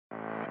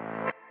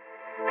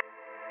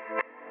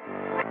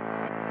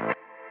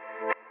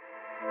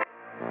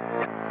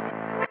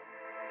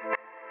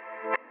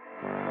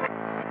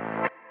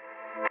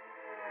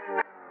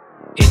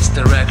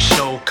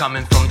dough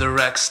coming from the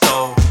RAC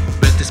store.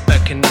 With this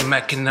back in the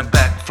Mac in the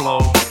back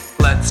flow.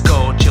 Let's go,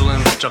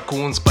 chillin' with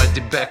raccoons by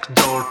the back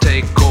door.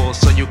 Take calls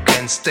so you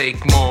can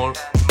stake more.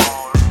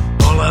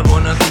 All I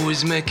wanna do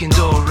is making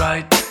dough,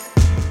 right?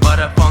 But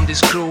I found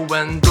this crew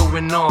and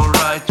doing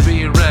alright.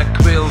 We RAC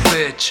will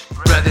bitch,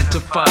 ready to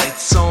fight.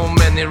 So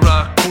many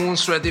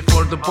raccoons ready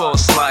for the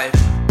boss life.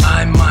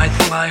 I might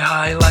fly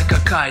high like a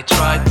kite,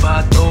 right?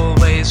 But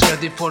always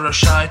ready for a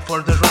shite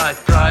for the right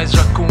price.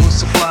 Raccoon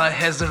supply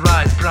has the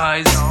right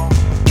price,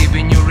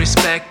 giving you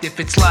respect if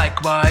it's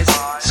likewise.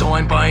 So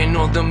I'm buying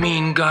all the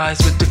mean guys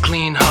with the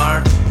clean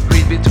heart.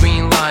 Read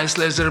between lies,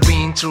 laser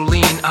beam through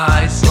lean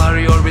eyes.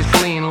 Warrior with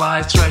clean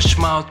lies, trash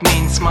mouth,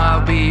 mean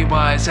smile, be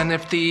wise.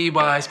 NFT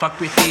wise, fuck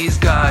with these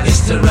guys.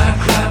 It's the RAC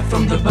rap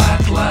from the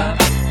back lab.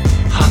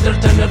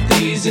 110 of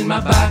these in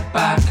my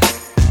backpack.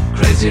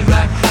 Crazy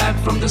RAC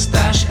from the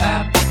stash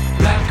app.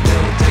 RAC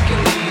will take a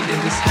lead in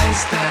this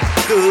haystack.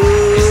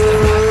 It's the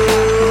RAC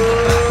from the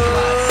back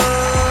lab.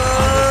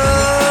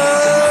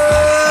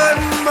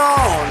 Good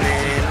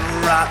morning,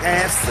 RAC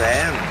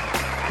FM.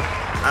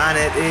 And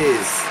it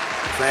is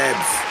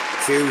Plebs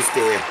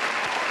Tuesday,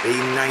 the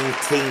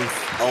 19th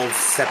of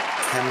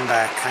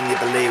September. Can you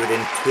believe it?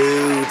 In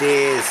 2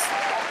 days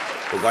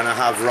we're going to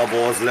have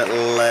Robbo's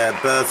little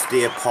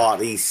birthday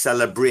party,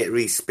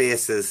 celebratory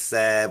spaces,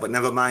 but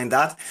never mind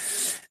that.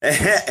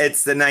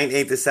 It's the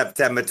 19th of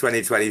September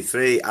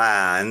 2023,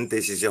 and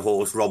this is your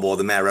host, Robbo,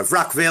 the Mayor of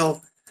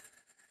Rackville,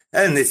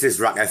 and this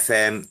is RAC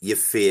FM, your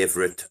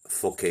favourite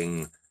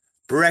fucking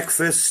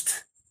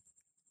breakfast,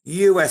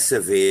 US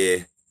of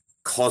A,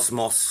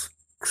 Cosmos,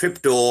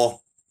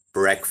 crypto,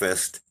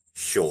 breakfast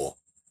show.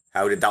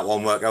 How did that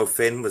one work out,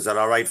 Finn? Was that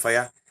alright for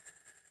you?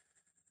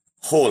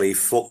 Holy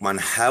fuck, man,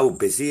 how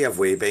busy have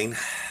we been?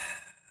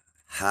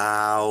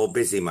 How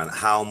busy, man?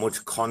 How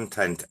much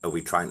content are we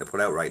trying to put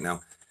out right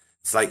now?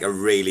 It's like a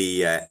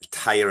really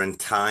tiring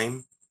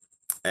time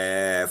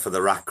for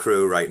the RAC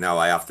crew right now,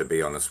 I have to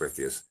be honest with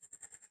you.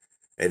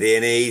 It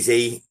ain't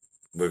easy.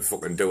 We're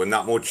fucking doing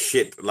that much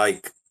shit,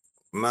 like,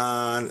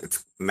 man,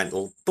 it's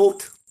mental.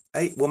 But,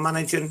 hey, we're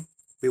managing.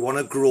 We want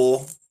to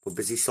grow. We're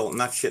busy sorting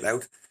that shit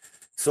out.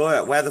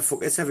 So, where the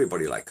fuck is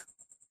everybody, like?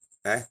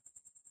 Eh?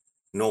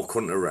 No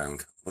cunt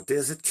around. What day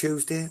is it?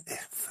 Tuesday?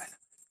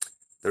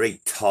 They're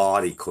eight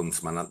tardy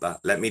cunts, man, at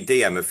that. Let me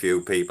DM a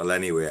few people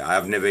anyway. I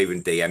have never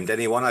even DM'd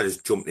anyone. I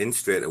just jumped in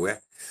straight away.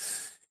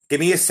 Give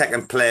me a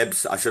second,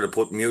 plebs. I should have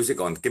put music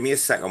on. Give me a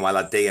second while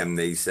I DM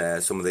these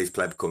some of these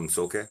pleb cunts,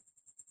 okay?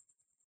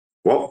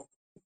 What?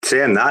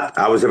 Saying that,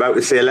 I was about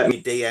to say let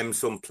me DM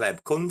some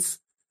pleb cunts.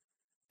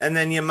 And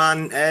then your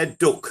man,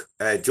 Duck,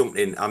 jumped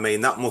in. I mean,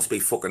 that must be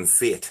fucking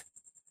fate.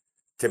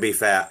 To be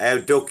fair,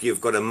 Duck, you've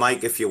got a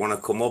mic if you want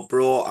to come up,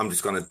 bro. I'm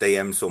just going to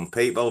DM some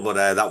people, but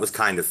that was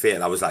kind of fate.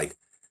 I was like,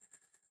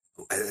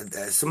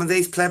 some of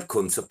these pleb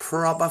cunts are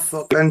proper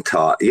fucking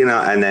tart, you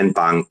know, and then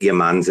bang, your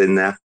man's in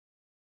there.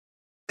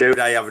 Dude,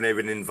 I haven't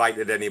even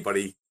invited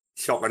anybody.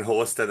 Shocking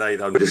host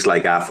tonight. I'm just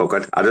like, fuck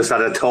it. I just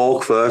had a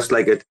talk first,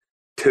 like a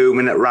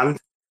 2-minute rant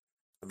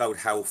about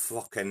how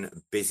fucking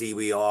busy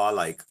we are.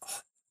 Like,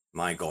 oh,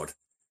 my God.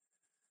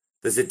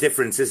 There's a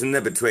difference, isn't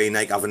there, between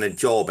like having a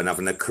job and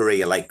having a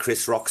career, like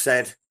Chris Rock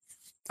said.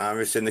 I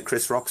was in the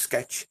Chris Rock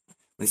sketch.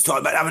 And he's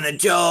talking about having a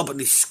job and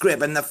he's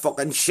scraping the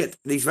fucking shit,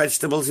 these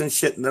vegetables and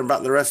shit, and they're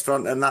at the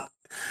restaurant and that.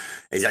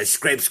 He's like,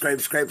 scrape.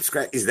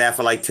 He's there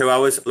for like 2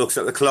 hours, looks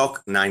at the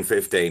clock,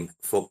 9:15.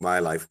 Fuck my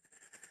life.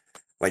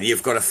 When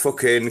you've got a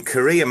fucking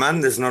career, man,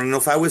 there's not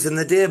enough hours in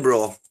the day,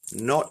 bro.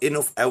 Not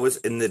enough hours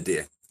in the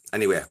day.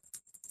 Anyway,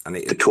 I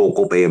need to talk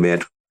up here,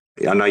 mate.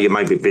 I know you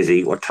might be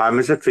busy. What time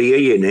is it for you?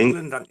 You're in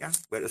England, aren't you?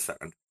 Wait a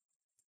second.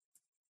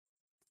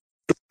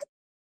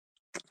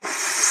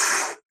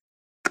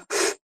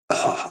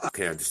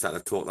 Okay, I just had to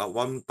talk that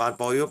one bad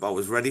boy up. I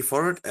was ready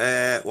for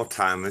it. What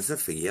time is it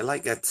for you?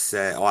 Like, it's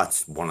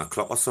 1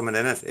 o'clock or something,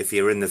 innit? If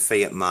you're in the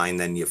Fiat mine,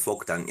 then you're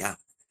fucked, aren't you?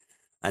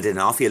 I don't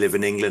know if you live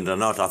in England or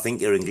not. I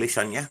think you're English,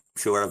 aren't you? I'm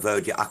sure I've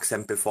heard your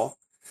accent before.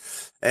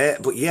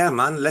 But yeah,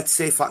 man, let's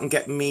see if I can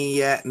get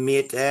me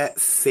mate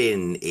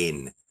Finn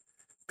in.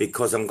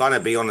 Because I'm going to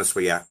be honest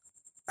with you,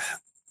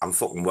 I'm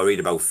fucking worried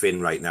about Finn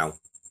right now.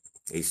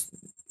 He's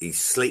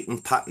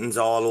sleeping patterns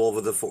all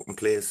over the fucking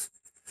place.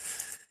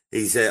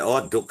 He's,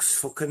 Duck's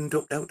fucking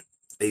ducked out.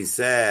 He's,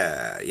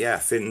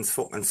 Finn's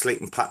fucking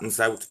sleeping patterns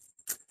out.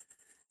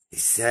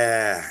 He's,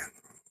 I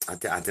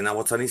don't know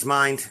what's on his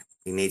mind.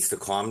 He needs to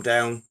calm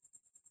down,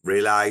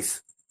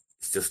 realise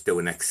he's just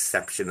doing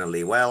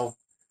exceptionally well.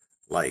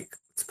 Like,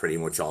 it's pretty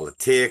much all it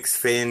takes,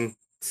 Finn.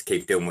 Just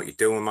keep doing what you're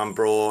doing, man,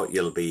 bro.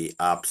 You'll be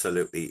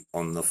absolutely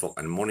on the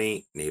fucking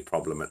money. No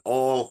problem at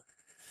all.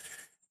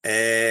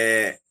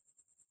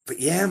 But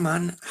yeah,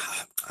 man,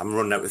 I'm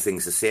running out of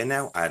things to say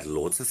now. I had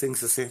loads of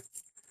things to say.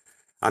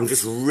 I'm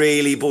just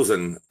really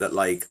buzzing that,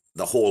 like,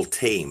 the whole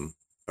team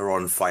are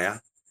on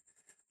fire.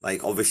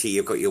 Like, obviously,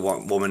 you've got your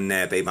woman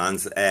there,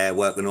 B-Man's,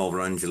 working over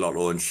on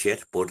gelato and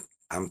shit, but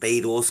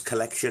Ambedo's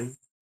collection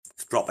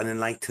is dropping in,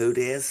 like, 2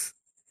 days.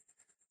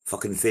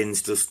 Fucking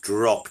Finn's just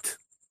dropped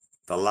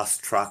the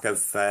last track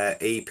of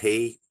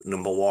EP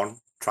number 1,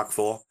 track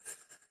 4.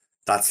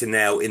 That's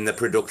now in the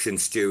production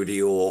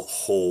studio.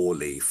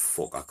 Holy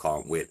fuck, I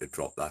can't wait to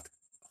drop that.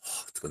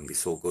 Oh, it's going to be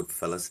so good,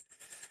 fellas.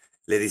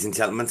 Ladies and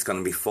gentlemen, it's going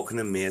to be fucking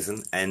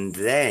amazing. And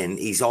then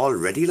he's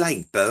already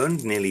like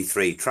burned nearly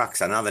 3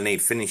 tracks. I know they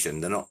need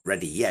finishing. They're not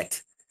ready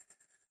yet.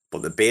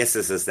 But the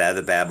basis is there,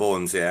 the bare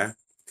bones, yeah.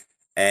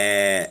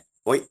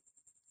 Wait,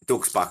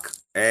 Duck's back.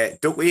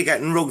 Duck, were you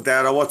getting rugged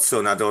there or what,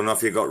 son? I don't know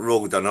if you got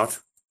rugged or not.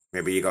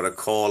 Maybe you got a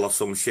call or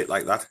some shit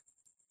like that.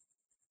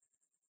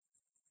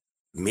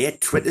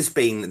 Mate, Twitter's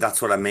been,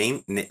 that's what I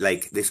mean.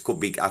 Like, this could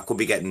be, I could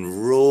be getting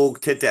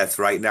rugged to death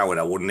right now and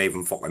I wouldn't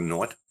even fucking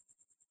know it.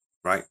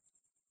 Right?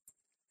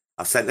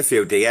 I've sent a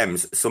few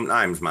DMs.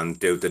 Sometimes, man,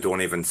 dude, they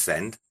don't even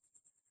send.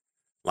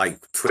 Like,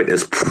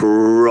 Twitter's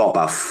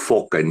proper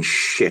fucking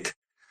shit.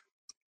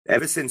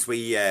 Ever since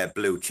we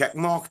blue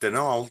checkmarked and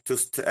all,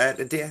 just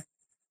today,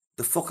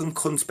 the fucking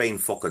cunt's been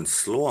fucking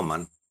slow,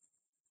 man.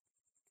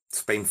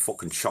 It's been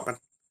fucking shocking.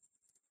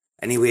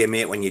 Anyway,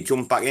 mate, when you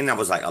jump back in, I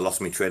was like, I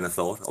lost my train of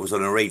thought. I was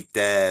on a right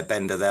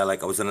bender there,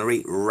 like I was on a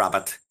right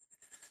rabbit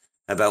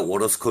about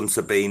what us cunts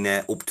have been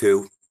up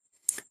to.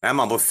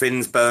 Man, but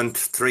Finn's burnt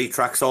 3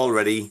 tracks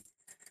already.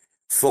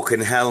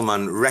 Fucking hell,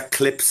 man. Rec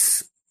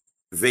Clips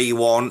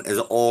V1 is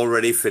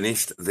already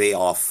finished. They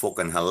are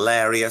fucking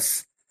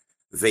hilarious.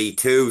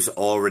 V2's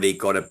already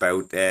got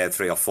about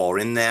 3 or 4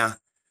 in there.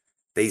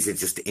 These are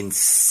just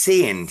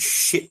insane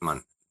shit,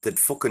 man. That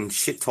fucking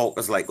shit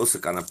talkers like us are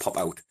gonna pop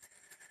out.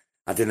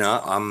 I don't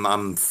know.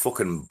 I'm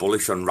fucking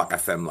bullish on RAC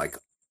FM, like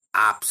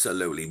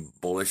absolutely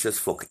bullish as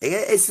fuck.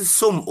 Is there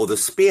some other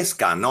space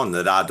going on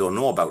that I don't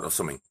know about or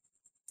something?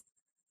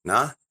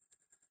 Nah?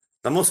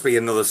 There must be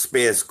another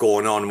space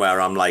going on where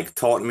I'm like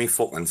talking to me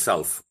fucking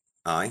self,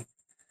 aye?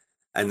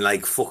 And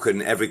like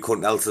fucking every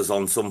cunt else is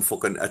on some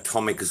fucking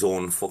atomic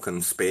zone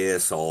fucking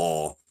space,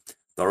 or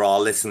they're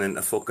all listening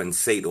to fucking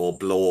Ceto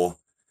blow.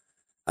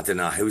 I don't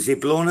know, who's he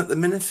blowing at the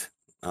minute?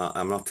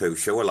 I'm not too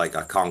sure, like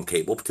I can't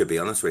keep up, to be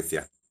honest with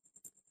you.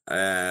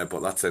 But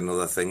that's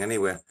another thing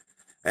anyway.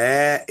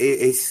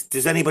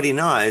 Does anybody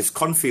know, is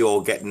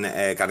Confio getting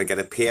gonna get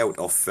a payout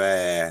off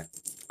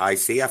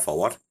ICF or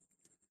what?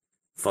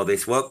 For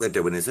this work they're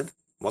doing, is it?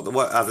 What the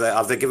work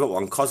have they give up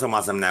on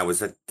Cosmasm now?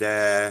 Is it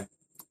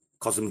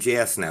Cosm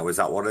JS now? Is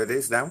that what it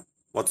is now?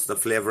 What's the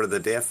flavour of the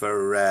day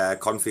for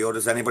Confio?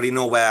 Does anybody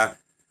know where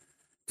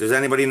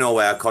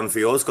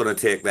Confio's going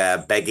to take their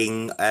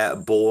begging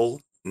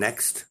bowl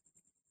next?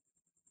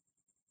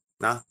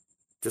 Nah,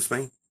 just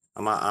me.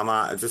 Am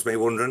I just me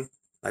wondering,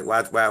 like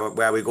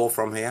where we go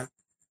from here?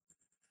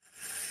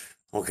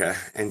 Okay,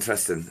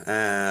 interesting.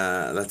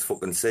 Let's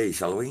fucking see,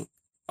 shall we?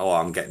 Oh,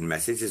 I'm getting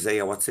messages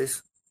here. What's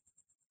this?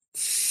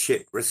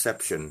 Shit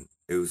reception.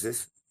 Who's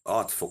this?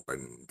 Oh, it's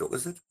fucking Duck,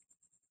 is it?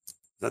 Is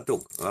that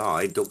Duck?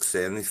 Oh, Duck's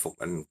saying his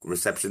fucking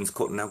reception's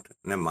cutting out.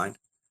 Never mind.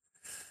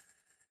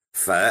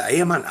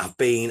 Here, man,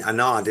 I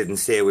know I didn't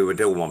say we were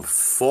doing one.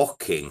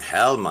 Fucking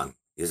hell, man.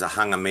 You're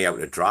hanging me out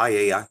to dry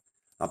here.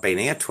 I've been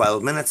here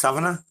 12 minutes,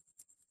 haven't I?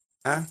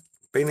 Huh?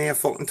 Been here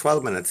fucking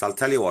 12 minutes. I'll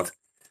tell you what.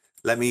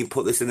 Let me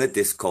put this in the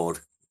Discord.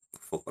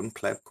 Fucking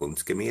pleb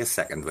cunts. Give me a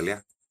second, will you?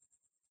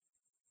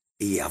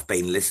 Yeah, I've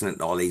been listening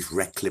to all these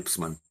rec clips,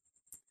 man.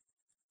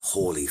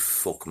 Holy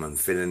fuck, man.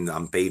 Finn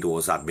and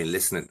Bedo's had me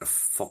listening to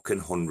fucking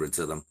hundreds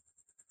of them.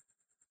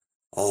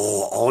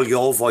 Oh, all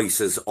your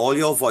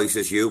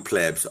voices, you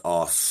plebs,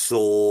 are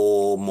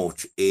so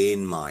much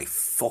in my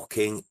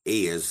fucking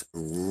ears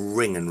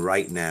ringing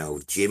right now.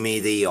 Jimmy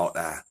the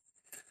Otter.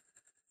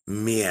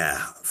 Mia.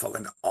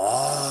 Fucking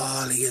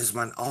all ears,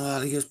 man.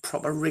 All ears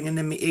proper ringing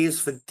in my ears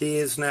for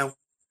days now.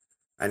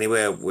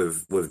 Anyway,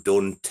 we've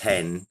done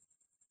 10.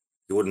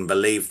 You wouldn't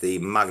believe the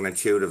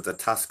magnitude of the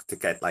task to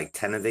get like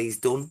 10 of these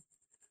done.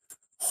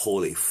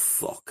 Holy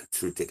fuck,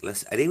 it's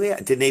ridiculous. Anyway, I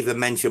didn't even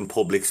mention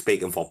public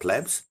speaking for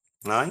plebs.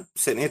 Right?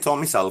 Sitting here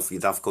talking myself, you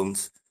daft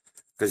cunts.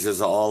 Because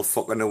you're all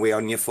fucking away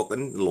on your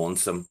fucking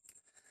lonesome.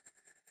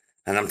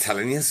 And I'm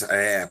telling you,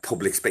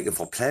 public speaking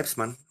for plebs,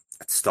 man.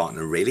 It's starting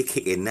to really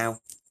kick in now.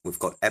 We've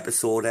got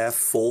episode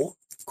 4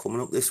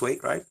 coming up this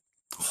week, right?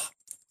 Oh,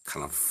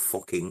 cannot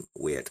fucking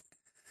wait.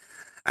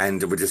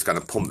 And we're just going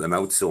to pump them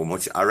out so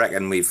much. I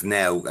reckon we've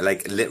now,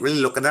 like, literally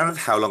looking at it,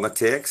 how long it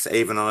takes,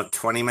 even on a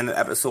 20-minute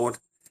episode.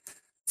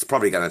 It's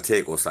probably going to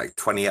take us, like,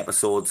 20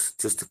 episodes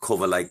just to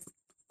cover, like,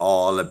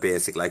 all the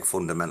basic, like,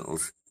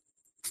 fundamentals.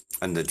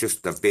 And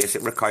the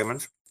basic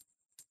requirements.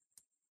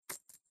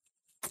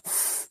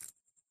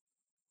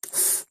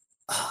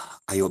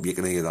 I hope you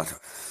can hear that.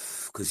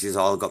 Because she's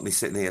all got me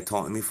sitting here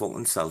talking to me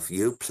fucking self.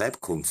 You pleb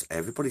cunts.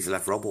 Everybody's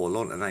left Robbo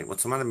alone tonight.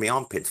 What's the matter? My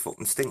armpits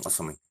fucking stink or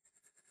something.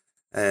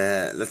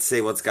 Let's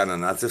see what's going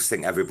on. I just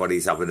think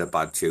everybody's having a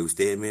bad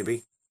Tuesday,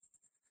 maybe.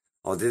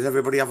 Or did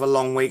everybody have a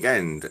long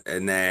weekend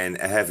and then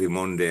a heavy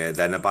Monday,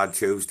 then a bad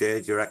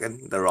Tuesday, do you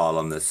reckon? They're all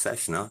on this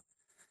session, huh?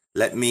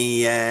 Let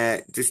me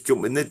just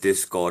jump in the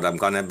Discord. I'm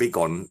going to be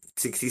gone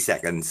 60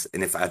 seconds.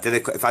 And if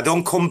I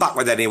don't come back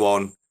with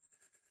anyone,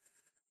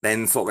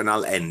 then fucking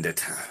I'll end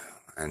it.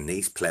 And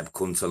these pleb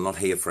cunts will not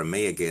hear from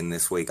me again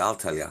this week, I'll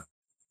tell you.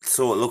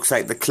 So it looks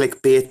like the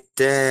clickbait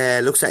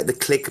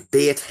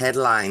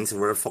headlines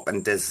were a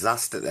fucking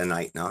disaster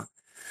tonight now.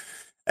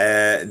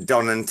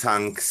 Don and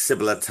Tank,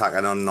 Sybil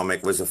attacking on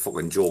Nomic was a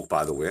fucking joke,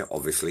 by the way,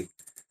 obviously.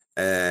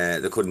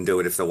 They couldn't do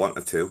it if they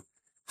wanted to.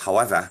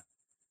 However,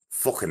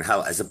 fucking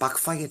hell, has it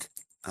backfired?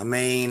 I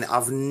mean,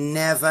 I've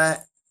never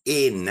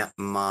in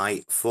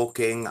my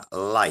fucking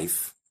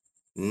life,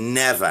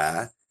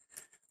 never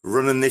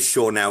running this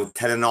show now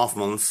 10.5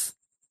 months,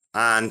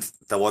 and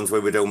the ones we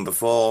were doing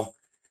before,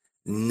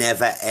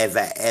 never,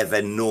 ever,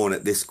 ever known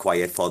it this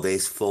quiet for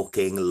this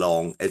fucking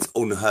long. It's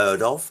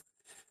unheard of.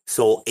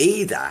 So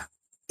either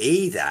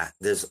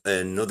there's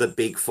another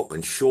big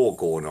fucking show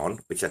going on,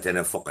 which I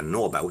didn't fucking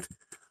know about,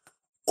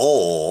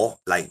 or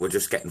like we're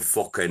just getting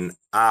fucking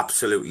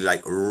absolutely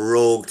like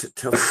rugged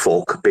to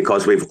fuck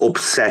because we've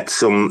upset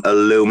some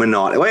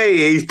Illuminati. Hey,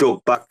 he's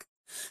Duck back.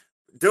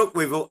 Duck,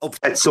 we've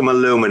upset some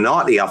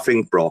Illuminati, I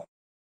think, bro.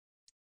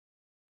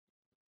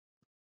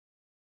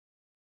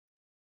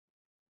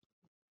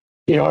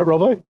 You all right,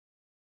 Robbo?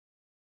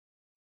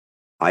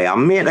 I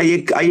am, mate. Are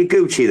you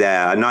Gucci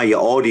there? I know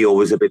your audio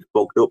was a bit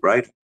fucked up,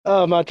 right?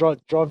 I'm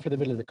driving through the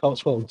middle of the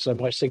Cotswolds, so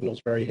my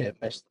signal's very hit and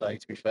miss today,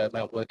 to be fair.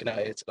 Now I'm working out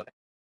here today.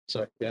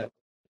 So, yeah.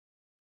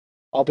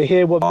 I'll be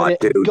here one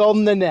minute and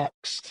gone the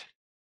next.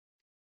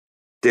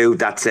 Dude,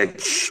 that's a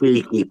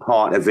cheeky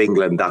part of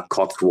England, that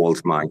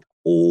Cotswolds, mate.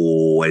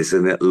 Oh,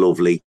 isn't it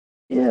lovely?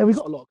 Yeah, we've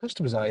got a lot of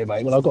customers out here,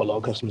 mate. Well, I've got a lot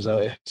of customers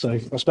out here. So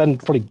I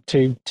spend probably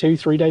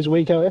 3 days a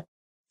week out here.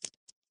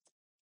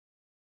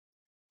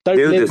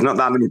 There's not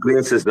that many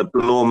places that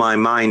blow my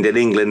mind in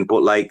England,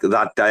 but like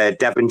that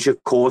Devonshire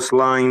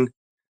coastline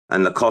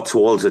and the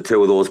Cotswolds are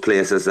two of those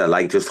places that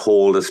like just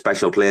hold a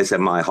special place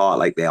in my heart.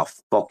 Like they are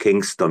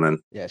fucking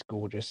stunning. Yeah, it's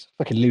gorgeous.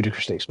 Fucking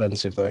ludicrously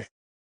expensive though.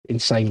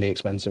 Insanely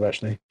expensive,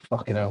 actually.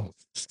 Fucking hell.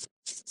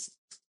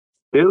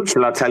 Dude,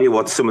 shall I tell you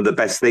what some of the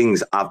best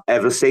things I've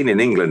ever seen in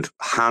England,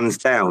 hands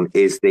down,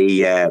 is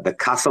the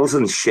castles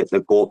and shit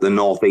that go up the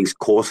northeast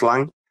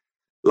coastline.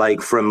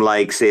 Like from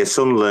like say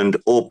Sunderland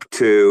up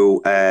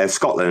to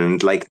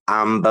Scotland, like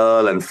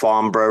Amberle and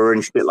Farnborough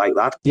and shit like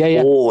that.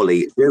 Yeah.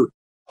 Holy,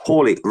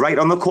 right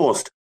on the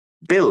coast,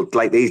 built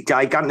like these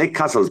gigantic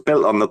castles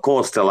built on the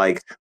coast to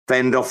like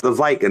fend off the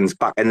Vikings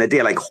back in the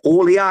day, like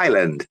Holy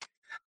Island.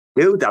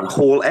 Dude, that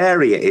whole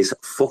area is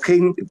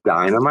fucking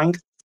dynamite.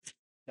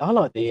 I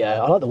like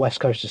the west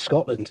coast of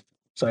Scotland.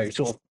 So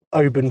sort of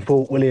Oban,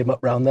 Fort William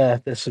up around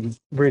there. There's some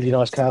really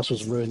nice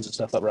castles and ruins and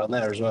stuff up around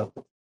there as well.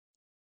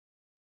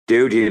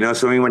 Dude, you know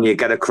something? When you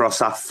get across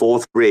that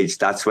fourth bridge,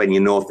 that's when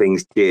you know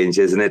things change,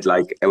 isn't it?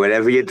 Like,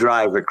 whenever you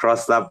drive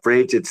across that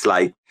bridge, it's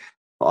like,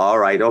 all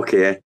right,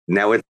 okay,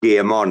 now it's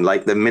game on.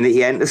 Like, the minute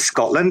you enter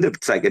Scotland,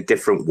 it's like a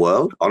different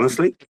world,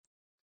 honestly.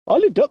 I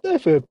lived up there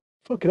for,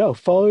 fucking hell,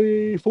 4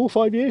 or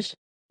 5 years.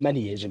 Many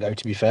years ago,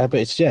 to be fair,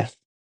 but it's, yeah,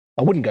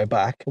 I wouldn't go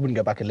back. I wouldn't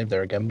go back and live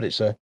there again, but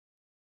it's a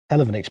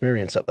hell of an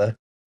experience up there.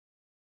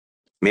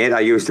 Mate,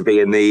 I used to be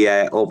in the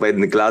up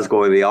in the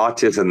Glasgow in the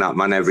Arches and that,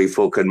 man, every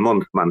fucking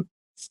month, man.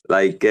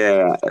 Like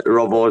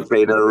Robbo's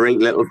been a right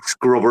little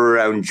scrubber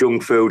around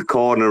junk food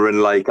corner,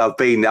 and like I've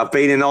been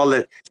in all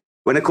the.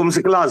 When it comes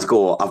to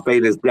Glasgow, I've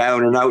been as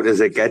down and out as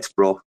it gets,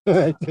 bro.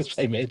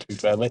 Same here, to be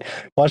fair, mate.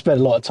 I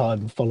spent a lot of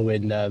time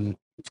following.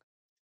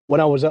 When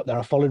I was up there,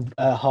 I followed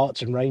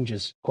Hearts and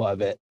Rangers quite a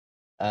bit,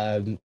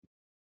 and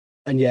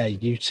yeah,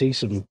 you see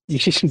some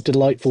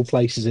delightful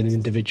places and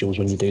individuals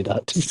when you do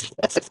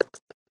that.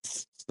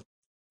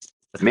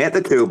 Mate,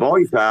 the two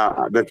boys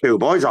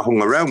I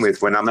hung around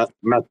with when I met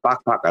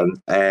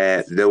backpacking,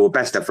 they were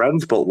best of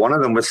friends, but one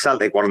of them was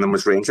Celtic, one of them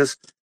was Rangers.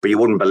 But you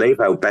wouldn't believe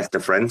how best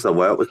of friends they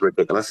were. It was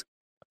ridiculous.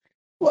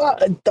 Well,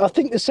 I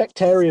think the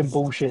sectarian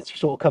bullshit's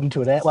sort of come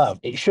to an end. Well,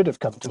 it should have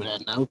come to an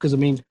end now, because I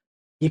mean,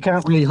 you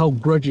can't really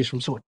hold grudges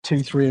from sort of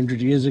 200-300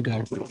 years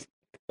ago.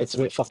 It's a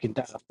bit fucking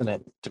daft, isn't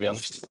it? To be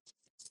honest,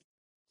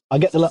 I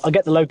get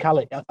the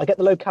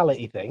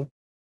locality thing,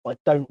 but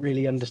I don't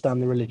really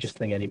understand the religious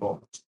thing anymore.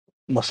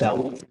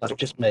 Myself, that's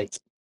just me.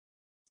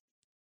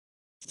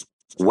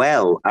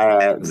 Well,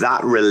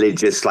 that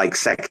religious like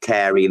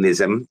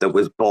sectarianism that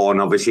was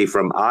born obviously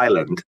from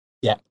Ireland,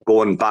 yeah,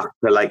 going back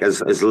to like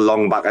as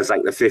long back as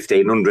like the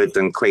 1500s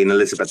and Queen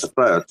Elizabeth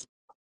I.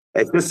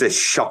 It's just a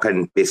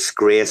shocking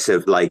disgrace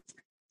of like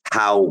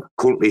how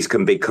countries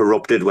can be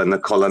corrupted when they're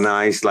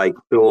colonized. Like,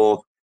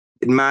 so,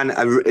 man,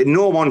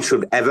 no one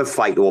should ever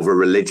fight over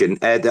religion.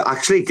 They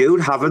actually,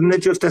 dude, haven't they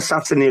just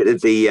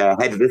assassinated the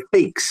head of the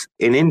Sikhs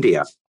in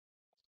India?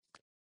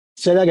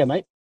 Say that again,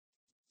 mate.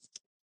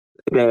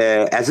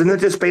 Hasn't there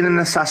just been an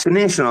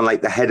assassination on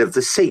like the head of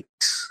the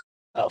Sikhs?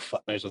 Oh,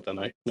 fuck knows, I don't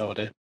know. No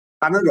idea.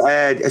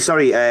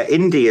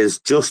 India's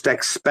just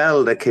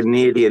expelled a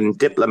Canadian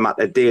diplomat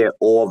today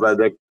over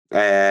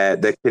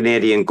the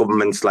Canadian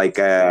government's like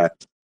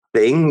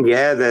thing.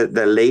 Yeah,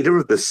 the leader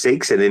of the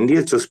Sikhs in India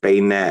has just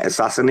been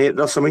assassinated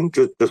or something.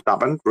 Just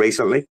happened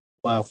recently.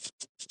 Wow.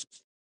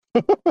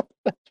 That's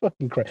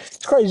fucking crazy.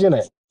 It's crazy, isn't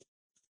it?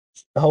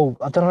 The whole,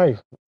 I don't know.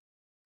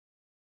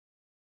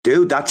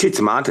 Dude, that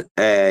shit's mad.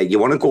 You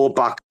want to go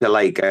back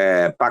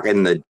to back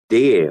in the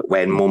day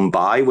when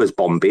Mumbai was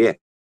Bombay,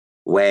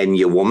 when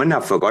your woman, I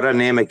forgot her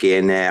name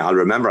again. I'll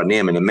remember her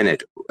name in a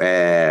minute.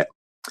 But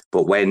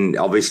when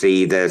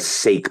obviously the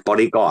Sikh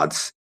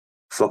bodyguards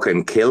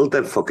fucking killed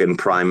the fucking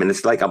prime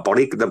minister,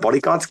 the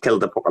bodyguards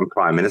killed the fucking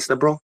prime minister,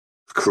 bro.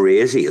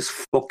 Crazy as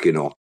fuck, you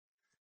know.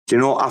 Do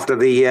you know after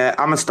the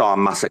Amistad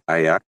massacre?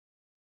 Yeah.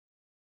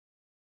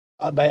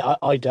 Mate,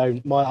 I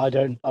don't. I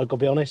don't. I've got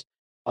to be honest.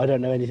 I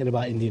don't know anything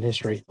about Indian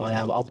history.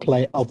 I'll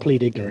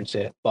plead ignorance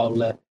here,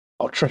 but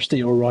I'll trust that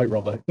you're right,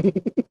 Robbo.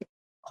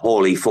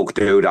 Holy fuck,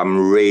 dude!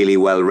 I'm really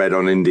well read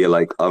on India.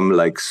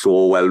 I'm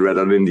so well read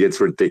on India. It's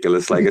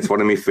ridiculous. It's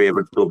one of my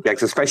favorite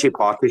subjects, especially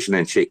partition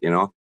and shit. You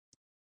know.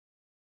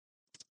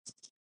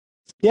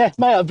 Yeah,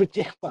 mate.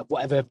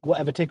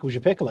 Whatever tickles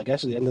your pickle, I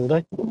guess. At the end of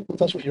the day, if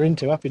that's what you're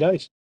into. Happy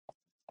days.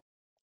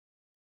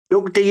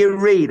 Look, do you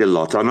read a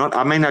lot or not?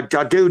 I mean, I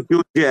do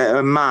judge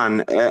a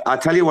man. I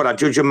tell you what, I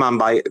judge a man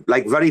by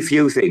very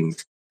few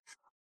things.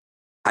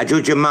 I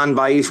judge a man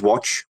by his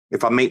watch.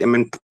 If I meet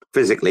him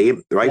physically,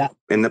 right,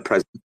 in the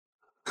present.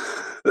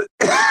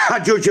 I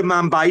judge a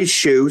man by his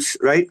shoes,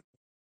 right?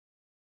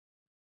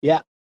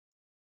 Yeah.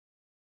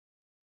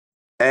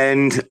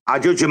 And I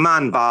judge a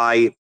man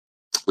by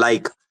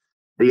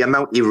the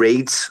amount he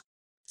reads,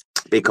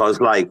 because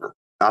I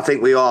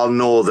think we all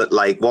know that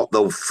what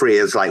the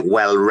phrase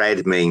well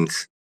read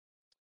means.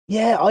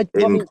 Yeah, I'll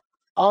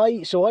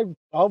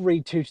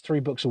read 2 to 3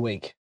 books a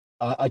week.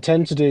 I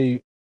do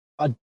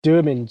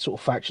them in sort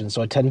of factions.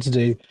 So I tend to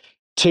do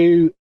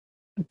two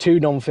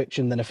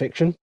non-fiction, then a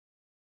fiction.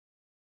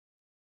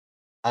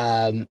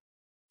 And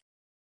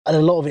a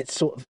lot of it's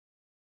sort of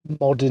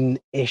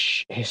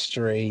modern-ish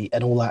history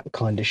and all that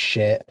kind of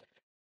shit,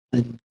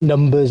 and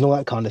numbers and all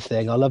that kind of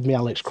thing. I love me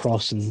Alex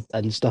Cross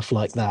and stuff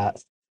like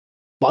that.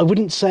 But I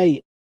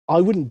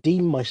wouldn't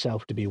deem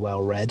myself to be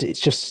well read.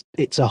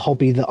 It's a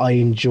hobby that I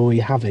enjoy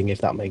having, if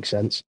that makes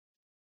sense.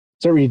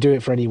 I don't really do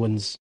it for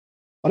anyone's.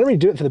 I don't really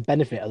do it for the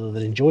benefit other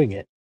than enjoying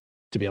it,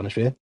 to be honest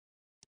with you.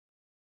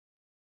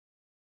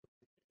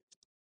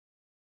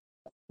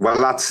 Well,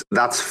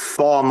 that's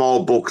far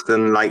more books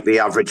than the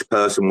average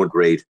person would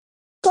read.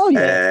 Oh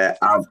yeah.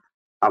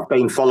 I've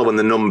been following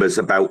the numbers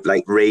about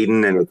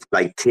reading, and it's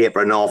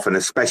tapering off, and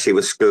especially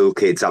with school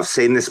kids. I've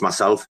seen this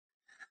myself.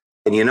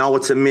 And you know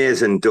what's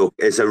amazing, Duck,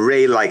 is a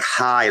real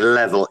high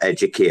level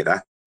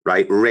educator,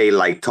 right? Real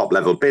top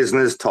level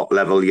business, top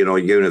level,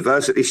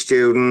 university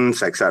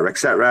students, etc.,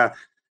 etc.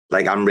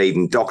 I'm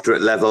reading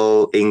doctorate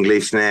level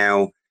English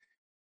now.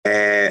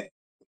 The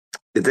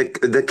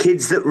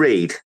kids that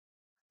read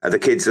are the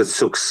kids that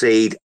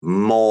succeed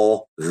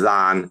more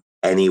than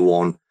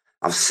anyone.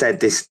 I've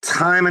said this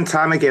time and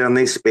time again on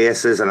these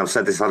spaces, and I've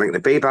said this, I think, the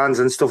B-bands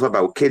and stuff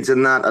about kids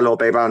and that, hello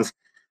B-bands.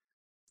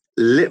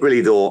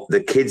 Literally, though,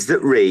 the kids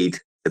that read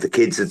are the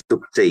kids that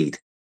succeed,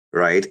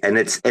 right? And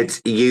it's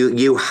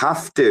you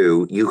have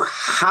to,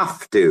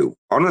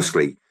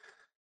 honestly,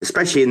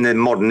 especially in the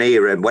modern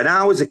era. When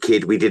I was a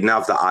kid, we didn't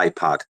have the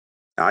iPad.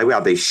 We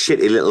had these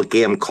shitty little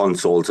game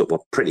consoles that were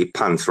pretty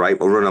pants, right?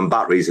 We're running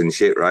batteries and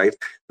shit, right?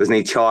 There's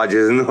no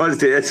chargers in those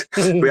days.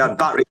 We had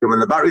batteries, and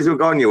when the batteries were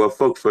gone, you were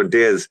fucked for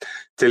days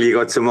till you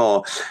got some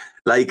more.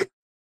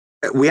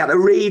 We had to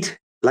read.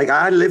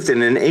 I lived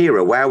in an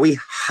era where we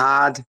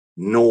had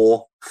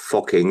no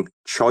fucking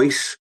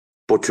choice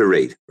but to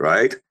read,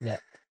 right? Yeah.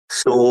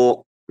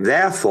 So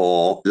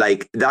therefore,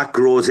 that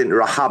grows into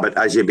a habit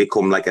as you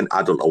become an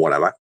adult or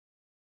whatever.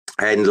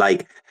 And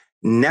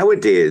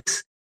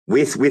nowadays,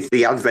 with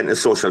the advent of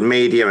social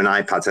media and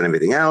iPads and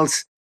everything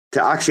else,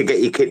 to actually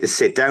get your kid to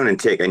sit down and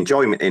take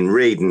enjoyment in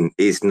reading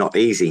is not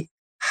easy.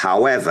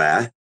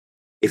 However,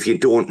 if you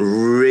don't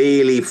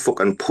really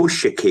fucking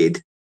push your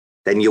kid,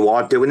 then you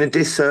are doing a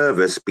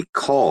disservice,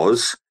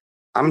 because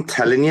I'm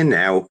telling you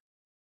now,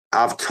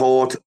 I've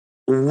taught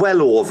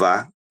well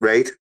over,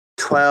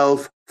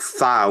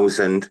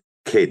 12,000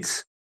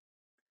 kids.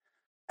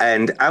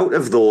 And out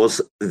of those,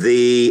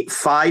 the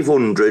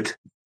 500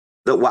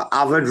 that were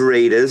avid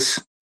readers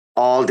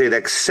all did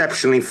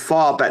exceptionally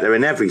far better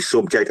in every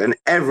subject and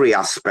every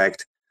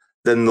aspect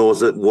than those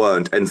that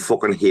weren't and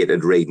fucking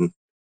hated reading.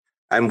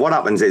 And what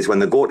happens is when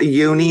they go to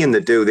uni and they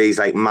do these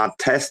mad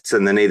tests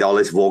and they need all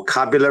this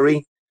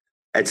vocabulary,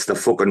 it's the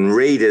fucking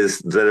readers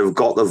that have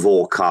got the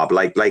vocab.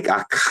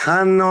 I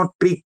cannot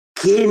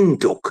begin,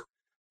 Duck.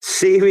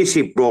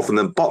 Seriously, bro, from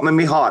the bottom of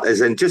my heart,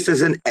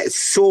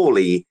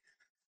 solely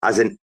as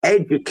an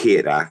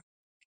educator,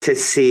 to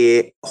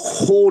say,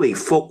 holy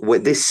fuck,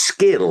 with this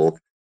skill,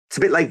 it's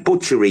a bit like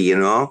butchery, you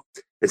know?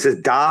 It's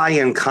a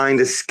dying kind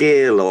of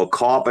skill, or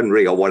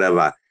carpentry or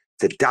whatever.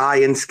 It's a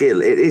dying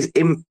skill. It is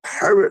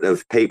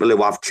imperative, people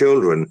who have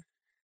children,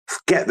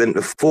 get them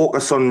to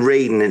focus on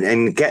reading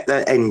and get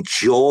the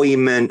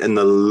enjoyment and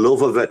the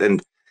love of it,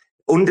 and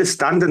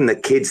understanding the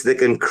kids that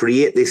can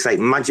create this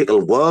magical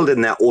world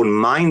in their own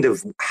mind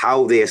of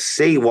how they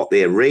see what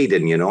they're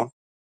reading, you know?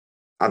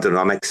 I don't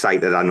know. I'm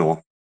excited, I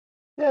know.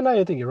 Yeah, no,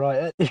 I think you're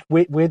right. It's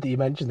weird that you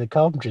mentioned the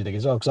carpentry thing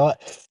as well,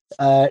 because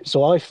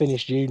I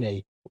finished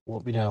uni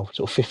what we know,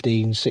 sort of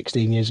 15,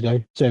 16 years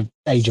ago. So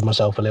aging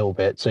myself a little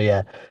bit. So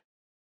yeah,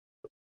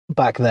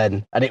 back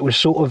then, and it was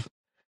sort of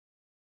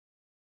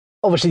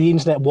obviously the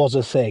internet was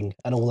a thing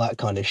and all that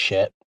kind of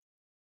shit.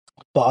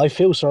 But I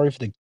feel sorry for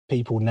the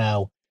people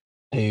now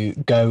who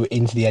go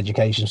into the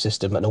education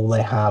system and all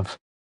they have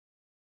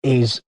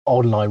is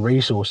online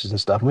resources and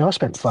stuff. I mean, I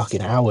spent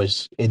fucking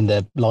hours in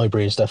the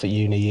library and stuff at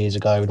uni years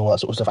ago and all that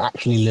sort of stuff,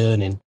 actually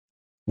learning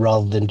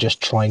rather than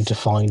just trying to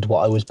find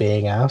what I was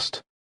being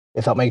asked,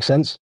 if that makes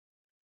sense.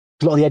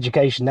 A lot of the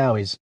education now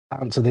is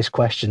answer this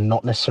question,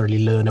 not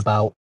necessarily learn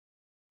about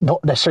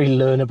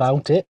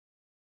it.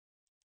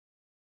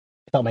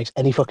 If that makes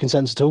any fucking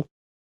sense at all.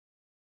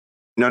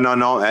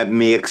 No. It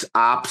makes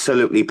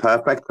absolutely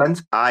perfect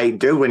sense. I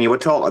do. When you were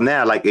talking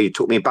there, like you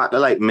took me back to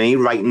like me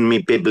writing me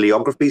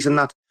bibliographies and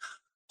that.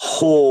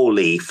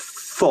 Holy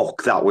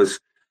fuck, that was.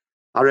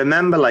 I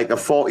remember like a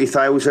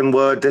 40,000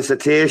 word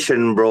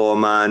dissertation, bro,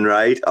 man.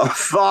 Right? Oh,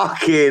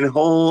 fucking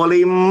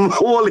holy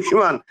moly,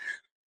 man!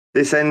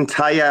 This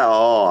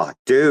entire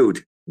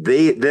dude.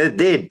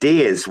 The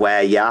days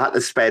where you had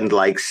to spend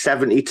like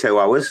 72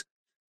 hours,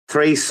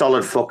 3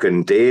 solid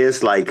fucking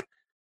days, like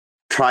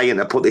trying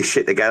to put this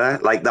shit together.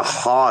 Like the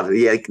hard,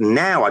 yeah, like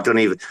now I don't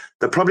even,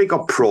 they've probably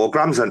got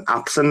programs and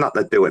apps and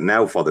that do it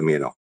now for them, you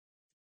know.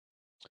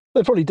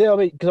 They probably do. I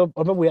mean, because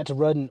I remember we had to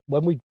run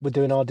when we were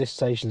doing our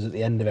dissertations at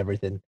the end of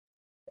everything.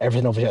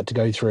 Everything obviously had to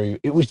go through.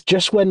 It was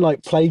just when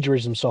like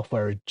plagiarism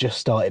software had just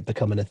started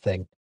becoming a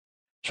thing.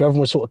 So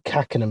everyone was sort of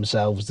cacking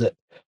themselves that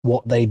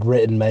what they'd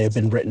written may have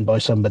been written by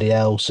somebody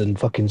else and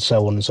fucking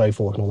so on and so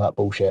forth and all that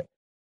bullshit.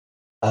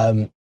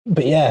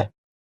 But yeah,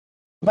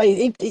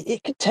 mate,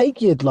 it could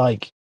take you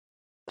like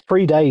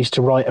 3 days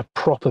to write a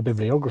proper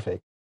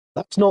bibliography.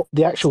 That's not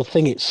the actual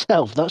thing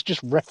itself. That's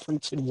just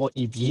referencing what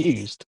you've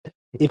used.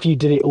 If you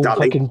did it all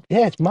fucking,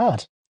 yeah, it's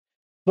mad.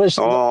 It's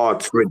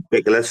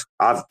ridiculous.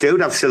 I've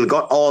still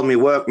got all my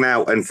work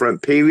now, and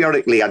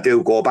periodically I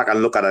do go back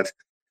and look at it.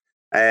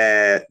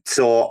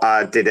 So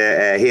I did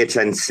a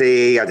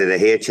HNC, I did a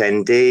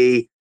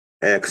HND,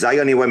 because I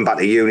only went back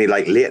to uni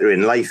like later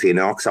in life, you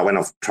know, because I went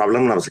off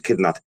traveling when I was a kid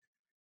and that.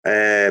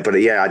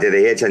 But yeah, I did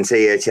a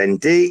HNC,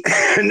 HND,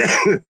 and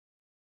then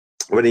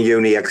went to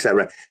uni,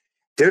 etc.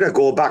 Dude, I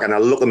go back and I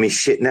look at my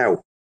shit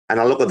now, and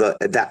I look at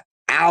the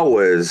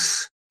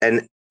hours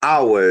and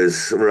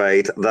hours,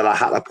 right, that I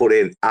had to put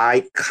in.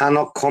 I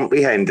cannot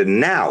comprehend.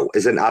 And now,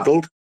 as an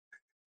adult,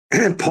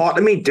 part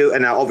of me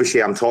and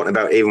obviously I'm talking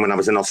about even when I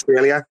was in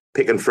Australia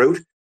picking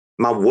fruit,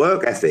 my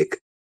work ethic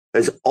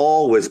has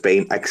always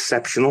been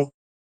exceptional.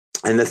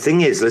 And the thing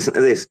is, listen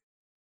to this,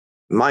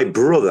 my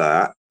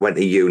brother went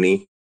to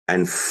uni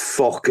and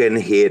fucking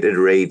hated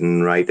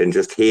reading, right, and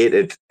just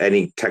hated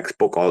any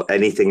textbook or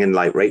anything in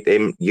life, right?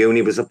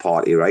 Uni was a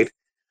party, right?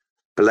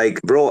 But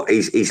like, bro,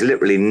 he's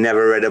literally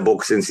never read a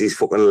book since he's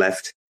fucking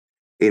left.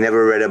 He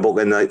never read a book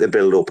in like the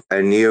build-up,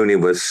 and uni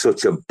was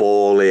such a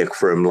ball ache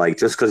for him, like,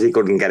 just because he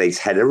couldn't get his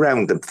head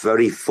around the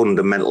very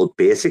fundamental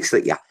basics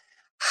that you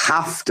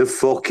have to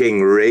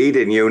fucking read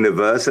in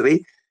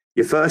university.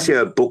 Your first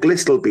year book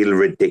list will be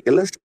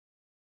ridiculous.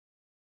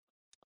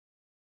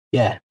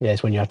 Yeah,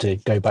 it's when you have to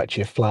go back to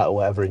your flat or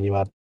whatever, and you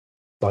had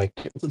like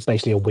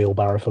basically a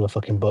wheelbarrow full of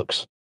fucking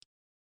books.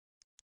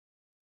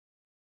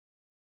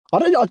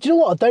 Do you know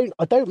what?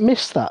 I don't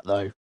miss that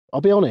though.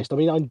 I'll be honest. I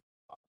mean,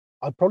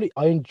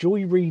 I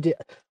enjoy reading.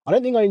 I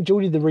don't think I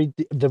enjoyed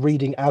the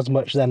reading as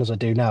much then as I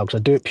do now, because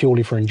I do it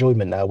purely for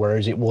enjoyment now,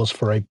 whereas it was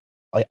for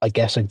I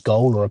guess a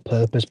goal or a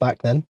purpose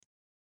back then.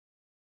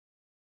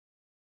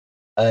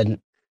 And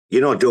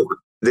you know, Doug,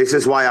 this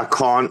is why I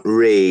can't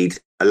read.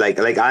 Like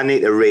I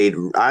need to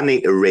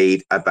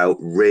read about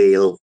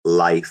real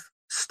life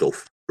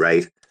stuff,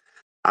 right?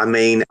 I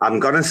mean, I'm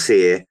gonna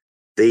say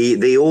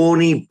the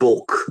only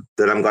book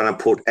that I'm gonna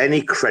put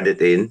any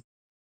credit in,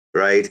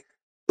 right,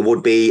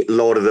 would be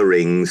Lord of the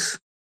Rings,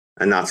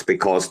 and that's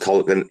because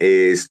Tolkien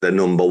is the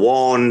number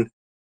one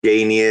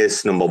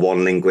genius, number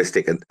one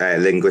linguistic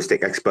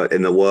expert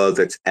in the world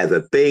that's ever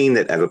been,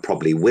 that ever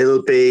probably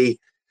will be.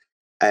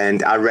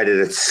 And I read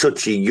it at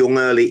such a young,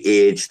 early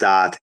age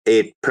that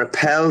it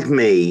propelled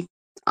me,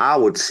 I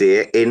would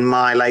say, in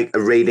my like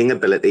reading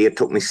ability. It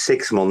took me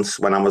 6 months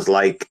when I was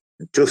like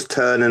just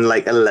turning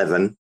like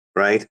 11,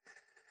 right?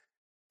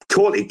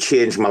 Totally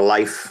changed my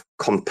life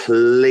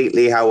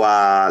completely. How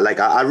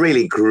I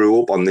really grew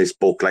up on this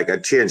book. Like,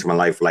 it changed my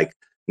life. Like,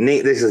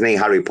 this is a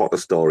Harry Potter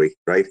story,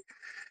 right?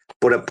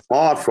 But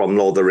apart from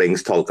Lord of the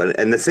Rings, Tolkien,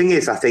 and the thing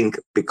is, I think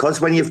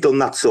because when you've done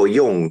that so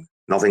young,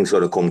 nothing's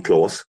going to come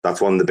close. That's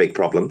one of the big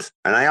problems.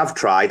 And I have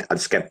tried. I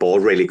just get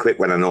bored really quick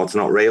when I know it's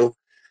not real.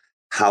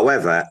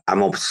 However,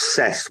 I'm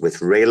obsessed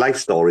with real life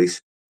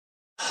stories,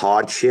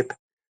 hardship,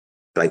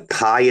 like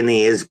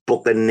pioneers,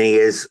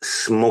 buccaneers,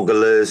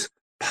 smugglers,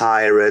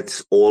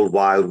 pirates, old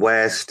Wild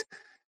West,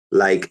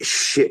 like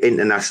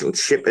international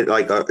shipping,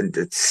 like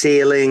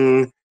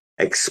sailing,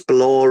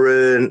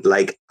 exploring.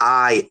 Like,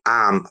 I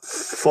am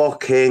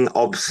fucking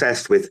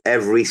obsessed with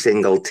every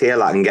single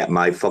tale I can get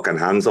my fucking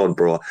hands on,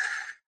 bro.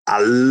 I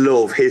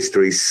love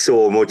history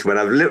so much, man.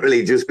 I've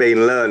literally just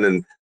been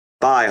learning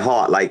by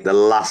heart like the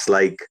last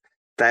like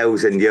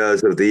 1,000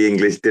 years of the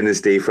English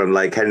dynasty from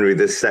like Henry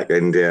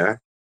II. Yeah.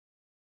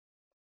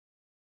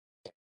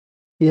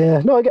 Yeah,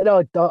 no, I get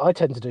no. I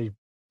tend to do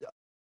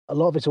a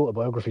lot of it's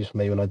autobiographies for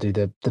me when I do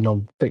the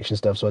non-fiction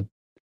stuff. So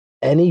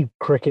any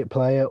cricket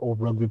player or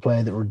rugby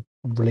player that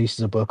releases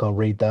a book, I'll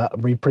read that. I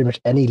read pretty much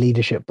any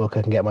leadership book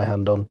I can get my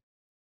hand on,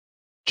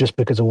 just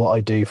because of what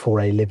I do for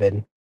a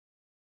living.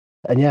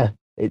 And yeah,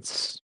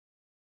 it's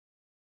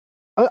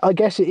I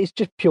guess it's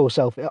just pure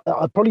self.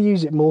 I'd probably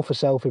use it more for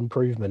self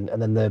improvement,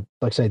 and then like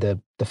I say the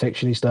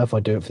fictiony stuff, I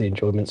do it for the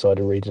enjoyment side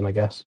of reading, I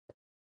guess.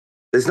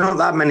 There's not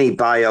that many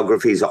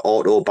biographies or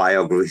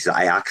autobiographies that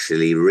I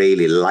actually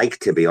really like,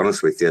 to be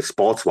honest with you,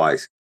 sports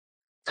wise.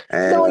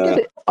 No, I get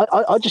it.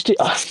 I just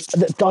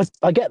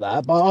I get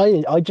that, but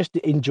I just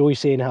enjoy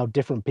seeing how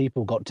different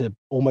people got to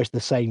almost the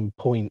same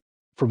point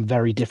from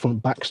very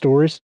different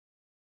backstories.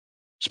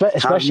 Have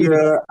Especially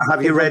you have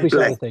the you rugby read side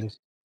Blessed? of things.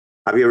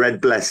 Have you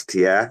read Blessed?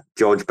 Yeah,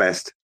 George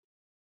Best.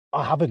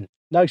 I haven't.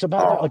 No, because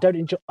Oh, I don't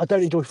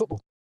enjoy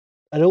football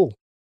at all.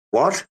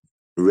 what?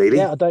 Yeah,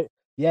 Really? I don't.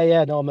 Yeah,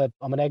 yeah. No,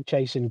 I'm an egg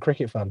chasing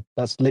cricket fan.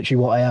 That's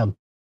literally what I am.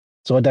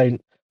 So I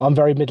don't. I'm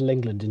very Middle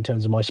England in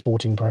terms of my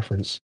sporting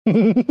preference.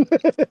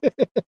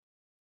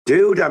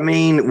 Dude, I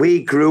mean,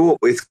 we grew up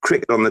with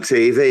cricket on the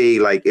TV,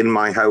 like in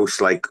my house,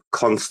 like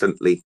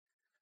constantly.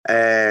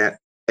 Uh,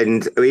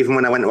 and even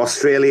when I went to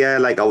Australia,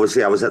 like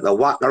obviously I was at the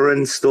Wacker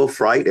and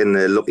stuff, right? In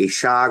the Lucky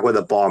Shag with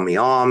the Barmy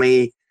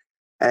Army.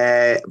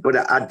 But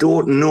I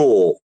don't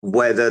know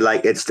whether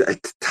like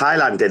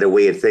Thailand did a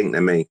weird thing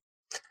to me.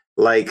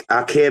 Like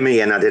I came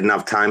here and I didn't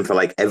have time for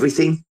like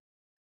everything.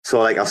 So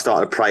like I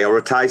started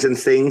prioritizing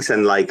things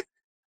and like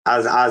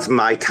as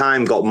my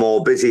time got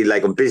more busy,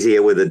 like I'm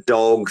busier with the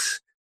dogs,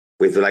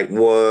 with like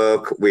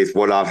work, with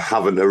what I'm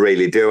having to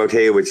really do out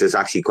here, which is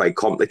actually quite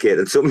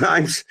complicated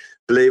sometimes.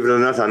 Believe it or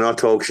not, I know I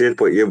talk shit,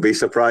 but you'll be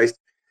surprised.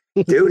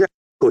 Dude, I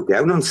got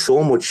down on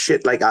so much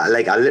shit. Like I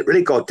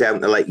literally got down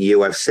to like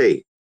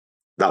UFC.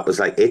 That was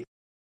like it.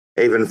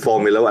 Even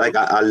Formula, like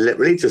I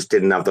literally just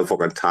didn't have the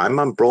fucking time,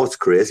 man. Bro, it's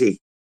crazy.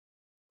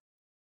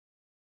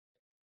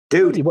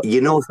 Dude, What?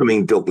 you know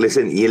something, Doug?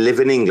 Listen, you live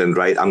in England,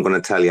 right? I'm going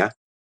to tell you.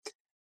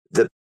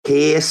 The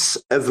pace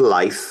of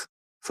life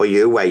for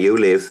you where you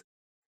live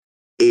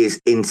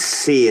is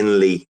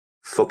insanely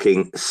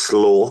fucking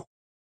slow.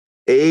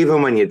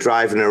 Even when you're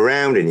driving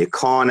around in your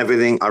car and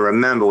everything. I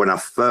remember when I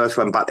first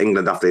went back to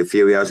England after a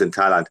few years in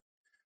Thailand,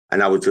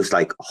 and I was just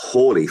like,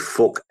 holy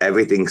fuck,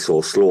 everything's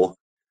so slow.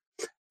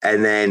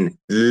 And then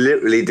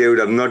literally, dude,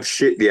 I'm not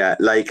shit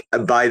yet. Like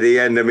by the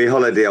end of my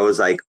holiday, I was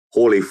like,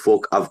 holy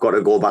fuck, I've got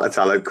to go back to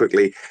Thailand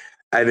quickly.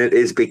 And it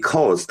is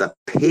because the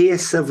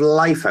pace of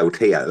life out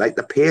here, like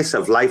the pace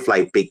of life,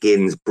 like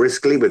begins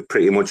briskly with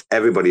pretty much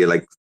everybody,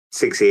 like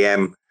 6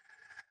 a.m.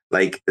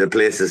 Like the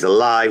place is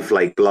alive,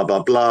 like blah,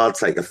 blah, blah.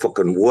 It's like a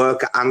fucking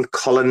work ant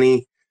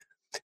colony.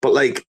 But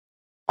like,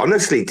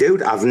 honestly,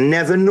 dude, I've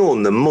never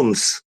known the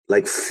months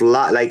like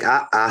flat. Like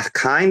I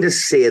kind of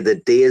say the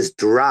days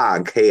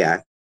drag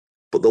here,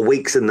 but the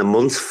weeks and the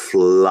months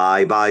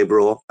fly by,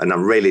 bro. And I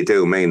really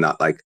do mean that.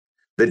 Like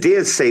the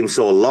days seem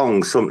so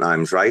long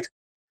sometimes, right?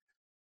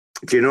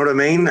 Do you know what I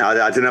mean?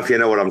 I don't know if you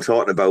know what I'm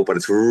talking about, but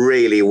it's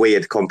really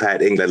weird compared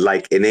to England.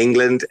 Like in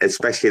England,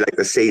 especially like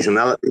the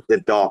seasonality,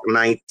 the dark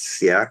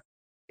nights. Yeah.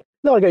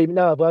 No, I get you.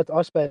 No, but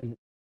I spent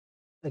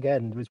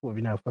again. It's what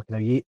we now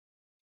fucking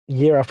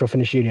year after I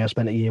finished uni. I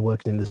spent a year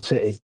working in the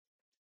city,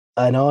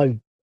 and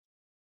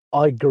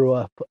I grew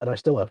up, and I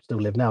still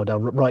live now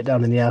down right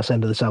down in the arse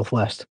end of the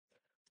southwest.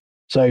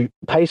 So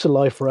pace of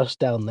life for us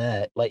down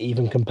there, like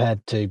even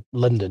compared to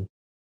London,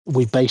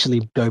 we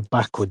basically go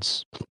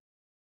backwards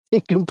in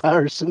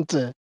comparison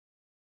to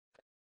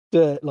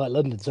like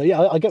London. So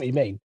yeah, I get what you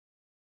mean.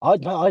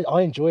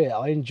 I enjoy it.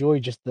 I enjoy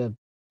just the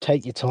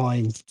take your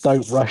time,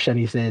 don't rush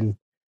anything.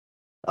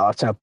 I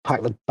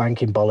packed the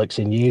banking bollocks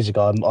in years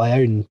ago.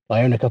 I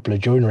own a couple of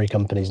joinery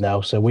companies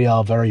now, so we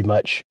are very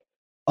much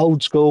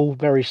old school,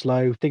 very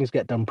slow. Things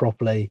get done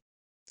properly,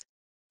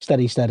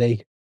 steady,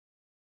 steady,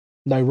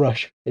 no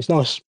rush. It's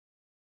nice.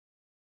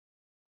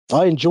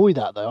 I enjoy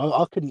that though.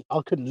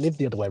 I couldn't live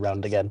the other way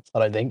around again. I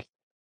don't think.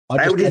 I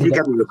How just did you end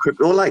up. get into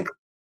crypto? Like,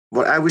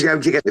 how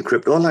did you get into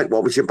crypto? Like,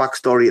 what was your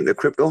backstory into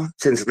crypto?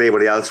 Since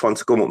anybody else wants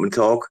to come up and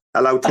talk.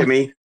 Hello,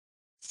 Timmy.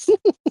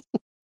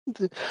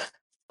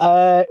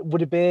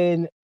 Would have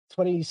been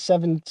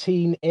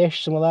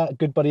 2017-ish, something like that. A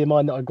good buddy of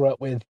mine that I grew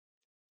up with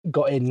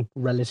got in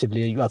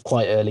relatively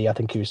quite early. I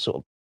think he was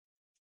sort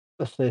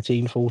of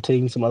 13,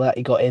 14, something like that.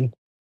 He got in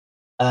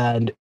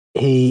and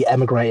he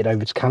emigrated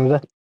over to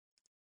Canada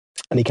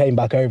and he came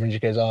back over and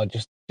just goes, "Oh,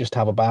 just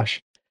have a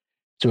bash."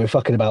 So we're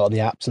fucking about on the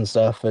apps and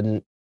stuff.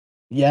 And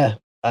yeah,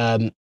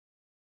 um,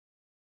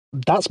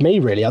 that's me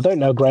really. I don't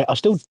know great.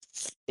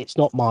 It's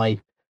not my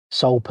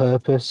sole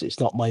purpose. It's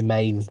not my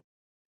main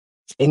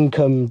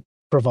income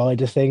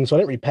provider thing. So I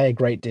don't really pay a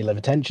great deal of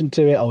attention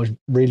to it. I was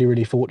really,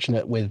 really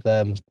fortunate with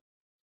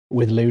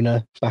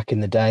Luna back in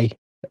the day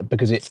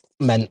because it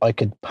meant I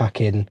could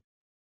pack in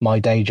my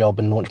day job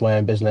and launch my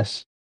own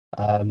business.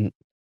 Um,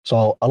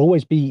 So I'll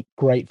always be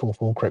grateful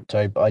for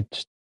crypto,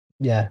 but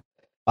yeah,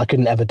 I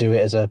couldn't ever do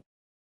it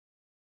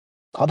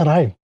I don't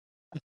know,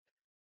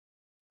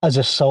 as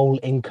a sole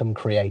income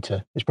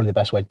creator is probably the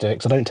best way to do it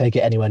because I don't take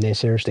it anywhere near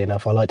seriously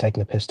enough. I like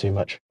taking the piss too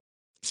much.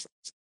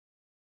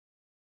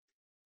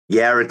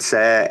 Yeah,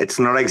 it's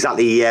not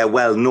exactly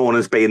well known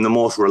as being the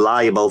most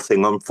reliable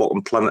thing on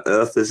fucking planet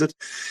Earth, is it?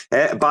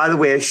 By the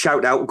way,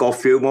 shout out, got a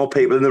few more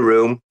people in the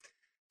room.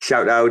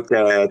 Shout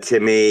out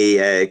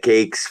Timmy,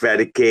 Geeks,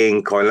 Freddy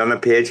King, Coil on a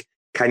page.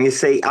 Can you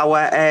see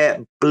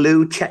our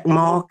blue check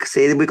mark?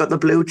 See, we got the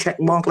blue check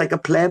mark like a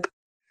pleb.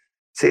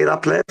 See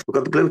that, pleb? We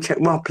got the blue check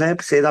mark,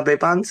 pleb. See that, big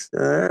bands?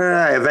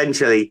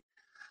 Eventually.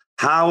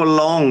 How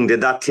long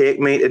did that take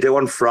me to do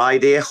on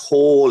Friday?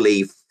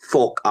 Holy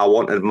fuck! I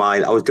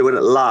was doing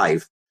it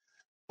live.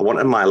 I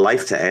wanted my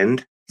life to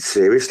end.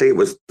 Seriously, it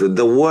was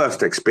the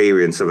worst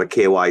experience of a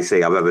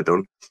KYC I've ever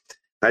done.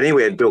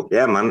 Anyway,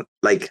 yeah, man.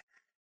 Like,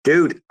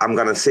 dude, I'm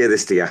gonna say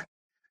this to you.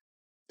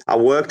 I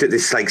worked at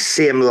this like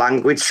same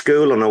language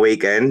school on a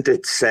weekend.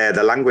 It's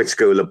the language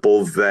school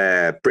above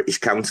British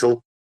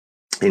Council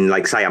in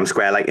like Siam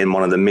Square, like in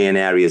one of the main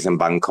areas in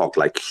Bangkok,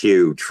 like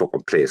huge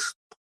fucking place.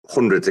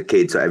 Hundreds of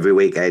kids every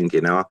weekend,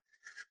 you know.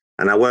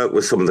 And I worked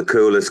with some of the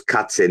coolest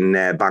cats in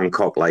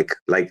Bangkok. Like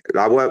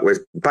I worked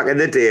with back in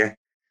the day,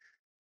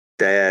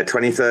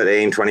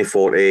 2013,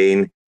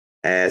 2014,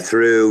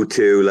 through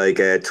to like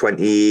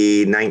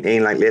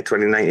 2019, like late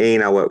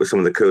 2019. I worked with some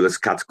of the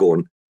coolest cats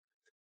going.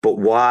 But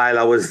while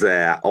I was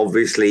there,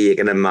 obviously you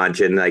can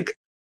imagine, like,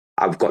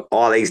 I've got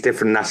all these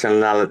different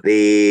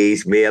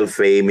nationalities, male,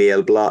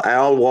 female, blah,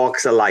 all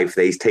walks of life,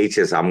 these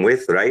teachers I'm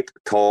with, right?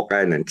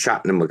 Talking and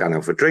chatting, and we're going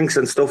out for drinks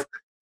and stuff.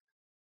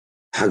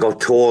 I got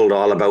told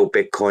all about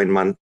Bitcoin,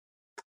 man,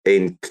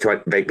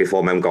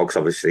 before Mt. Gox,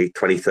 obviously,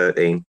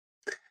 2013.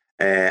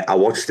 I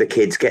watched the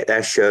kids get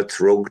their shirts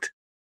rugged,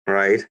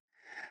 right?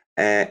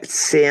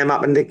 Same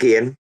happened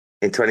again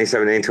in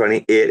 2017,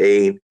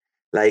 2018.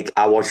 Like,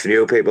 I watched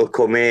new people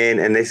come in,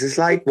 and this is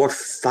like,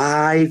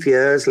 5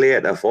 years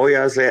later, 4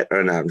 years later,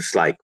 and I'm just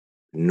like,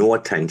 no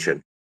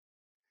attention.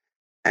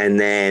 And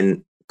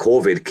then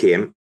COVID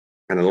came,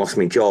 and I lost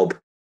my job,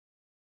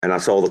 and I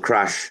saw the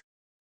crash,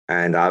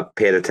 and I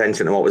paid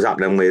attention to what was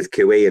happening with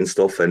QE and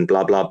stuff, and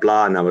blah, blah,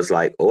 blah, and I was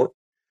like, oh.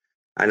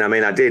 And I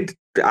mean,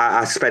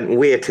 I spent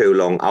way too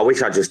long. I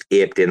wish I just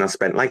aped in. I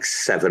spent like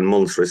 7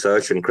 months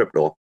researching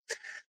crypto,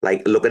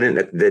 like looking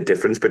into the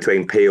difference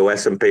between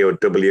POS and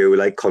POW,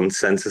 like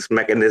consensus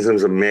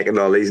mechanisms, and making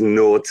all these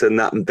notes and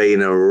that, and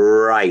being a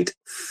right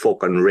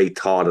fucking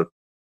retarded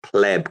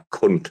pleb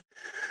cunt.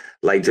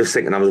 Like, just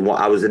thinking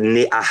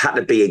I had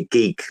to be a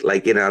geek.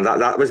 Like, you know,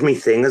 that was my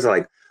thing. Is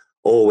like,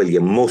 oh, well,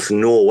 you must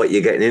know what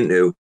you're getting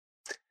into.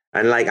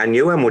 And like, I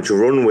knew how much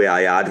runway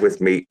I had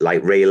with me,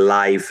 like real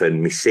life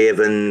and me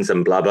savings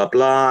and blah, blah,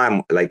 blah.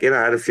 And like, you know,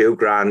 I had a few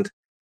grand,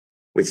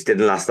 which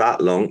didn't last that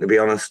long, to be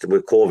honest,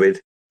 with COVID.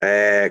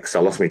 Because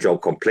I lost my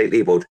job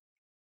completely. But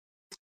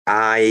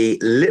I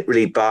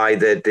literally, by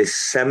the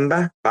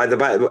December,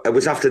 it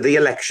was after the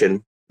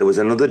election, there was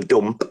another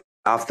dump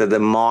after the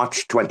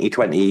March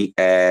 2020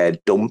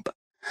 dump.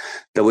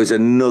 There was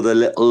another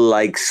little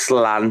like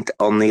slant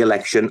on the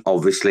election,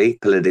 obviously,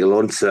 political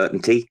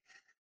uncertainty.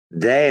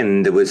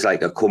 Then there was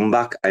like a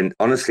comeback, and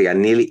honestly, I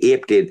nearly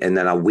aped in, and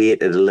then I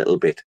waited a little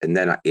bit, and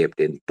then I aped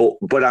in.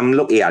 But I'm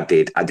lucky I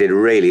did. I did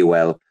really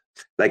well.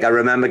 Like, I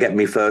remember getting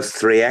my first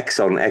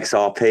 3x on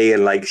XRP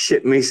and like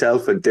shitting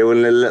myself and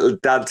doing a little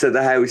dance at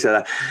the house.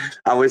 And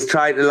I was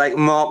trying to like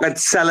market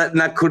sell it,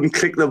 and I couldn't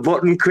click the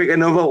button quick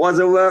enough. It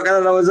wasn't working,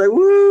 and I was like,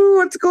 "Woo,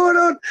 what's going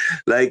on?"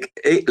 Like,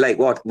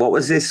 what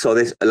was this? So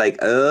this like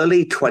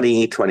early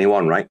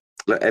 2021, right?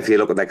 If you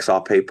look at the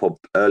XRP pub,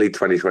 early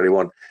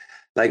 2021,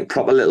 like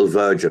proper little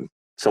virgin.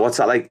 So what's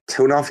that, like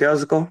 2.5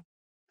 years ago?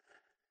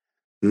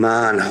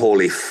 Man,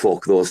 holy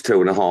fuck, those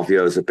 2.5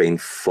 years have been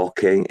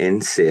fucking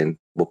insane.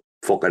 We're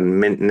fucking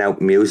minting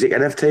out music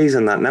NFTs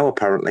and that now,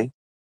 apparently.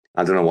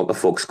 I don't know what the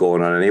fuck's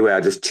going on anyway.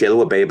 I just chill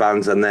with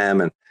B-bands and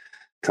them and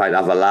try to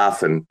have a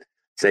laugh and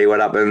see what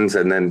happens,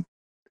 and then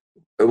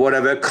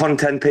whatever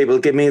content people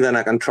give me, then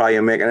I can try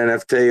and make an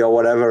NFT or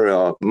whatever,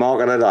 or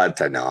market it. I'd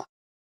say no.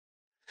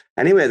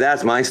 Anyway,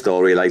 that's my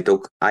story. Like,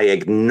 look, I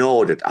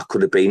ignored it. I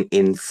could have been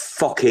in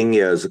fucking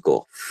years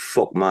ago.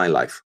 Fuck my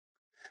life.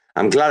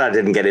 I'm glad I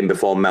didn't get in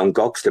before Mt.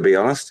 Gox, to be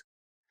honest,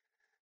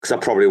 because I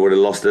probably would have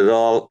lost it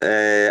all.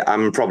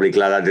 I'm probably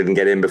glad I didn't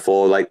get in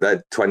before like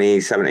the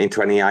 2017,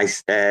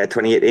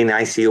 2018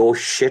 ICO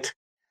shit.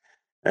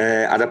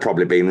 I'd have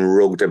probably been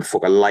rugged in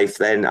fucking life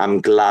then.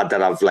 I'm glad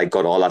that I've like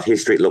got all that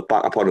history to look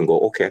back upon and go,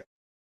 okay,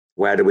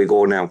 where do we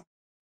go now?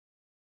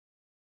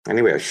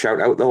 Anyway,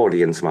 shout out the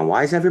audience, man.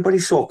 Why is everybody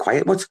so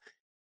quiet?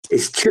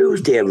 Is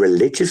Tuesday a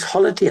religious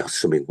holiday or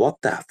something? What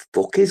the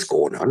fuck is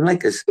going on?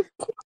 Like,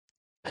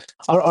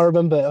 I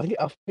remember, I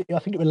think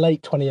it was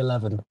late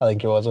 2011, I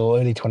think it was, or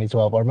early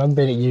 2012. I remember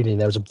being at uni and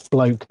there was a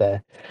bloke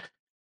there,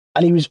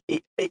 and he was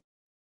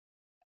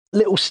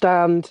little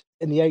stand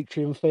in the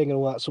atrium thing and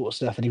all that sort of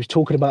stuff, and he was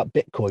talking about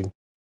Bitcoin,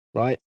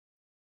 right?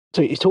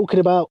 So he's talking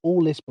about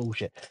all this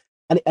bullshit,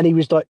 And he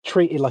was like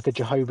treated like a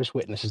Jehovah's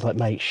Witness. He's like,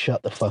 mate,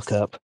 shut the fuck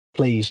up.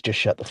 Please just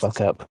shut the fuck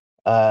up.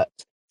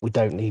 We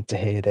don't need to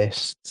hear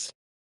this.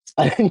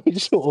 And you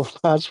sort of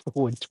fast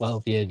forward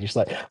 12 years, you're just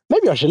like,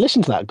 maybe I should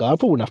listen to that guy. I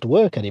probably wouldn't have to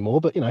work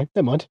anymore, but never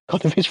mind.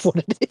 Kind of is what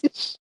it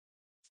is.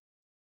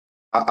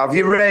 Have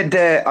you read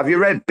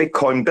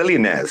Bitcoin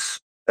Billionaires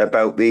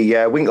about the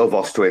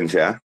Winklevoss twins,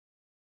 yeah?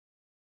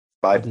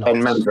 By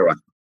Ben Manzarek.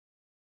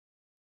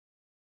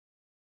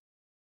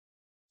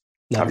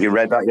 No. Have you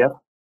read that yet?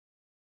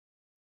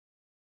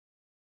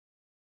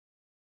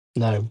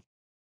 No.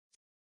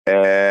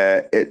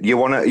 You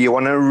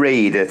wanna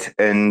read it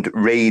and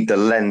read the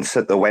lengths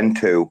that they went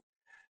to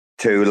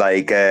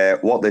like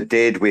what they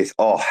did with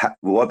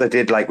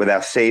like with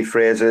our seed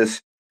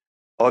phrases,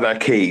 other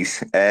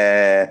keys,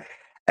 and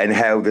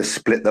how they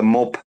split them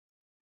up,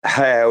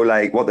 how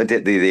like what they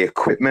did the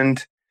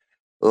equipment,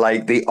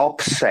 like the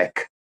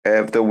OPSEC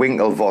of the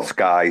Winklevoss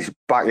guys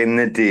back in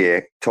the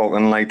day,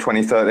 talking like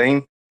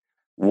 2013,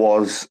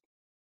 was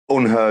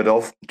unheard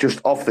of,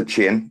 just off the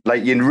chain.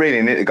 Like, you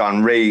really need to go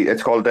and read.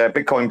 It's called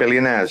Bitcoin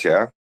Billionaires,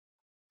 yeah?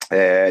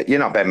 Ben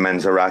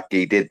Manzarek,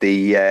 he did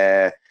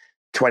the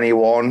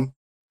 21,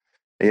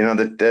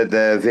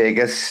 the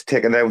Vegas,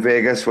 taking down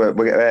Vegas with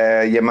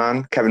your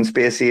man, Kevin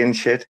Spacey and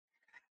shit.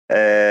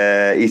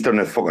 He's done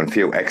a fucking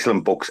few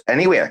excellent books.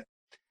 Anyway,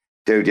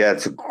 dude, yeah,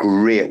 it's a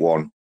great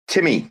one.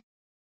 Timmy,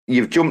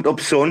 you've jumped up,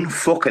 son.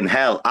 Fucking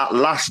hell. At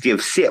last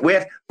you've seen...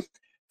 Wait,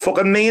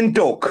 fucking me and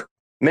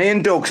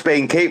Doug's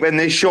been keeping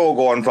this show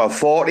going for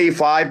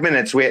 45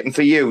 minutes waiting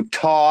for you,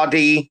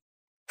 tardy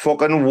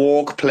fucking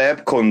woke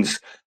pleb cunts.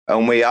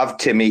 And we have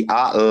Timmy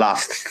at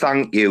last.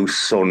 Thank you,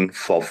 son,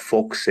 for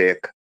fuck's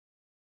sake.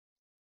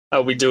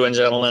 How we doing,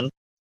 gentlemen?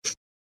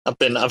 I've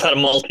had a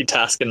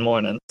multitasking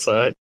morning,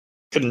 so I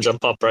couldn't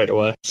jump up right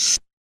away.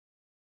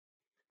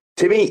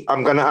 Timmy,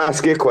 I'm going to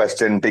ask you a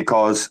question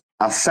because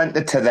I sent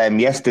it to them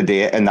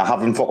yesterday and they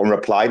haven't fucking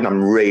replied and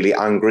I'm really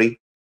angry.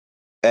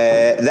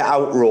 The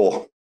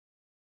outro.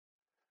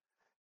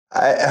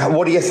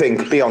 What do you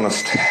think? Be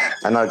honest.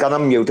 And I've got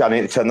on mute. I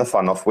need to turn the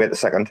fan off. Wait a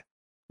second.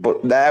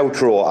 But the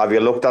outro, have you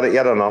looked at it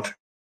yet or not?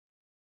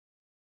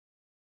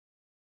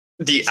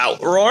 The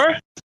outroar?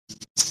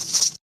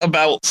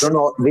 About...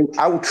 No, the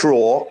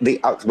outro.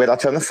 Wait, I'll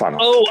turn the fan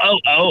off.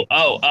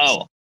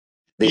 Oh.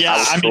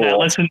 Yeah,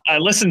 outro. I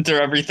listened through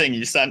everything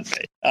you sent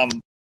me. I'm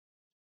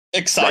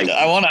excited.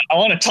 Right. I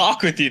want to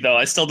talk with you, though.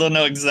 I still don't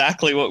know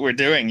exactly what we're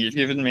doing. You've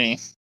given me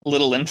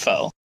little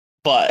info.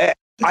 But...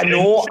 I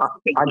know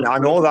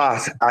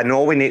that. I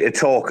know we need to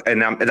talk,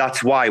 and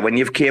that's why when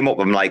you've came up,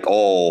 I'm like,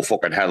 oh,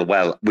 fucking hell.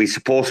 Well, we're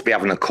supposed to be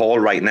having a call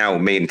right now,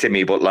 me and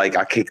Timmy, but like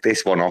I kicked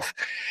this one off.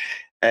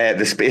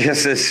 The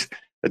spaces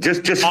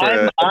just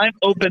for. I'm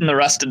open the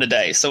rest of the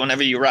day, so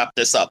whenever you wrap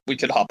this up, we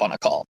could hop on a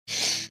call.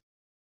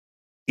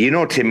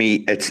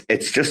 Timmy,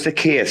 it's just a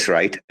case,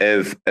 right,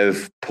 of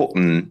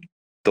putting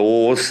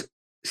those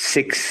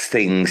 6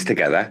 things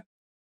together,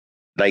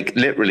 like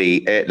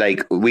literally,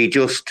 like we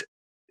just.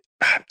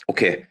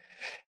 Okay,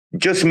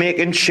 just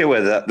making sure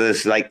that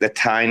there's like the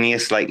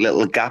tiniest like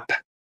little gap,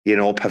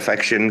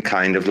 perfection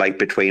kind of like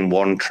between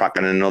one track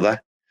and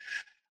another.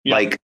 Yep.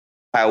 Like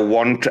how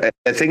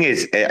the thing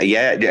is,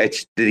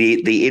 it's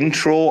the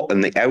intro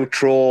and the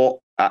outro.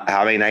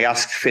 I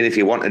asked Finn if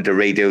he wanted to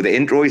redo the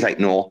intro. He's like,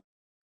 no,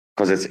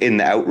 because it's in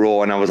the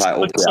outro, and I was like,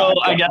 okay. So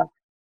I guess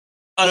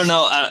I don't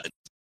know.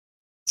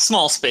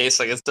 Small space,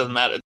 I guess doesn't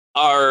matter.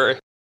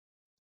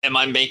 Am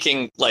I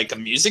making like a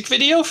music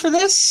video for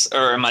this,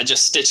 or am I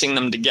just stitching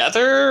them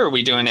together? Are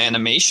we doing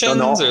animations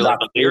or like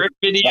a lyric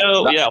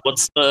video?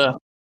 What's the?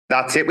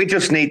 That's it. We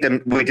just need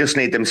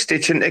them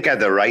stitching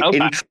together, right?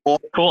 Okay.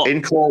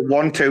 Intro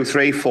 1, 2,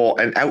 3,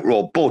 4, and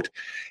outro. But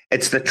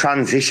it's the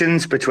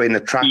transitions between the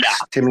tracks. Yeah.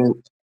 Timmy.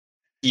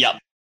 Yep.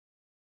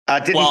 I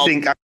didn't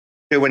think I could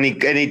do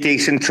any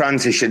decent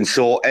transition,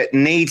 so it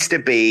needs to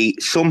be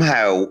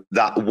somehow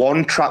that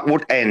one track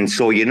would end.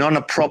 So you're not on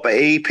a proper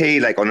EP,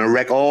 like on a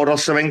record or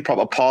something,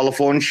 proper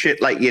parlophone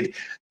shit. Like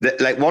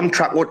like one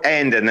track would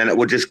end and then it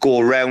would just go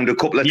around a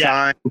couple of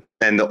times,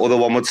 and the other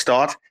one would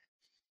start.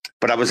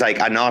 But I was like,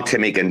 I know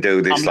Timmy can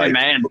do this. I'm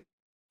man.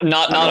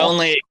 Not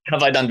only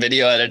have I done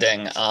video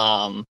editing,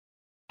 I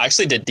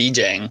actually did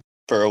DJing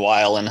for a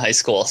while in high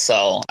school,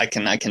 so I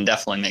can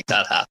definitely make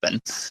that happen.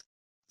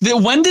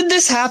 When did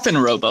this happen,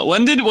 Robo?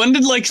 When did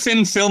like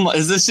Finn film?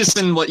 Has this just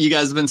been what you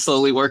guys have been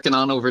slowly working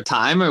on over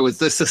time, or was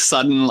this a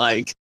sudden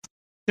like,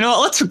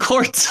 let's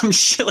record some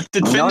shit? Like,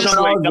 did Finn just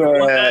wake up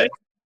one day?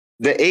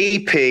 The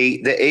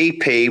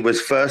EP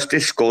was first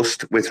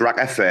discussed with RAC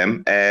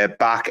FM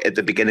back at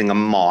the beginning of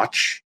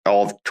March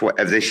of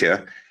this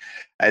year,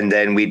 and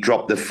then we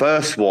dropped the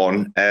first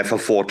one for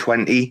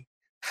 420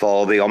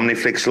 for the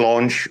Omniflix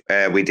launch.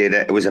 We did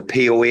it. It was a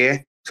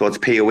POA. So it's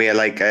POA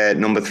like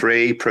number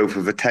 3, proof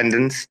of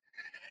attendance.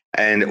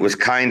 And it was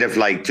kind of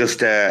like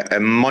just a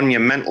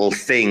monumental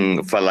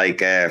thing for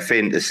like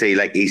Finn to see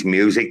like his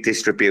music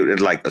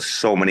distributed. Like there's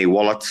so many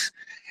wallets.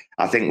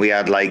 I think we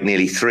had like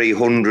nearly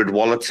 300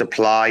 wallets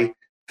apply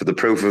for the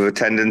proof of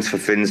attendance for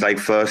Finn's like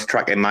first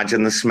track,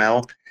 Imagine the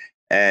Smell.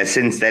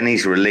 Since then,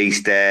 he's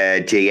released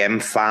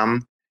GM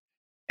Fam.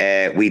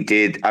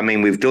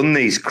 We've done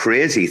these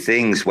crazy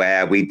things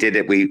where we did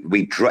it. We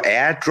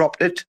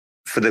airdropped it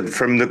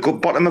from the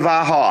bottom of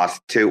our heart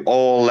to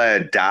all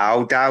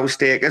DAO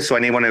stakers. So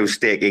anyone who's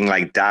staking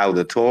like DAO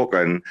the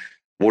token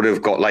would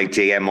have got like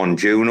GM on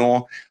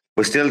Juno.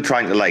 We're still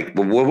trying to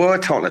we were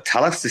talking to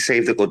Talos to see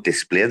if they could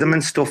display them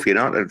and stuff,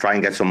 to try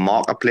and get some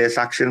marketplace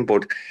action.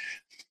 But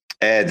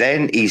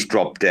then he's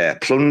dropped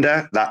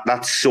Plunder.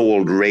 That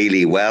sold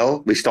really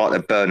well. We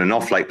started burning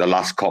off like the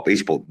last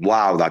copies, but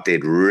wow, that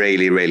did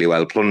really, really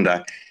well,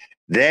 Plunder.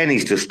 Then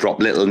he's just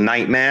dropped Little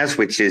Nightmares,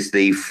 which is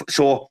Dude,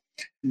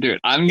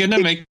 I'm going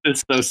to make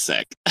this so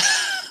sick.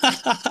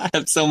 I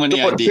have so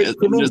many ideas.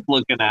 I'm just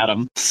looking at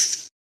them.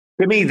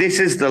 To me, this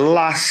is the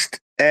last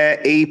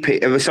EP.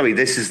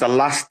 This is the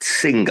last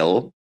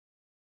single,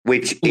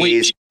 which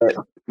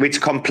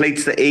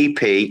completes the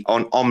EP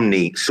on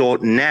Omni. So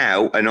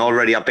now, and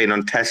already I've been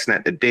on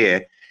testnet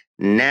today,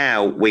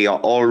 now we are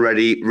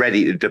already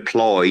ready to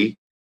deploy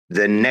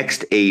the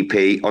next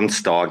EP on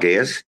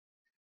Stargaze.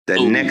 The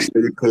next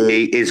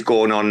EP is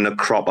going on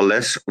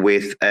Necropolis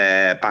with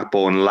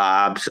Backbone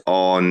Labs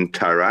on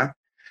Terra.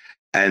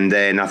 And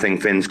then I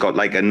think Finn's got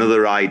like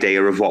another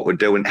idea of what we're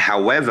doing.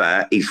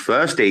 However, his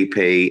first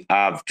EP,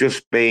 I've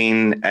just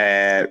been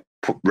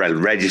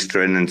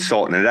registering and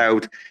sorting it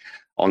out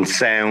on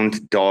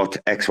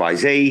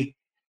sound.xyz.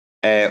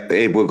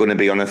 We're going to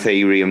be on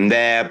Ethereum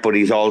there, but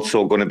he's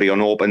also going to be on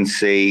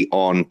OpenSea,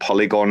 on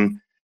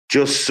Polygon,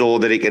 just so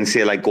that he can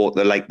say go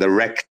to the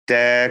RAC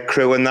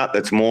crew and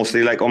that's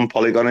mostly like on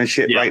Polygon and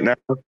shit right now,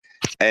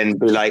 and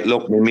be like,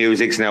 look, my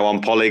music's now on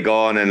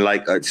Polygon, and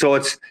so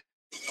it's.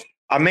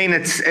 I mean,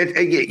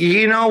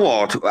 you know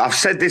what? I've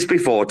said this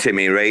before,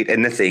 Timmy, right?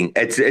 And the thing,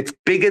 it's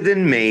bigger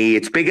than me,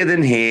 it's bigger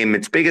than him,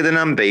 it's bigger than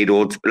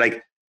Ambedo. It's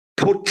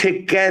put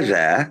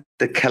together,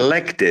 the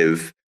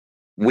collective,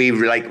 we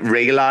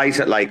realize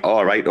that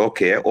all right,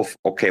 okay,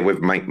 we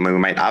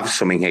might have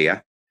something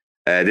here.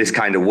 This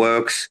kind of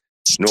works.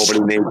 Nobody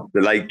needs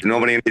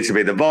to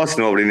be the boss.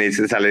 Nobody needs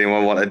to tell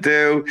anyone what to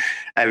do.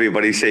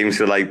 Everybody seems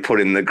to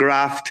put in the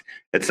graft.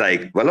 It's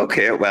what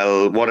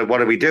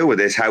do we do with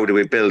this? How do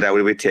we build? How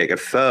do we take it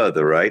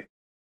further, right?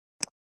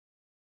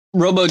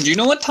 Robo, do you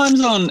know what time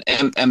zone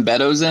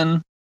Ambedo's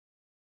in?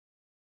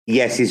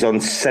 Yes, he's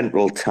on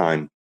Central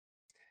Time.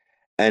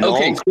 And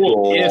okay, also,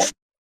 cool. If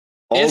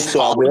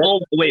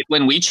possible,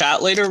 when we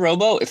chat later,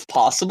 Robo, if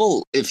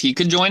possible, if he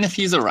could join, if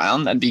he's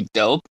around, that'd be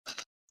dope.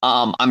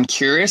 I'm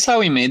curious how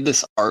he made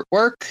this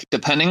artwork.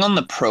 Depending on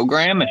the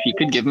program, if you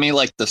could give me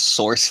the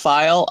source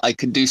file, I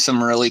could do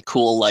some really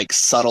cool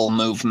subtle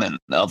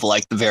movement of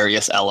the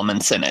various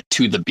elements in it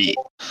to the beat.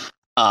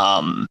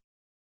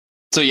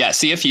 So yeah,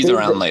 see if he's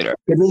around later.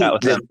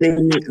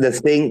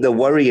 The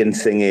worrying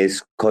thing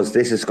is, because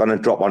this is going to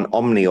drop on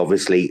Omni,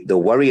 obviously, the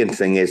worrying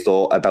thing is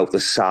though about the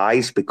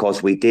size,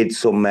 because we did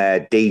some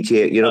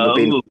DJ,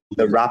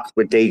 the raps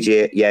with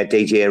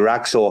DJ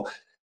RAC. So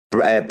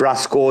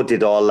Brasco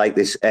did all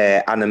this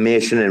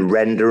animation and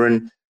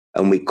rendering,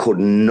 and we could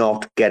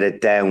not get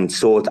it down.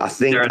 So I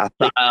think there's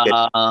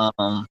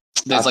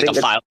a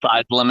file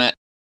size limit.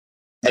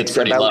 It's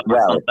pretty low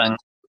or something.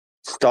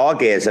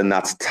 Stargaze, and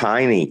that's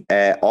tiny.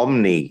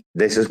 Omni,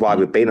 this is why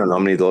we've been on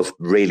Omni, those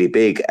really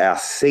big. I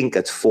think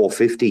it's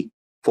 450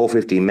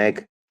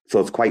 meg. So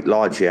it's quite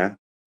large, yeah.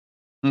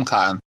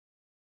 Okay.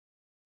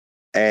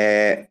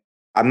 I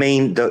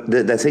mean,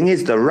 the thing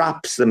is, the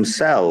raps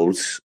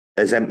themselves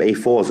as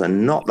MP4s are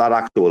not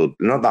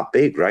that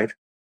big, right?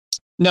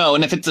 No,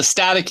 and if it's a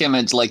static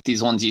image like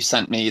these ones you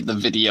sent me, the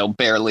video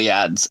barely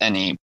adds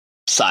any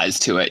size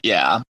to it,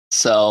 yeah.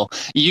 So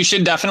you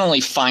should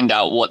definitely find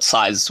out what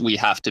size we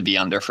have to be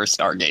under for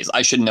Stargaze.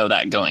 I should know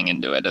that going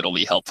into it. It'll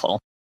be helpful.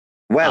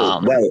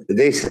 Well,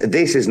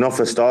 this is not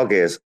for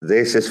Stargaze.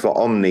 This is for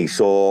Omni.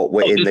 So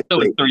we're in the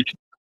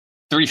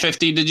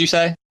 350. Did you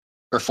say,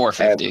 or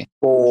 450?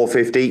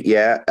 450.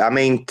 Yeah. I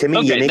mean, to me,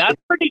 okay,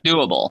 that's pretty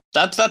doable.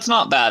 That's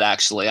not bad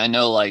actually. I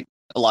know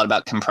a lot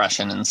about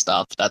compression and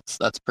stuff.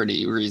 That's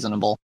pretty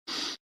reasonable.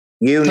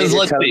 Because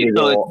let's see,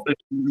 so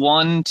it's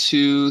 1,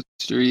 2,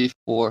 3,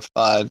 4,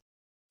 5,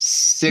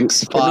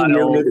 6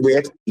 files.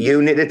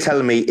 You need to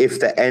tell me if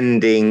the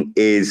ending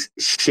is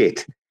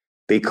shit,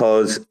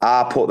 because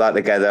I put that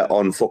together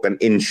on fucking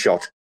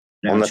InShot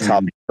on the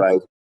top, right?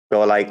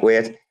 So I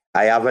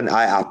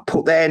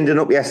put the ending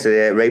up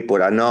yesterday, right?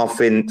 But I know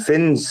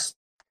Finn's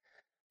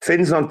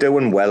not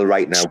doing well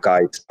right now,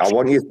 guys. I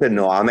want you to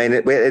know. I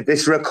mean,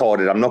 this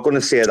recorded. I'm not going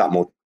to say that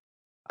much.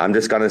 I'm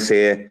just going to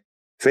say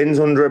Finn's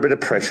under a bit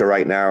of pressure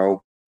right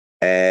now.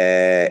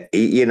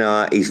 He's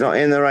not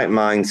in the right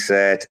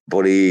mindset,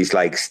 but he's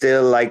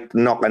still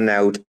knocking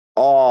out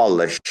all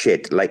the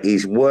shit.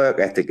 His work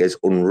ethic is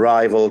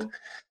unrivaled.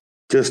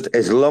 Just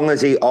as long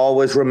as he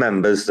always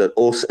remembers that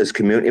us as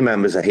community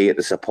members are here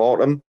to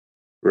support him,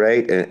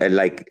 right? And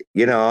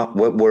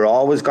we're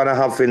always going to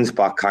have Finn's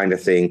back, kind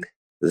of thing.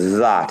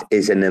 That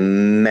is an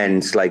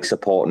immense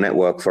support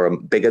network for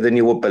him, bigger than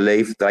you would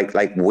believe.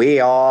 We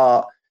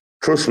are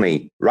trust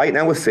me, right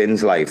now with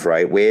Finn's life,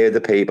 right, we're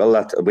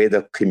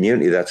the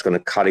community that's going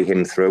to carry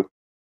him through,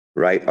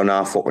 right, on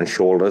our fucking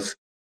shoulders.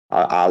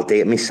 I'll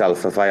date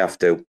myself if I have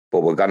to,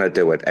 but we're going to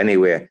do it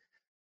anyway.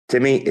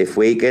 Timmy, if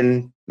we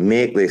can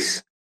make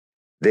this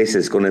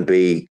is going to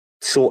be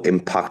so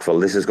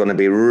impactful. This is going to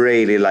be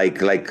really like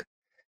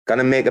going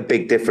to make a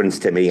big difference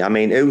to me. I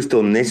mean, who's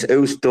done this?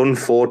 Who's done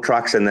 4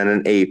 tracks and then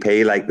an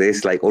EP like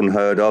this? Like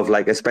unheard of,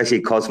 like especially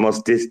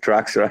Cosmos diss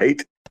tracks,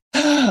 right?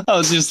 I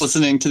was just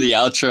listening to the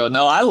outro.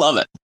 No, I love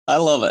it. I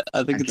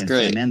think it's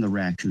great. And the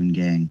Raccoon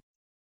Gang.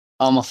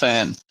 I'm a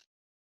fan.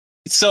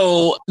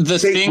 So the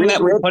thing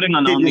that we're putting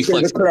on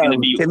OmniFlix is going to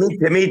be...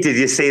 Timmy, did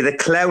you see the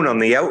clown on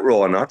the outro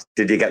or not?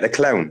 Did you get the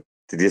clown?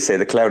 Did you say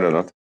the clown or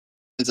not?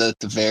 Is that at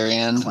the very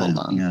end? Clown,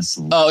 hold on. yes,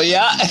 oh,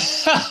 yeah?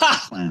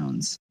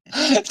 Clowns.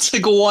 It's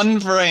like one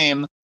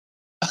frame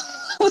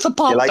with a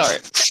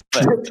Pop-Tart.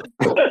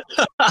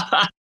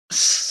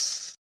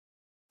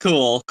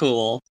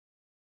 Cool.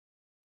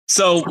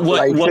 So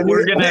what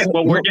we're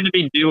gonna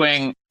be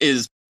doing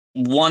is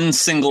one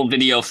single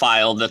video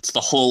file that's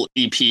the whole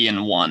EP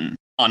in one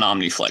on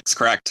OmniFlix,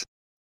 correct?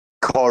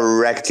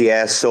 Correct,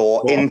 yeah.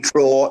 So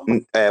intro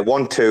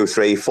 1, 2,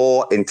 3,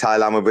 4 in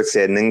Thailand we would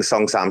say Ning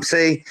Song Sam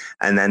Si,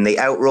 and then the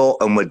outro,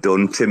 and we're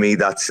done. To me,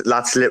 that's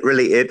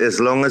literally it. As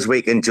long as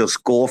we can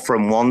just go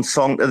from one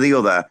song to the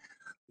other,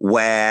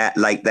 where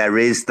like there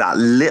is that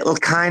little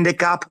kind of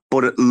gap,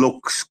 but it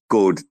looks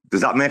good.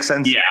 Does that make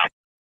sense? Yeah.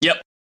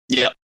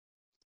 Yep.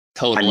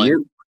 Totally.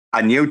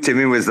 I knew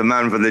Timmy was the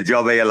man for the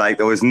job here. Like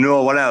there was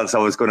no one else I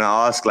was going to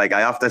ask. Like I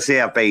have to say,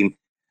 I've been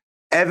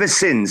ever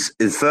since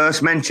it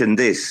first mentioned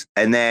this,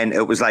 and then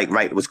it was like,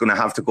 right, it was going to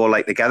have to go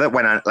like together.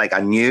 When I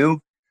knew,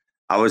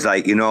 I was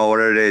like, you know what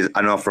it is?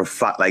 I know for a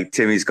fact, like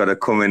Timmy's got to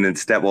come in and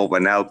step up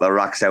and help the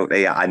racks out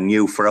there. I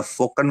knew for a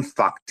fucking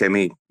fact,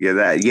 Timmy, you're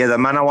there. You're the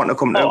man I want to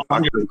come to.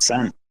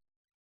 100%.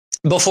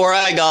 Before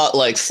I got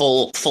like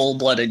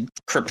full-blooded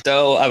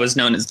crypto, I was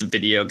known as the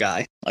video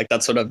guy. Like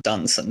that's what I've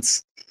done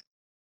since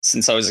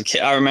I was a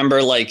kid. I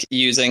remember like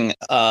using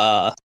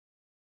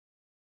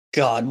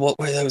God, what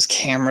were those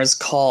cameras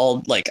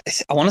called? Like,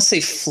 I want to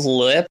say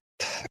Flip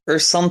or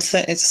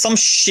something. It's some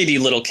shitty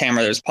little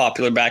camera that was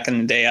popular back in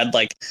the day. I'd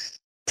like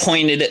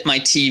point it at my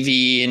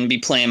TV and be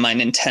playing my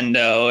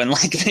Nintendo and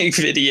like make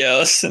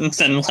videos and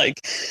then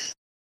like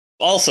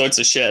all sorts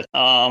of shit.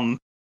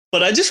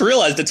 But I just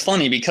realized it's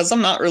funny because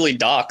I'm not really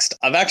doxxed.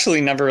 I've actually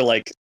never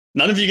like,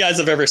 none of you guys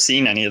have ever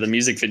seen any of the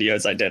music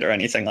videos I did or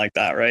anything like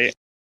that, right?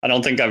 I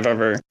don't think I've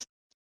ever...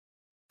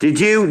 Did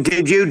you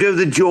do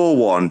the Joe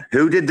one?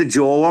 Who did the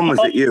Joe one? Was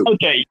it you?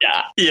 Okay,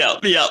 yeah.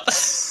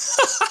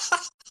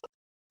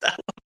 That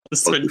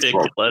was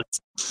ridiculous.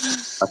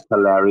 That's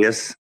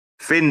hilarious.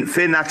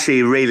 Finn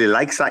actually really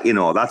likes that, you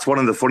know. That's one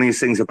of the funniest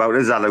things about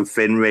it, is that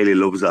Finn really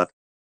loves that.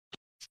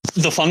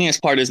 The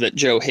funniest part is that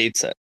Joe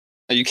hates it.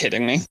 Are you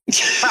kidding me?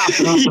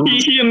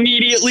 He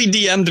immediately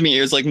DM'd me.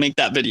 He was like, make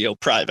that video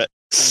private.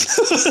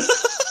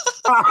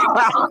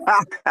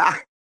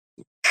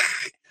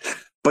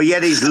 But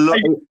yet he's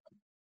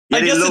I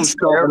guess it's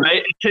fair,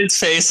 right? His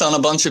face on a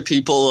bunch of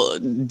people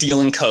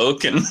dealing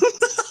coke, and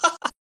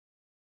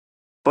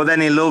but then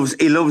he loves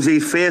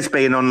his face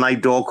being on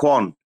like Do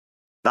Kwon.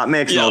 That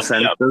makes no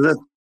sense, does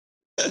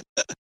it?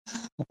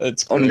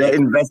 It's under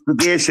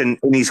investigation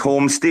in his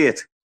home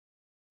state.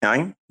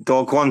 Right?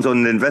 Do Kwon's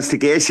under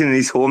investigation in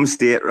his home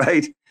state,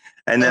 right?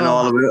 And then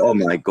all of it.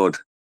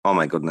 Oh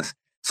my goodness.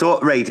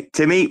 So right,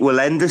 Timmy, we'll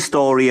end the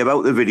story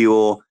about the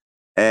video.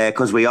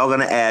 Because we are going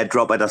to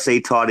airdrop it. I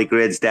see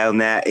tardigrades down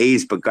there.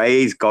 He's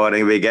going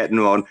to be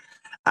getting one.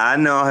 I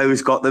know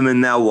who's got them in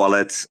their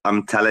wallets.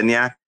 I'm telling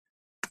you.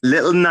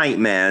 Little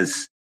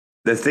Nightmares.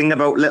 The thing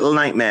about Little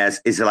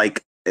Nightmares is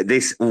like,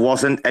 this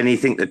wasn't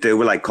anything to do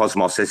with like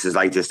Cosmos. This is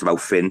like just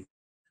about Finn.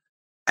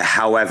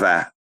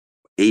 However,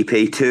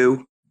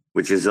 EP2,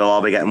 which is all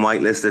I'll be getting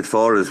whitelisted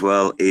for as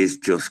well, is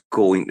just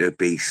going to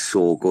be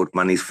so good,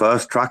 man. His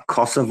first track,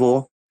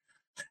 Kosovo.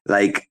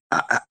 Like,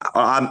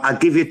 I'll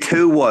give you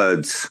 2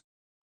 words.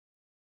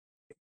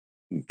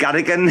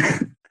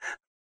 Gadigan,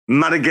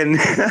 Madigan.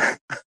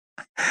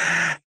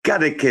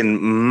 Gadigan,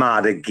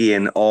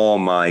 Madigan. Oh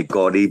my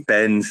God, he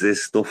bends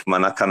this stuff,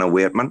 man. I can't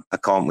wait, man. I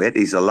can't wait.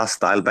 He's a last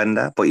style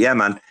bender. But yeah,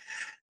 man,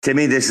 to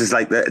me, this is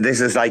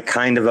like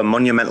kind of a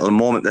monumental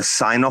moment to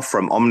sign off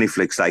from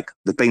OmniFlix. Like,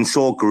 they've been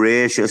so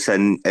gracious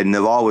and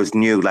they've always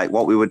knew like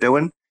what we were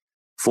doing.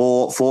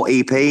 4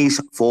 EPs,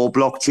 4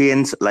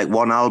 blockchains, like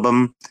 1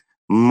 album.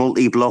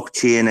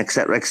 Multi-blockchain,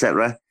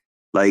 etc.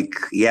 Like,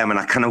 yeah, man,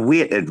 I kind of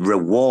wait to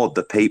reward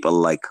the people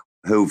like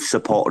who've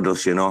supported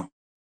us, you know.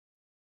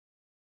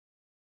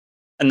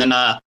 And then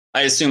I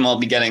assume I'll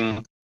be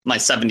getting my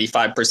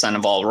 75%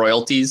 of all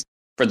royalties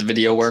for the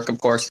video work, of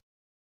course.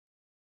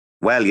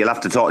 Well, you'll have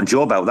to talk to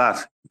Joe about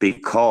that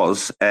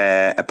because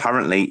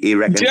apparently he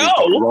reckons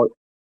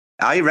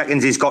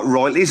he's got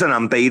royalties on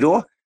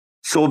Ambedo.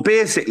 So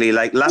basically,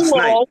 like last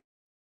night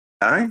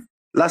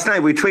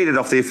we tweeted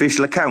off the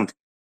official account.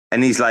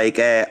 And he's like,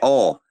 I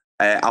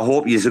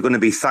hope you're going to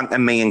be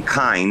thanking me in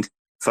kind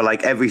for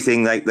like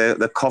everything, like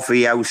the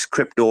coffee house,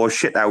 crypto,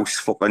 shit house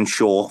fucking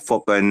show,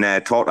 fucking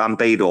talk on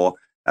Beto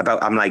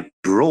about. I'm like,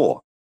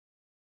 bro,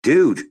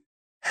 dude,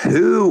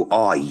 who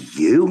are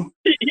you?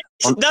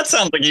 That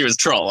sounds like he was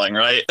trolling,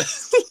 right?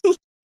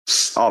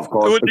 Oh, of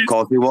course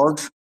he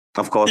was.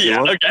 Of course he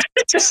was. Okay.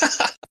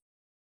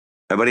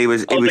 But he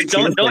was. Like,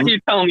 don't you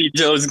tell me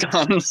Joe's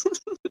gone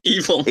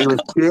evil now. He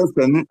was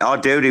chasing. Oh,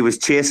 dude, he was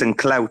chasing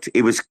clout.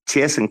 He was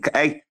chasing.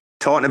 Hey,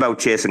 talking about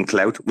chasing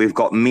clout, we've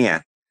got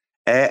Mia.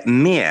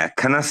 Mia,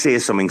 can I say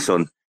something,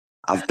 son?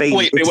 I've been.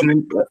 Wait.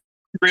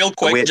 Real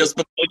quick, just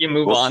before you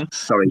move on.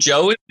 Sorry.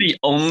 Joe is the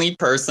only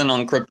person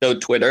on crypto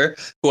Twitter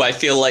who I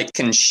feel like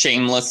can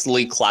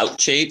shamelessly clout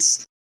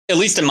chase, at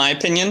least in my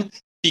opinion,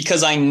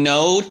 because I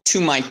know to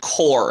my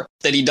core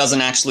that he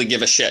doesn't actually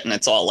give a shit and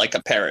it's all like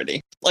a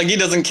parody. Like, he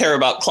doesn't care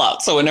about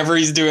clout. So whenever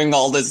he's doing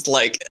all this,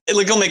 like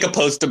he'll make a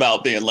post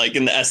about being like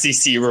in the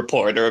SEC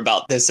report or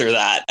about this or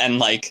that. And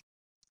like,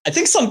 I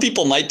think some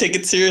people might take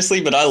it seriously,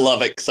 but I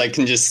love it because I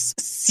can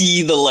just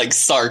see the like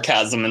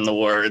sarcasm in the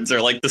words or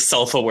like the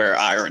self-aware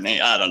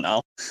irony. I don't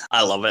know.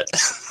 I love it.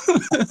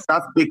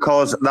 That's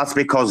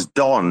because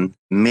Don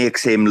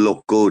makes him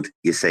look good,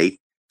 you see.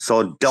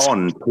 So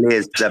Don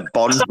plays the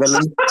Bond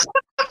villain.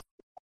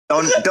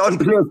 Don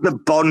plays the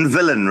Bond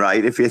villain,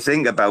 right? If you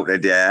think about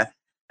it, yeah.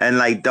 And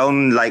like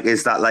Don, like,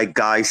 is that like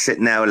guy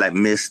sitting there like,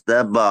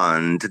 Mr.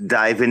 Bond,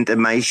 dive into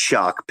my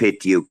shark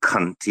pit, you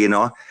cunt, you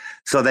know?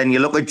 So then you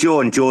look at Joe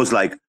and Joe's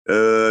like,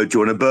 do you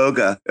want a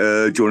burger?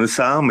 Do you want a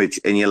sandwich?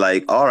 And you're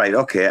like, all right,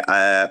 okay.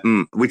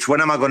 Which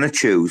one am I going to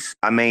choose?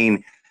 I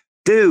mean,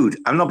 dude,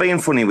 I'm not being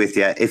funny with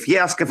you. If you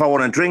ask if I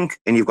want a drink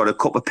and you've got a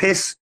cup of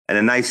piss and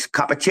a nice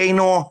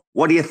cappuccino,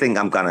 what do you think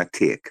I'm going to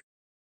take?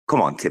 Come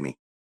on, Timmy.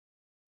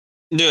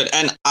 Dude,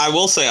 and I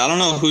will say, I don't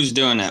know who's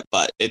doing it,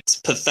 but it's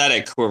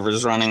pathetic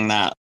whoever's running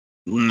that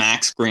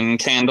Max Green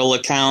Candle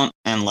account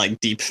and like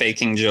deep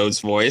faking Joe's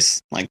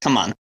voice. Like, come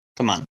on.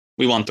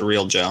 We want the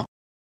real Joe.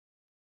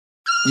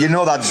 You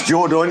know that's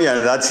Joe, don't you?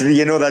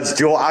 That's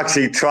Joe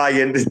actually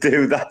trying to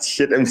do that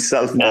shit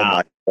himself. No. Oh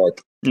my God.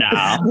 No,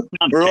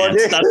 bro,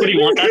 that's what he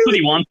wants. That's what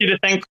he wants you to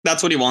think.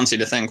 That's what he wants you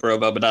to think,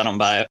 Robo. But I don't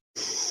buy it.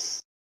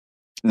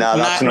 No,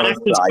 that's not.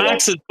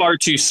 Max is far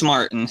too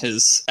smart in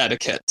his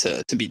etiquette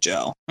to be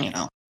Joe. You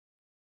know.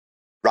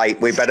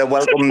 Right, we better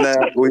welcome the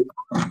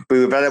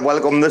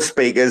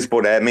speakers.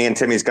 But me and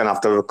Timmy's gonna have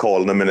to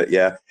call in a minute,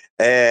 yeah.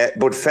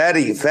 But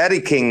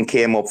Fairy King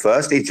came up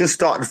first. He just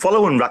started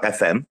following RAC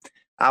FM.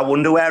 I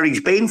wonder where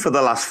he's been for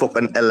the last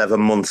fucking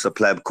 11 months, a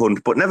pleb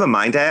cunt. But never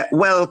mind.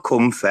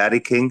 Welcome, Fairy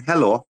King.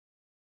 Hello.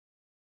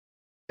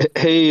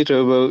 Hey,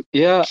 Robo.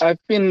 Yeah, I've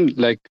been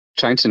like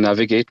trying to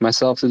navigate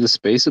myself through the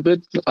space a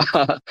bit.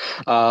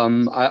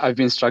 I've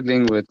been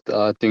struggling with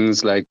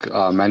things like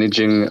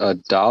managing a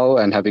DAO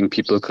and having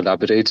people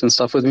collaborate and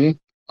stuff with me.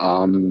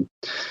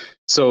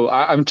 So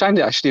I'm trying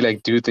to actually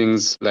like do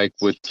things like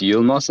with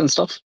yield moss and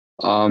stuff.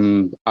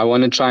 I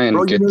want to try and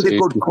you need a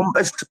good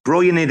compass.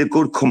 Bro, you need a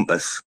good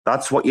compass.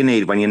 That's what you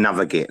need when you're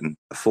navigating.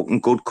 A fucking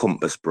good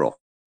compass, bro.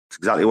 It's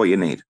exactly what you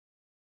need.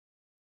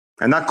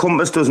 And that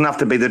compass doesn't have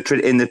to be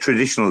in the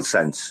traditional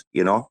sense,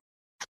 you know?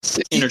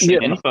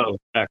 Info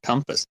at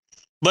compass.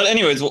 But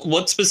anyways,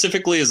 what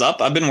specifically is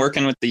up? I've been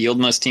working with the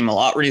YieldMost team a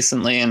lot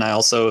recently, and I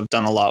also have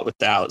done a lot with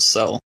DAOs.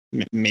 So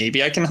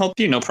maybe I can help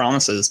you. No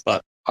promises,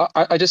 but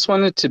I just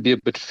wanted to be a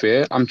bit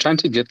fair. I'm trying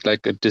to get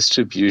like a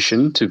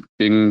distribution to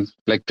bring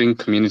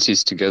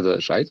communities together,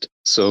 right?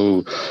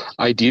 So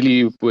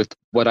ideally, with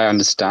what I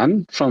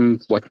understand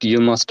from what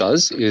YieldMoss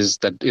does is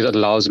that it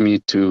allows me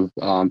to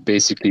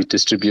basically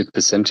distribute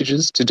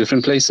percentages to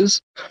different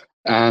places.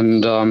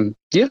 And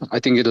I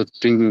think it'll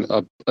bring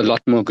a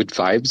lot more good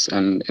vibes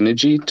and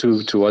energy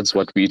towards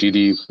what we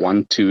really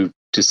want to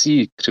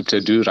see crypto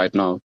do right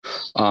now.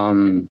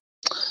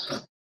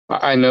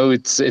 I know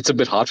it's a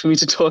bit hard for me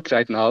to talk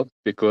right now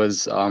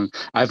because I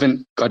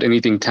haven't got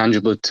anything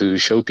tangible to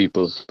show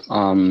people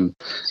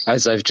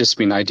as I've just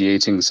been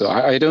ideating. So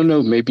I don't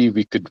know, maybe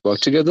we could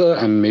work together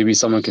and maybe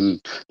someone can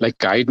like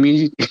guide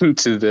me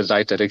into the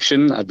right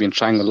direction. I've been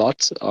trying a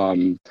lot.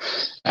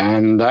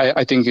 And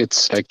I think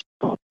it's like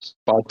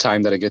about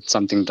time that I get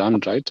something done,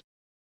 right?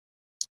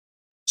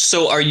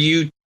 So are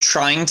you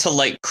trying to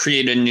like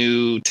create a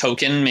new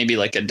token, maybe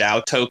like a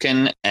DAO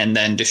token, and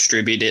then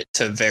distribute it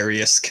to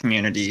various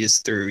communities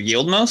through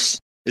YieldMost?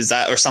 Is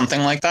that or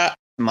something like that?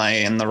 Am I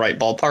in the right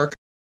ballpark?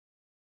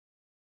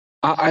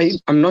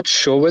 I'm not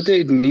sure whether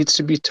it needs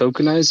to be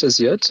tokenized as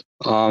yet.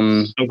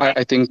 Okay.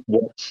 I think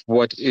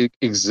what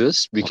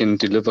exists, we can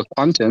deliver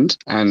content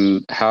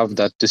and have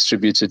that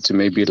distributed to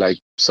maybe like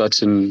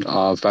certain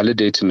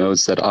validator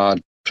nodes that are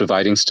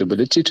providing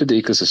stability to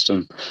the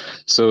ecosystem.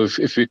 So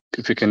if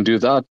we can do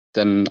that,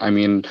 then I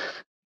mean,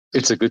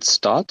 it's a good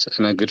start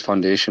and a good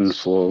foundation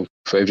for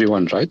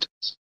everyone, right?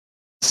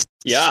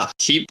 Yeah,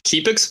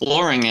 keep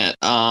exploring it.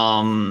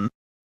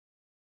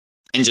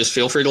 And just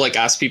feel free to like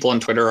ask people on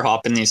Twitter or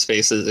hop in these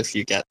spaces if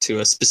you get to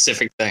a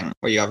specific thing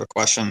where you have a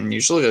question.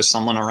 Usually there's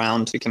someone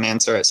around who can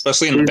answer it,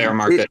 especially in the bear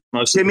market.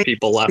 Most of the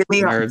people left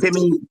nerds.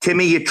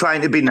 Timmy, you're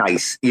trying to be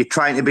nice. You're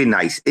trying to be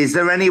nice. Is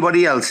there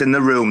anybody else in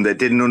the room that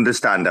didn't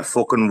understand a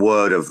fucking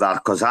word of that?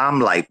 Because I'm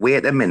like,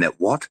 wait a minute,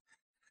 what?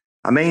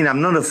 I mean, I'm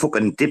not a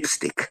fucking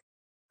dipstick.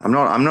 I'm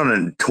not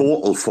a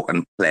total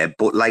fucking pleb,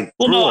 but like,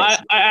 well, bro, no,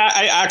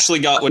 I actually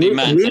got what he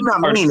meant.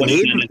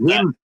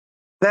 Him.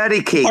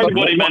 Very key. Part of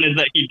what he meant is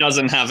that he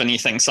doesn't have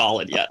anything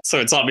solid yet, so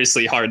it's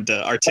obviously hard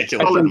to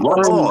articulate. Solid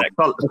what?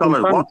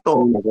 Solid what?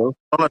 Though?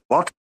 Solid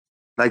what?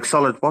 Like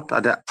solid what?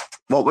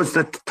 What was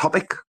the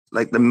topic?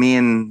 Like the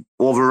main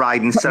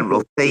overriding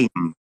central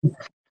theme?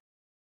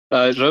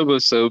 Robo,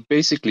 so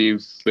basically,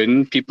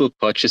 when people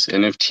purchase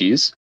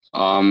NFTs,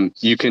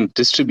 you can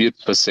distribute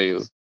per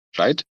sale,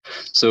 right?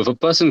 So if a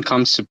person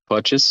comes to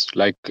purchase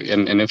like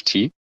an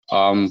NFT,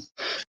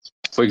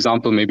 for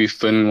example, maybe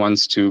Finn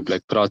wants to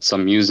like put out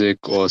some music,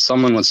 or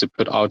someone wants to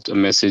put out a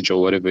message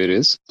or whatever it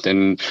is,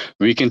 then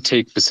we can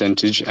take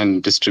percentage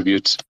and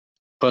distribute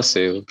per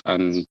sale,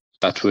 and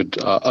that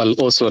would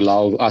also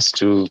allow us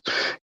to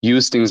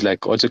use things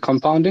like auto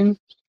compounding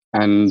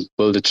and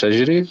build a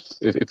treasury,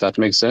 if that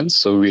makes sense.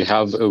 So we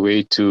have a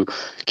way to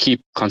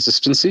keep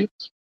consistency.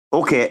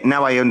 Okay,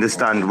 now I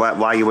understand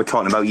why you were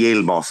talking about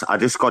yield moss. I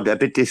just got a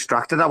bit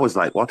distracted. I was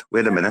like, what?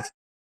 Wait a minute.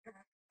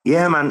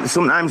 Yeah, man.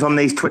 Sometimes on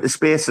these Twitter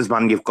spaces,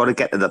 man, you've got to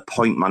get to the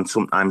point, man.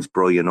 Sometimes,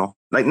 bro, you know,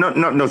 like not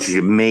just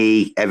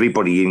me,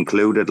 everybody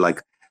included.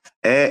 Like,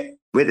 wait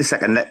a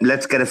second,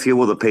 let's get a few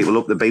other people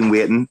up. They've been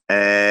waiting,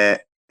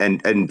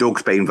 and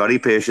Doug's been very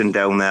patient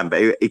down there.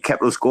 But he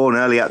kept us going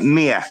earlier.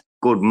 Mia,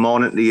 good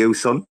morning to you,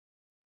 son.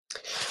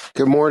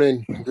 Good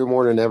morning,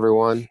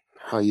 everyone.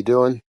 How you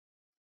doing?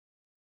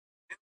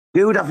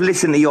 Dude, I've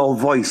listened to your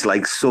voice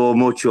like so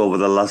much over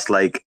the last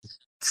like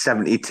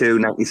 72,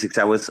 96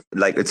 hours.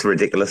 Like, it's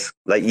ridiculous.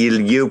 Like,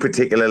 you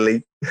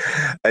particularly,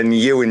 and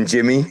you and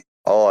Jimmy.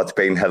 Oh, it's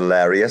been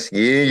hilarious.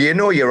 You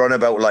know you're on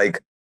about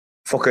like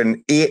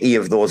fucking 80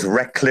 of those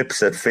rec clips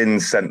that Finn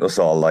sent us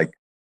all. Like,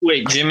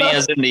 wait, Jimmy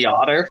as in the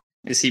otter?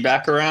 Is he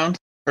back around?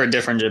 Or a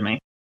different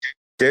Jimmy?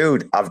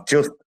 Dude, I've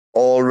just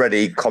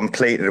already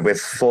completed with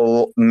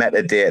full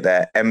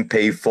metadata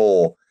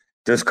MP4,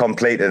 just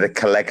completed a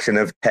collection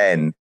of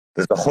 10.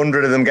 There's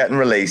 100 of them getting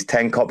released,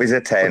 10 copies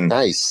of 10.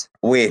 Nice.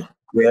 Wait,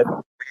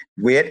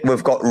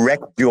 we've got Rec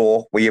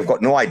Joe, where you've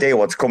got no idea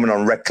what's coming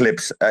on Rec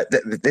Clips.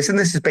 This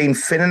has been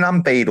Finn and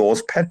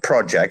Ambedo's pet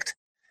project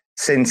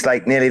since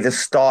like nearly the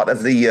start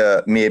of the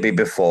year, maybe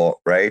before,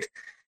 right?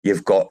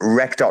 You've got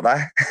Rec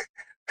Dotter,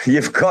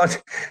 you've got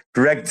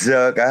Rec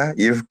Zerka,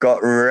 you've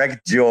got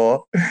Rec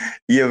Joe,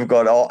 you've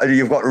got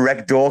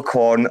Rec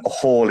Dorcorn,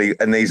 Holy,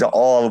 and these are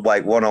all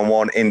like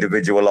one-on-one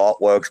individual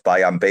artworks by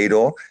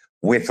Ambedo,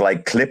 with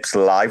like clips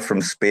live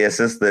from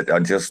spaces that are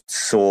just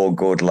so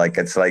good. Like,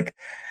 it's like,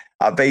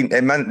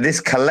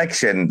 this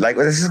collection, like,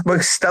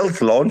 we're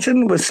stealth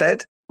launching, was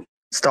said.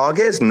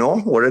 Stargaze,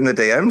 no, we're in the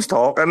DMs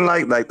talking,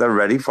 like they're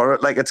ready for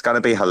it. Like, it's going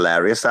to be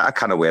hilarious. I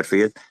can't wait for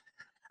you.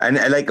 And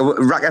like,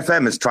 RAC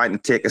FM is trying to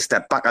take a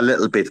step back a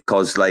little bit,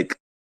 because like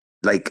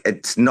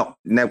it's not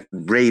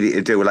really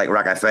to do like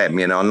RAC FM,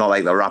 you know, not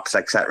like the raps,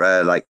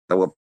 etc. Like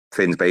the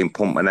Finn's been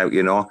pumping out,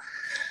 you know.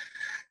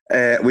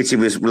 Which he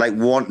was like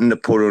wanting to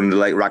put under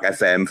like RAC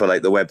FM for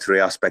like the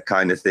Web3 aspect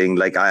kind of thing.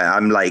 Like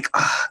I'm like,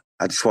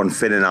 I just want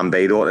Finn and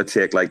Ambedo to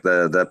take like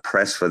the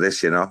press for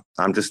this, you know.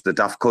 I'm just the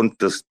daft cunt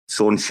just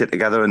sewing shit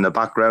together in the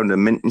background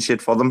and minting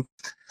shit for them.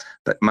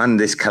 But man,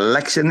 this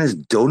collection is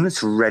done.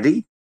 It's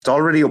ready. It's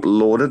already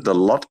uploaded, the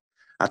lot.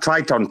 I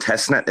tried on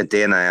testnet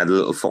today and I had a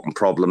little fucking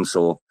problem,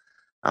 so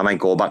I might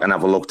go back and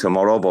have a look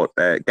tomorrow, but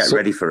get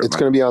ready for it. It's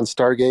going to be on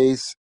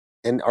Stargaze.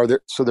 And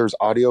there's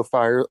audio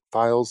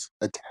files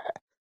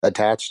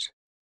attached?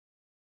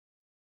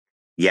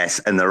 Yes,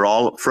 and they're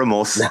all from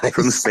us, nice,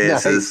 from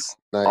spaces,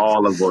 nice.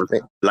 All of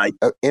us. Like,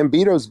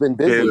 Ambedo's been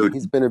busy. Dude.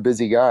 He's been a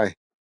busy guy.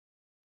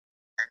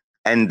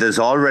 And there's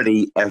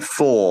already a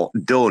 4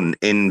 done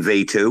in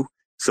V2.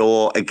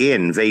 So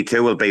again,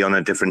 V2 will be on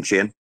a different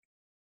chain.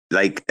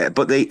 Like,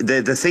 but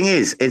the thing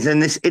is in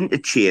this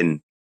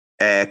interchain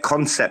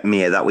concept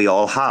here that we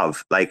all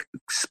have, like,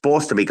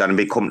 supposed to be going to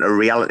become a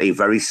reality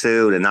very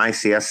soon. And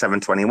ICS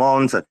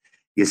 721s,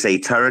 you see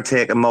Terra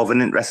taking more of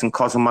an interest in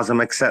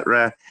Cosmosm,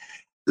 etc.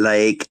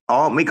 Like,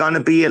 aren't we going to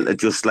be able to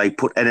just like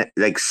put in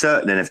like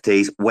certain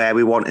NFTs where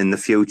we want in the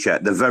future,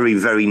 the very,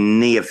 very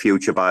near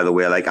future, by the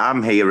way? Like,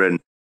 I'm hearing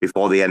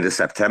before the end of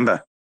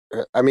September.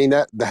 I mean,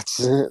 that's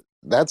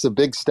a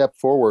big step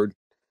forward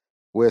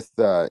with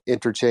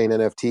interchain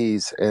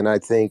NFTs, and I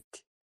think,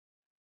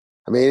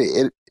 I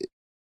mean,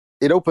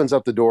 it opens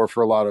up the door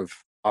for a lot of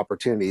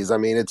opportunities. I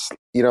mean, it's,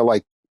 you know,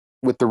 like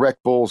with the Rec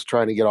Bulls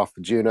trying to get off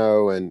of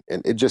Juno, and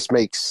it just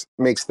makes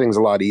things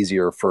a lot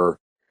easier for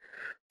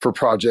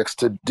projects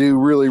to do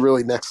really,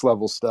 really next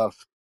level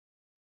stuff.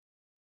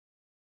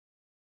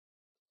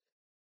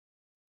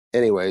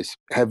 Anyways,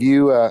 have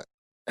you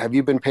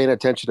been paying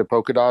attention to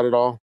Polkadot at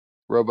all,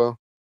 Robo?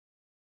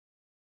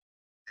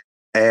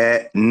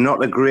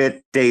 Not a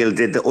great deal.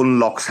 Did the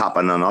unlocks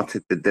happen or not?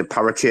 Did the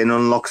parachain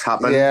unlocks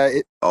happen? Yeah,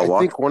 or I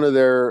what?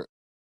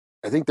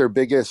 think their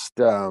biggest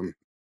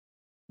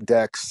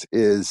decks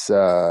is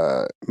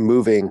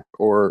moving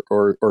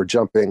or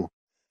jumping.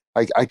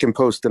 I can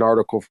post an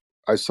article.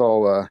 I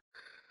saw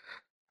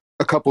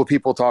a couple of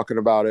people talking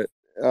about it.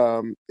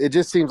 It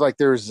just seems like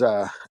there's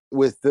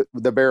with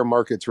the bear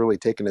market's really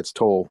taken its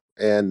toll,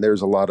 and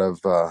there's a lot of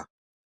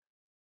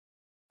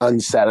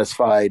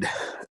unsatisfied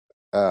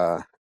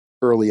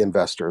early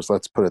investors.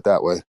 Let's put it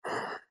that way.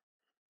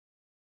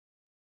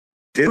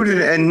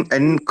 Dude,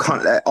 and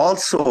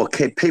also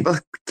people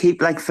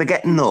keep like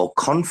forgetting though,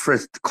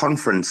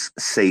 conference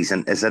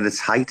season is at its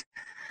height.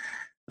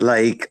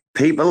 Like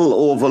people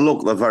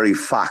overlook the very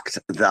fact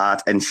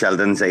that, and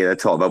Sheldon's here to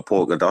talk about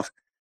Polkadot,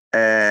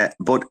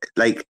 but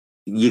like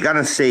you're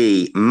gonna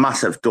see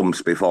massive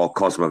dumps before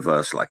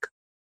Cosmoverse. Like,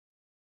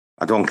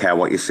 I don't care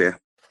what you say.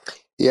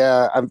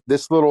 Yeah,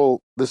 this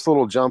little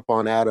jump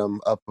on Atom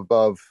up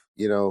above,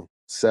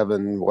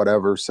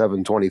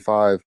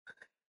 725.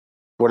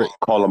 What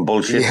call them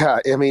bullshit. Yeah,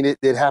 I mean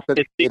it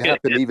happened. It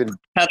happened even.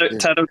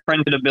 Tether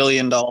printed $1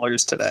 billion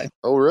today.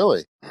 Oh,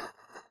 really?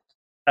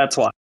 That's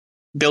why $1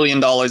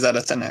 billion out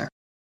of thin air.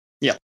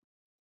 Yeah.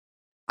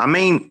 I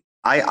mean,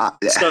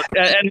 So,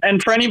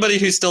 and for anybody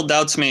who still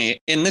doubts me,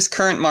 in this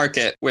current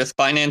market with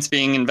Binance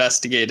being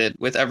investigated,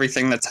 with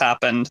everything that's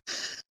happened,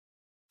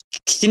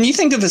 can you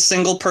think of a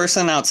single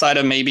person outside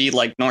of maybe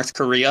like North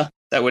Korea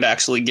that would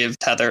actually give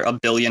Tether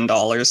 $1 billion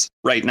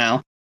right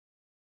now?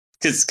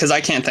 Because I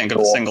can't think of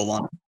a single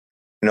one.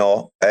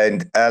 No,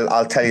 and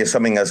I'll tell you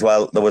something as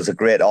well. There was a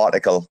great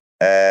article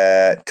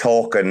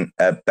talking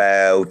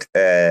about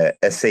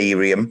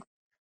Ethereum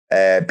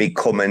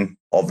becoming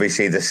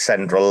obviously the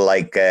central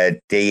like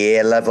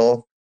DA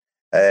level,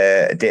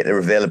 data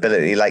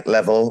availability like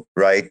level,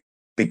 right?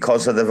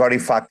 Because of the very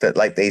fact that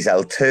like these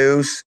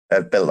L2s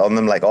have built on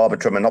them like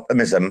Arbitrum and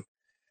Optimism,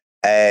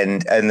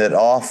 and that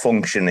are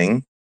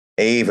functioning,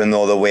 even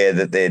though the way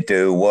that they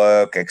do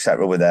work,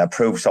 etc., with their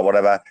proofs or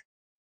whatever.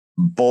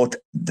 But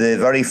the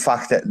very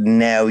fact that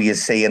now you're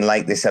seeing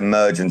like this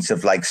emergence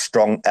of like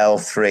strong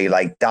L3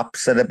 like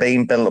dApps that are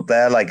being built up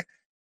there, like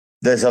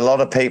there's a lot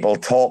of people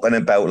talking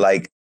about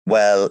like,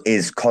 well,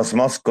 is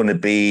Cosmos going to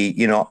be,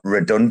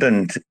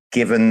 redundant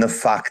given the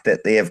fact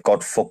that they have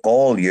got fuck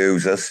all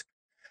users,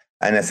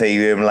 and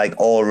Ethereum like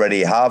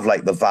already have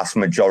like the vast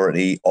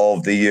majority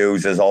of the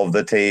users of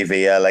the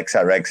TVL,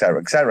 etc.,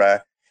 etc.,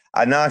 etc.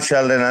 And now,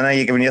 Sheldon, I know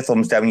you're giving your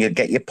thumbs down. You'll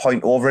get your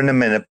point over in a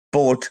minute,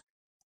 but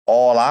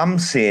all I'm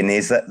saying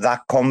is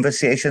that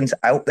conversation's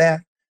out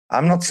there.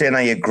 I'm not saying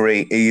I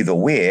agree either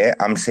way.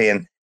 I'm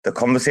saying the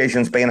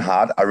conversation's being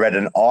had. I read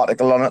an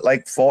article on it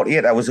like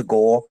 48 hours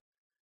ago.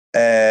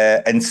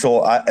 And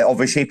so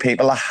obviously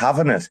people are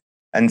having it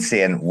and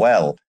saying,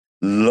 well,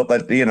 look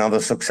at, the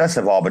success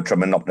of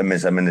Arbitrum and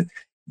Optimism. And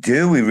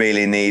do we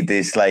really need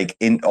this like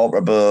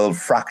interoperable,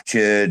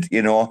 fractured,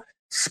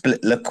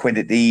 split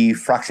liquidity,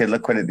 fractured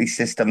liquidity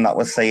system that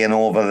we're seeing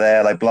over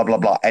there, like blah, blah,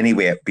 blah.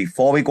 Anyway,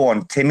 before we go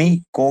on,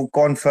 Timmy, go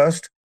on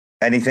first.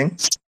 Anything?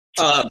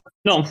 No,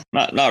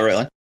 not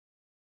really.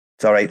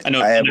 It's all right. I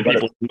know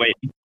people wait.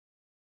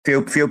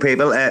 Few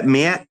people.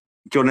 Mia,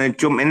 do you want to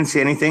jump in and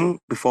say anything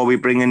before we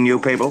bring in new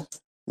people?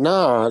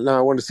 No,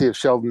 I wanted to see if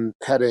Sheldon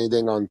had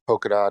anything on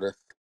Polkadot.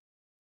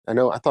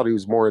 I thought he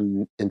was more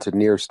into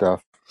near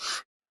stuff.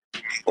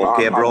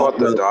 Okay, bro. I bought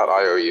the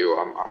 .iou.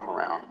 I'm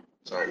around.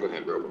 Sorry, go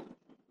ahead, bro.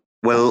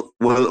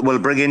 We'll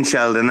bring in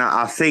Sheldon.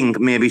 I think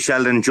maybe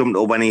Sheldon jumped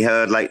up when he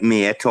heard like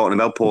Mia talking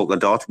about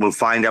Polkadot. We'll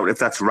find out if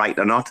that's right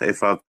or not,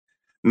 if I've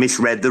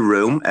misread the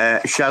room.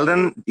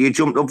 Sheldon, you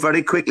jumped up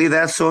very quickly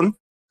there, son.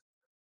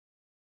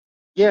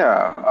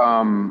 Yeah,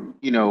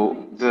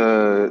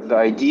 the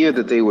idea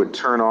that they would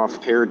turn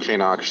off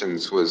parachain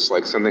auctions was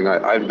like something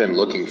I've been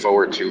looking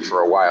forward to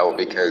for a while,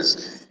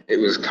 because it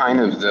was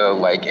kind of the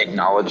like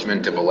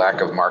acknowledgement of a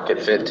lack of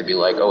market fit to be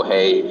like, oh,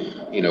 hey,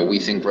 we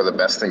think we're the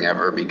best thing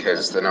ever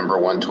because the number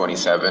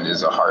 127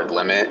 is a hard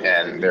limit,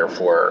 and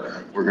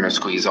therefore we're going to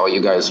squeeze all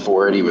you guys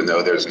for it, even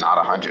though there's not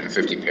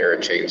 150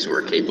 parachains who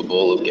are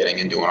capable of getting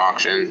into an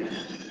auction.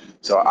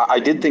 So I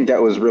did think that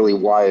was really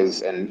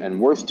wise and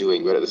worth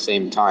doing, but at the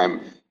same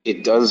time,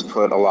 it does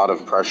put a lot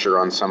of pressure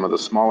on some of the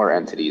smaller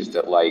entities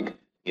that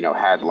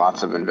had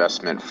lots of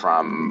investment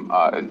from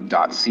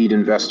seed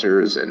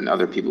investors and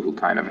other people who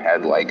kind of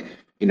had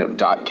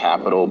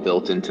capital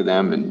built into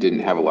them and didn't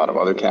have a lot of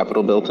other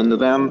capital built into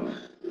them.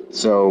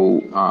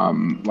 So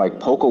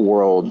Polka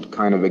World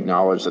kind of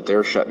acknowledged that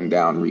they're shutting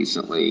down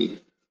recently.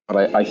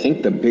 But I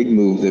think the big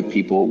move that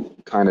people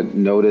kind of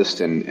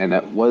noticed and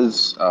that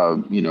was,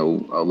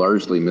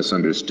 largely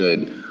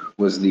misunderstood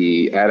was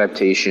the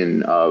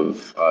adaptation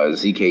of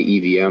ZK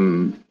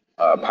EVM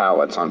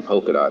palettes on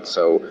Polkadot.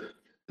 So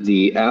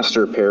the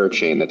Aster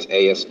parachain, that's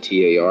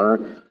ASTAR,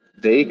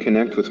 they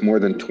connect with more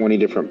than 20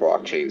 different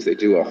blockchains. They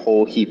do a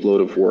whole heap load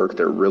of work.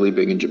 They're really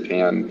big in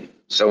Japan.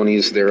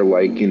 Sony's their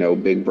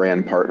big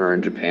brand partner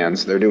in Japan,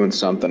 so they're doing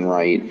something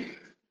right.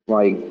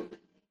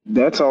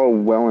 That's all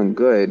well and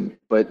good,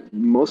 but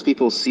most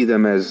people see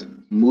them as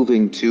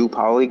moving to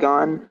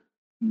Polygon,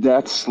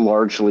 that's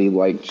largely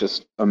like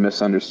just a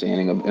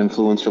misunderstanding of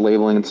influencer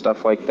labeling and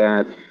stuff like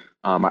that.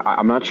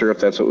 I'm not sure if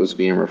that's what was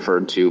being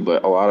referred to,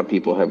 but a lot of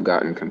people have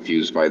gotten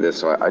confused by this.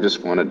 So I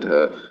just wanted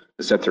to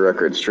set the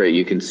record straight.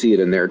 You can see it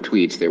in their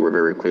tweets. They were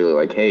very clearly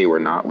like, hey, we're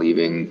not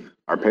leaving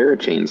our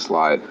parachain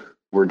slot.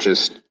 We're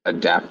just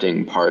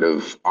adapting part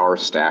of our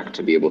stack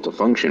to be able to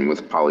function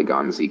with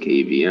Polygon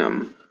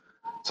zk-EVM.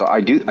 So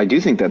I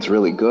do think that's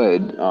really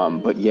good.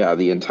 But yeah,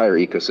 the entire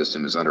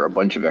ecosystem is under a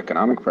bunch of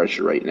economic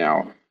pressure right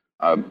now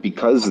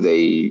because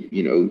they,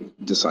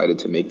 decided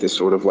to make this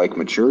sort of like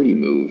maturity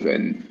move,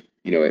 and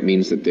it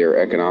means that their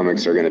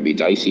economics are going to be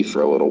dicey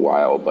for a little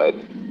while. But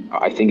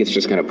I think it's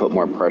just going to put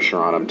more pressure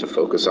on them to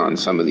focus on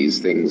some of these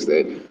things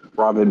that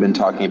Rob had been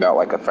talking about,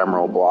 like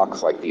ephemeral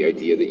blocks, like the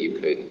idea that you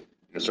could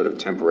sort of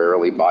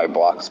temporarily buy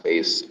block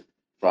space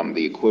from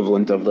the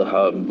equivalent of the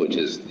hub, which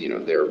is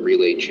their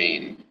relay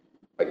chain.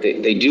 Like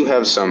they do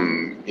have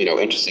some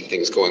interesting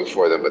things going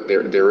for them, but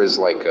there is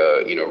like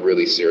a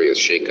really serious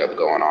shakeup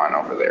going on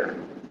over there.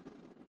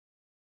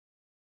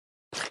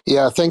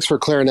 Yeah, thanks for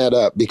clearing that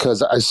up,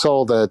 because I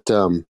saw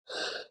that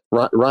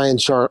Ryan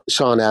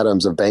Sean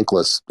Adams of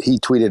Bankless, he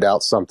tweeted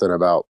out something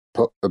about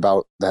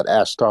that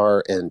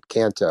Ashtar and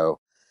Kanto,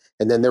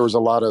 and then there was a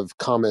lot of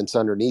comments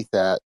underneath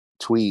that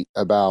tweet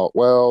about,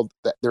 well,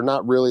 they're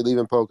not really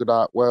leaving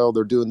Polkadot. Well,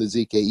 they're doing the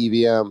ZK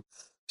EVM.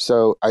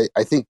 So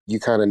I think you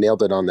kind of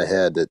nailed it on the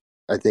head. That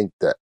I think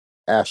that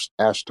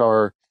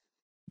Ashtar,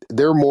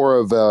 they're more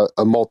of a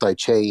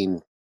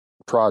multi-chain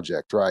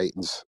project, right?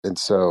 And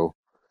so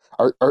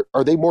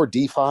are they more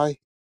DeFi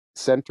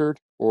centered,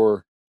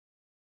 or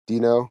do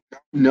you know?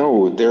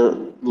 No, they're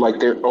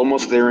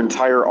almost their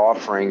entire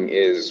offering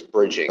is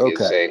bridging, is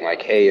Okay. saying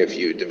like, hey, if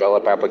you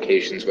develop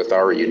applications with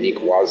our unique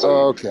WASM,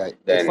 Okay.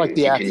 then It's like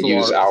the you can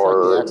use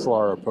Axelar, it's like the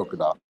our. Axelar or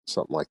Polkadot,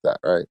 something like that,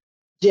 right?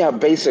 Yeah,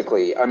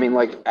 basically. I mean,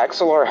 like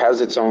Axelar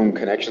has its own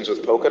connections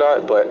with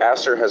Polkadot, but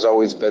Aster has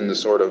always been the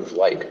sort of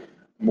like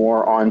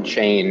more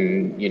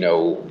on-chain,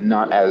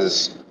 not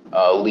as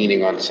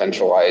leaning on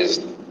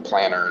centralized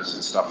planners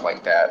and stuff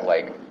like that.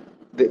 Like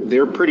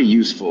they're pretty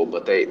useful,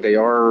 but they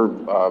are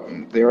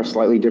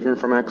slightly different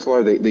from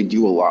Axelar. They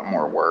do a lot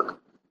more work,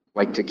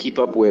 like to keep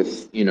up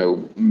with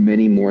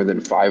many more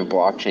than 5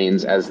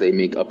 blockchains as they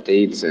make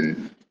updates,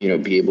 and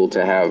be able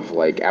to have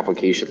like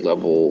application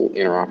level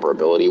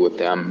interoperability with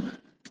them.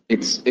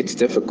 It's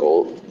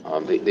difficult.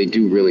 They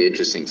do really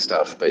interesting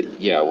stuff, but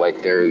yeah,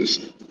 like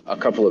there's a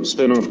couple of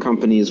spin-off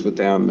companies with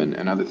them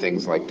and other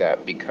things like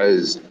that,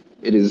 because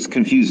it is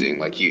confusing.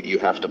 Like you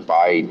have to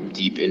buy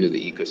deep into the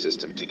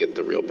ecosystem to get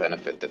the real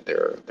benefit that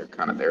they're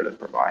kind of there to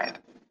provide.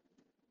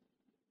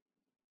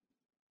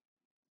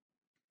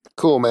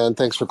 Cool, man.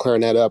 Thanks for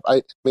clearing that up.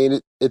 I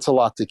mean, it's a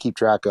lot to keep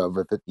track of,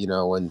 if it,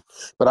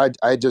 but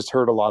I just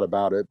heard a lot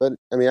about it. But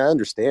I mean, I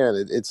understand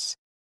it. It's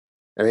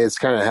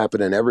kind of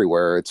happening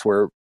everywhere. It's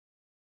where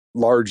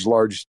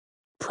large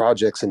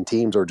projects and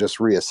teams are just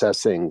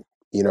reassessing,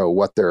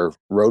 what their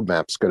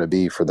roadmap's going to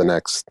be for the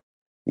next,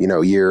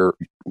 year,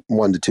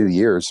 1 to 2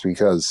 years,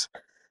 because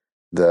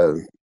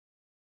the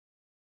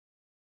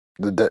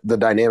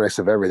dynamics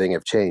of everything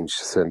have changed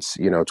since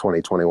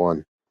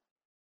 2021.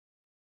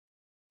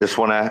 Just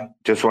want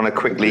to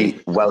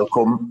quickly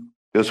welcome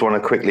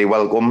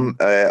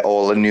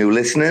all the new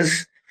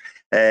listeners.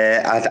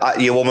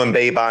 Your woman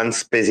B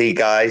band's busy,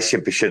 guys. She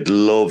should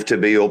love to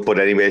be up, but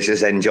anyway, she's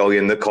just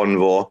enjoying the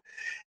convo.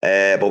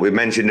 But we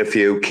mentioned a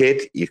few.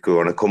 Kit, you're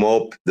going to come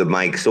up. The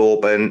mic's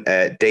open.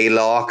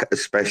 D-Lark,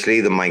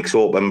 especially, the mic's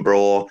open,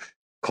 bro.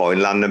 Coin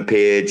landing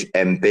page.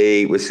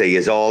 MB, we see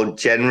us all.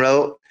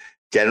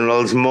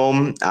 General's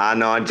mum. I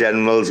know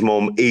General's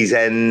mum. He's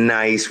a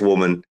nice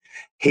woman.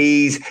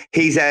 Your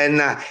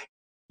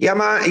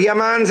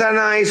man's a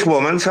nice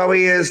woman. So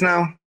he is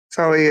now.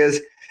 So he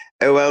is.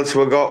 Who else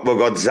we got? We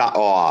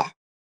got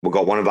we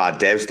got one of our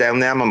devs down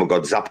there, man. We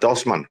got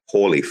Zapdos, man.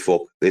 Holy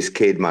fuck, this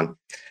kid, man.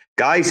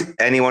 Guys,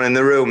 anyone in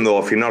the room though,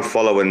 if you're not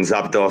following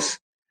Zapdos,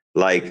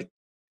 like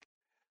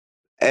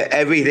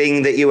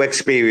everything that you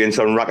experience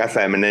on RAC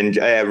FM and then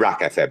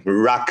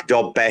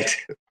RAC.bet,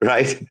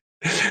 right?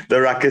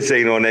 The RAC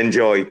Casino, and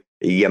enjoy.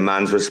 Your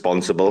man's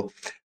responsible.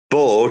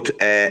 But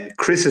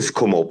Chris has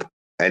come up,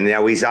 and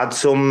now he's had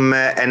some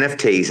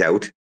NFTs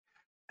out,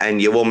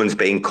 and your woman's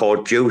been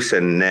caught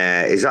juicing.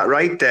 Is that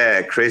right,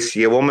 Chris?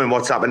 Your woman,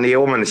 what's happened to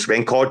your woman? She's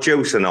been caught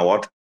juicing or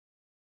what?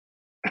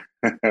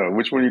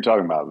 Which one are you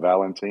talking about,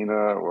 Valentina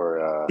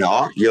or?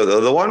 No, you're the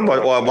other one.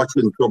 What's she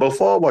in trouble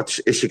for?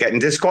 Is she getting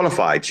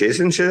disqualified?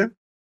 Isn't she?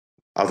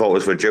 I thought it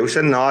was for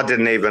juicing. No, I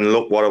didn't even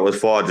look what it was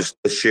for. I just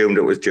assumed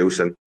it was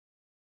juicing.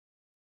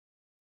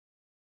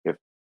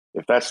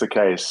 If that's the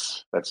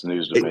case, that's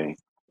news to me.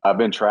 I've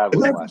been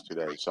traveling the last 2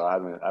 days, so I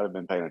haven't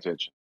been paying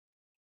attention.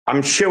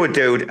 I'm sure,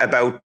 dude,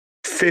 about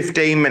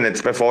 15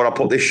 minutes before I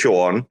put this show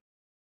on,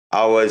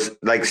 I was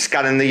like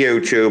scanning the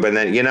YouTube, and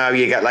then, you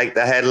get like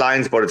the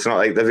headlines, but it's not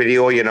like the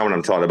video, you know what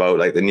I'm talking about,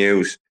 like the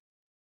news.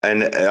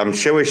 And I'm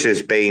sure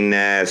she's been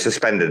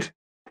suspended.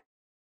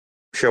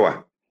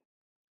 Sure.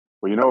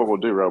 Well, you know what we'll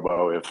do,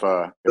 Robo? If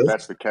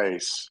that's the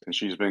case and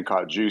she's been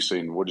caught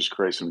juicing, we'll just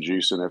create some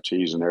juice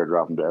NFTs and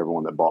airdrop them to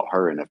everyone that bought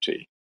her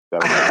NFT.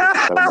 That'll make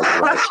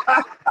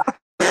it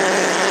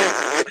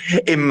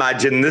right.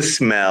 Imagine the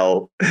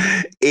smell.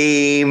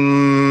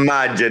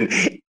 Imagine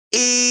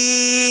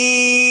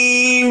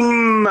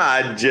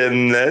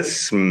the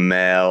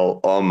smell.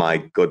 Oh my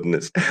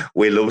goodness.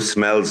 We love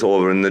smells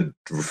over in the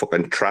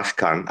fucking trash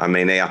can. I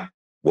mean, yeah,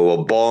 we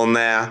were born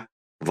there.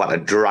 We've had to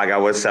drag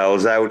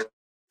ourselves out.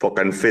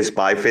 Fucking fist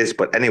by fist.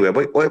 But anyway,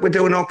 we're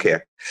doing okay.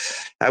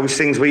 How's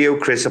things with you,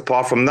 Chris?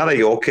 Apart from that, are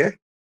you okay?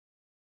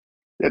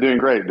 Yeah, doing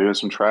great. Doing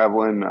some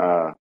traveling.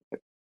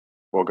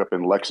 Woke up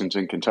in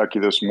Lexington, Kentucky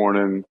this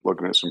morning,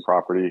 looking at some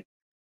property.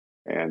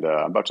 And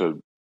I'm about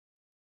to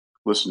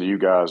listen to you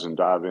guys and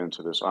dive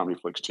into this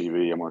OmniFlix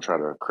TV. I'm going to try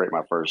to create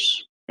my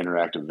first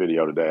interactive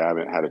video today. I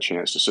haven't had a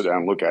chance to sit down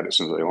and look at it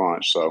since they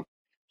launched. So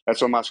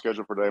that's on my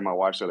schedule for today. My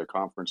wife's at a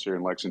conference here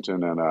in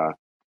Lexington, and I'm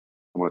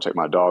going to take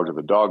my dog to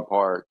the dog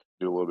park,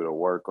 do a little bit of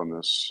work on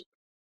this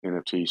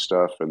NFT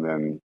stuff, and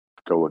then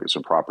go look at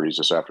some properties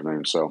this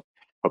afternoon. So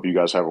hope you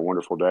guys have a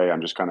wonderful day.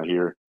 I'm just kind of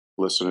here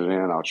listening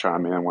in. I'll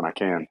chime in when I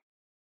can.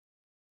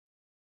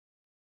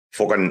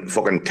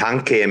 Fucking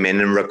Tank came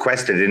in and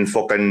requested in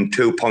fucking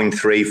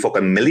 2.3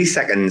 fucking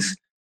milliseconds.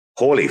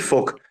 Holy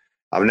fuck.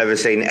 I've never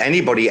seen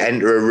anybody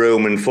enter a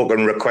room and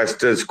fucking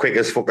request as quick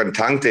as fucking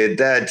Tank did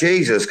there.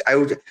 Jesus.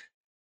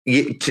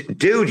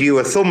 Dude,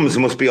 your thumbs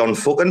must be on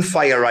fucking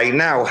fire right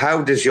now.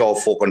 How does your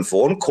fucking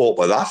phone cope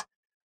with that?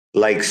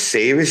 Like,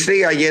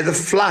 seriously? Are you the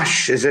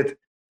Flash? Is it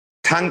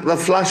Tank the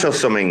Flash or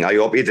something? I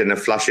hope you didn't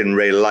flash in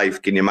real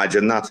life. Can you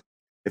imagine that?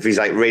 If he's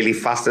like really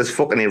fast as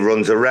fuck and he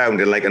runs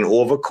around in like an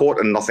overcoat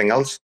and nothing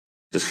else,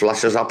 just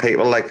flashes at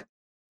people like,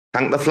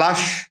 Tank the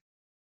Flash?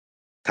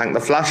 Tank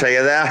the Flash, are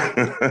you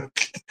there?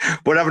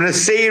 We're having a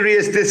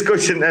serious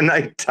discussion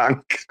tonight,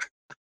 Tank.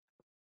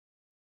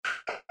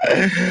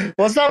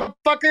 What's up,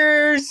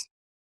 fuckers?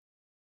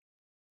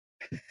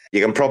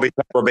 You can probably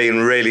tell we're being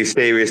really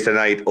serious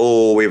tonight.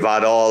 Oh, we've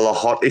had all the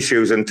hot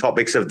issues and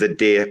topics of the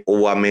day.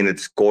 Oh, I mean,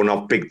 it's going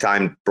off big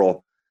time,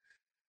 bro.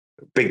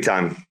 Big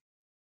time.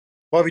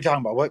 What are we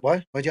talking about? What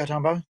y'all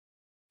talking about?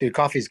 Dude,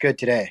 coffee's good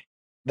today.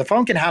 The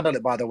phone can handle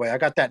it, by the way. I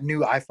got that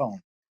new iPhone.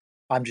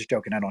 I'm just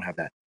joking. I don't have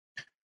that.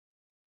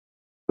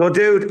 So,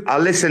 dude,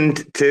 I've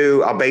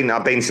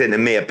been saying to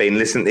me, I've been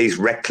listening to these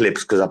rec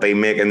clips because I've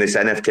been making this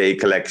NFT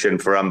collection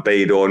for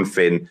Ambedo and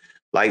Finn.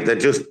 Like, they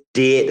just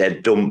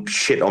dated dumb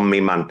shit on me,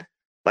 man.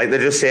 Like, they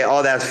just say,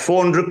 oh, there's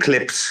 400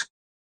 clips.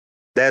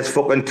 There's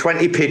fucking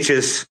 20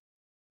 pictures.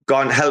 Go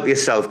and help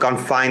yourself. Go and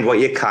find what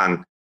you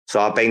can.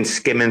 So I've been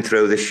skimming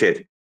through the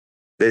shit.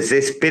 There's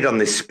this bit on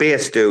this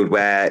space, dude,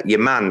 where your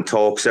man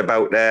talks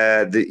about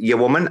your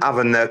woman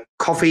having the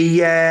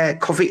coffee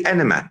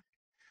enema.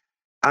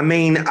 I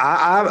mean,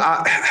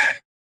 I've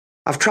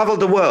traveled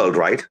the world,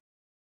 right?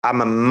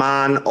 I'm a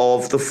man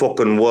of the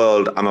fucking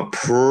world. I'm a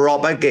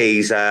proper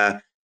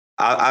geezer.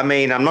 I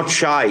mean, I'm not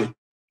shy.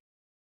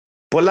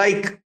 But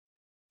like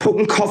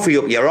putting coffee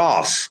up your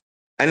ass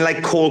and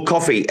like cold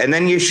coffee and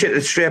then you shit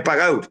it straight back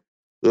out.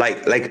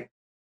 Like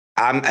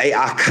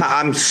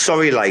I'm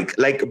sorry, like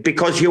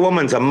because your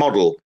woman's a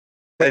model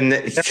and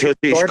she's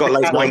got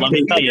like white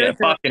teeth. It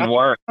fucking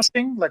works.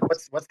 Like,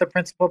 what's the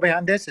principle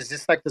behind this? Is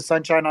this like the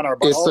sunshine on our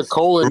buttholes? It's the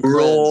colon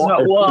cleanse.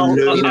 No,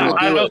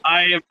 well,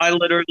 I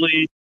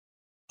literally,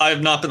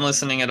 I've not been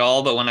listening at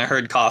all, but when I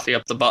heard coffee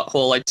up the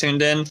butthole, I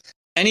tuned in.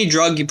 Any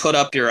drug you put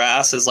up your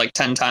ass is like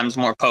 10 times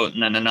more potent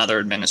than another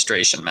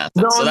administration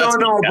method. No,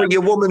 so but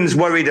your woman's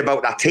worried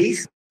about her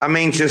teeth. I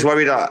mean, she's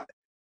worried about,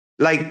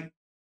 like,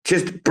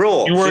 just,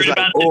 bro. You're worried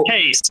about the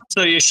taste,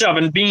 so you're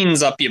shoving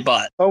beans up your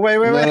butt. Oh, wait.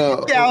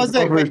 No, yeah, I was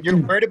like, wait, you're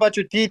worried about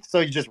your teeth, so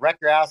you just wreck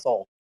your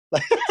asshole.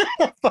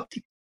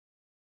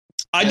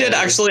 I did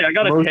actually. I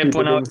got a tip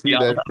when I was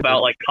young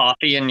about like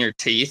coffee in your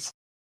teeth.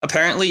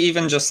 Apparently,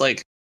 even just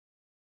like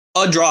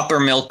a drop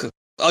of milk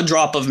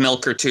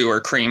or two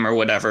or cream or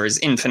whatever is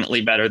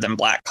infinitely better than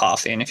black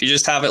coffee. And if you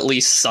just have at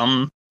least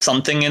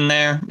something in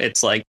there,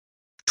 it's like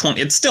 20.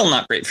 It's still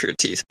not great for your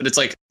teeth, but it's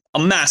like a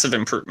massive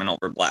improvement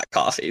over black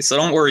coffee. So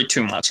don't worry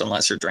too much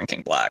unless you're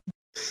drinking black.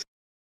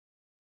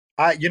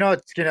 I'm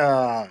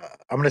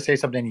gonna say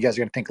something you guys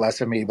are gonna think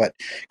less of me, but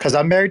because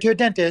I'm married to a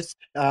dentist,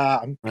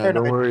 I'm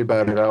don't worry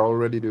about it. I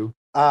already do.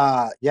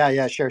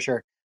 Yeah,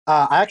 sure.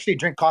 I actually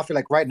drink coffee.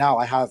 Like right now,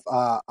 I have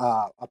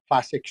a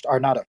plastic or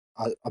not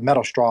a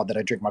metal straw that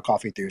I drink my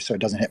coffee through, so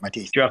it doesn't hit my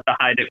teeth. Do you have to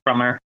hide it from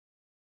her?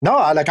 No,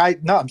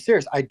 I'm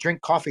serious. I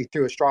drink coffee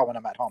through a straw when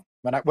I'm at home.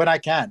 When I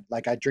can,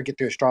 like I drink it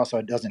through a straw so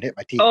it doesn't hit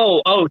my teeth.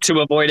 Oh, to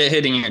avoid it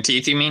hitting your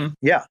teeth, you mean?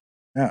 Yeah.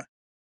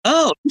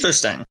 Oh,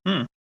 interesting.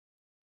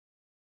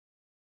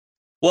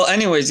 Well,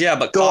 anyways, yeah,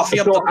 but coffee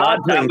up the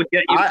butt, that would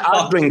get you.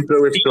 I'd drink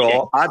through a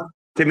straw.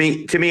 To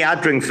me,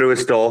 I'd drink through a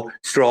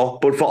straw,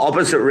 but for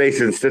opposite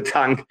reasons to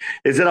Tank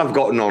is that I've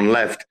got none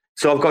left.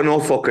 So I've got no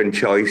fucking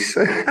choice.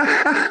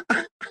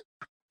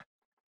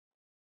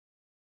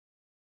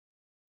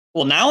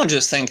 Well, now I'm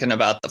just thinking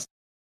about the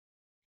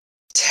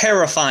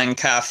terrifying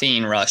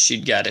caffeine rush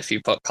you'd get if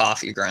you put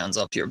coffee grounds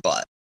up your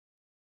butt.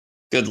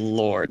 Good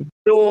Lord.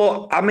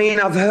 So, I mean,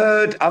 I've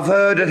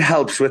heard it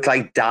helps with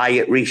like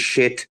dietary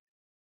shit.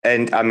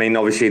 And I mean,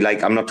 obviously,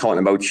 like, I'm not talking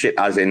about shit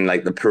as in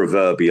like the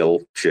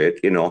proverbial shit,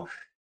 you know.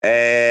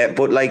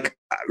 But like,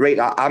 right,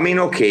 I mean,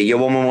 okay, your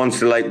woman wants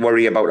to like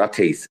worry about her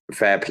teeth.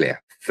 Fair play.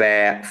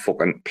 Fair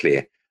fucking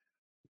play.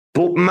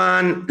 But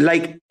man,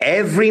 like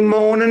every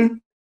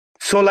morning,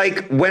 so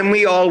like when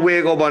we all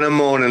wake up on a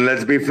morning,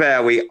 let's be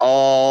fair, we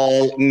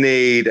all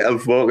need a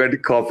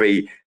fucking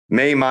coffee.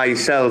 Me,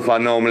 myself, I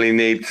normally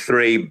need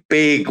 3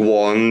 big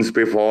ones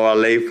before I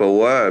leave for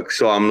work.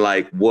 So I'm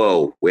like,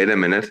 whoa, wait a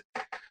minute.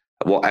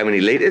 How many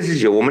liters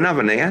is your woman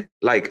having here?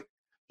 Like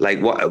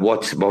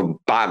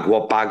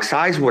what bag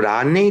size would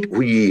I need?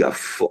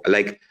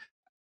 Like,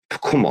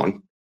 come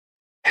on.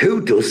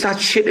 Who does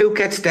that shit? Who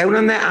gets down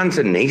on their hands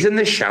and knees in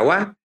the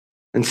shower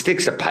and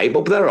sticks a pipe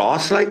up their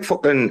arse like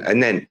fucking,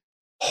 and then,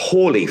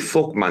 holy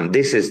fuck, man,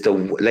 this is the,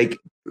 like,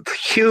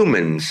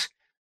 humans,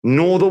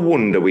 no the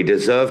wonder we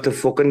deserve to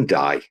fucking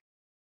die.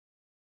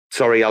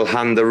 Sorry, I'll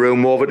hand the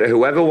room over to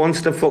whoever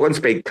wants to fucking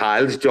speak.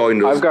 Kyle's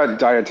joined us. I've got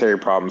dietary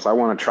problems. I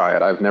want to try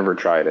it. I've never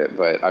tried it,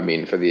 but I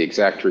mean, for the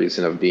exact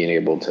reason of being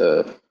able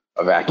to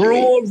evacuate.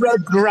 Bro,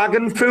 red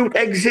dragon fruit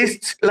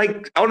exists.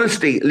 Like,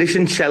 honestly,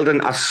 listen, Sheldon,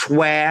 I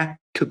swear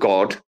to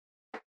God,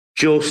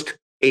 just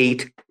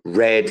eat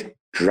red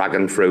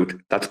dragon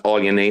fruit. That's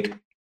all you need.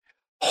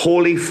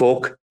 Holy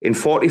fuck. In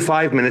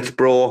 45 minutes,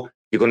 bro,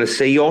 you're going to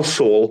see your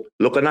soul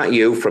looking at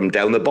you from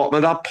down the bottom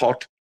of that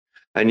pot,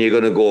 and you're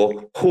going to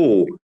go,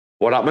 oh,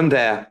 what happened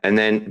there? And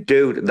then,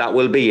 dude, that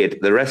will be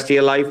it. The rest of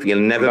your life, you'll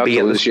never be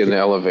able to lose you in the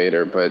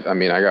elevator, but I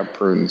mean, I got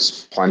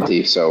prunes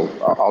plenty, so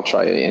I'll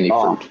try any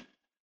fruit.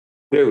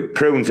 Dude,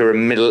 prunes are a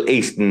Middle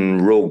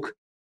Eastern rug.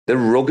 They're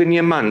rugging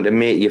you, man, to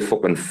make you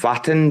fucking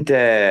fat and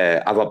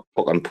have a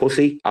fucking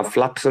pussy, have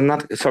flaps and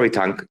that. Sorry,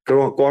 Tank.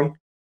 Go on.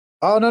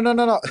 Oh,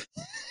 no.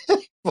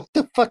 What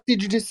the fuck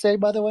did you just say,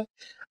 by the way?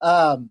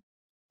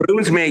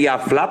 Prunes make you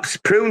have flaps.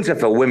 Prunes are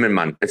for women,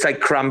 man. It's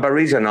like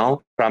cranberries and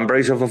all.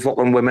 Cranberries are for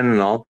fucking women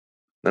and all.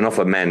 They're not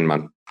for men,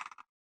 man.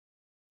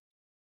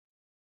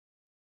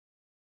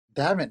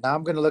 Damn it! Now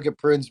I'm gonna look at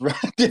prunes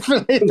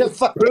differently.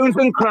 Prunes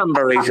and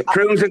cranberries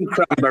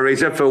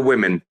are for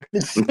women.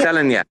 I'm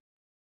telling you.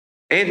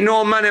 Ain't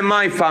no man in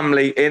my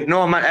family. Ain't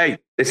no man. Hey,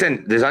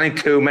 listen, there's only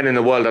 2 men in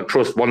the world I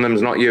trust. One of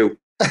them's not you.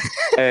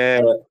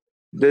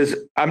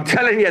 I'm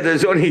telling you,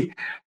 there's only.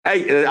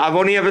 Hey, I've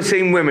only ever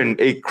seen women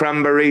eat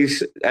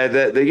cranberries.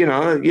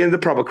 The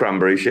proper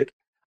cranberry shit.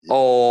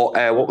 Or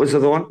what was the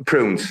other one?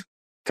 Prunes.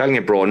 Telling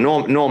you, bro,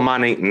 no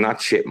man eating that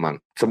shit,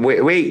 man. So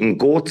we're eating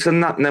goats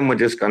and that, and then we're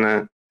just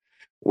gonna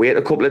wait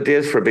a couple of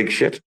days for a big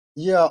shit.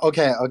 Yeah.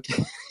 Okay.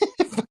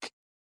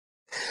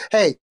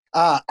 Hey.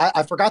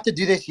 I forgot to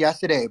do this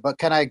yesterday, but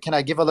can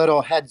I give a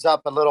little heads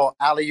up, a little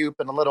alley-oop,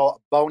 and a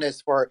little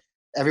bonus for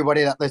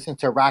everybody that listens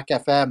to RAC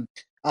FM?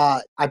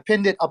 I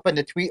pinned it up in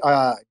the tweet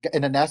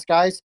in the nest,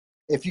 guys.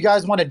 If you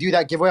guys want to do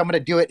that giveaway, I'm going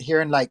to do it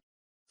here in like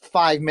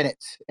 5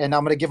 minutes, and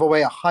I'm going to give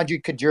away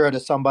 100 Kajira to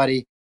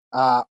somebody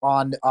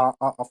on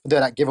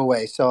that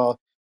giveaway. So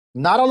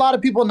not a lot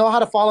of people know how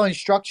to follow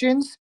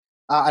instructions,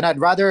 and I'd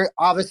rather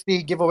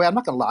obviously give away. I'm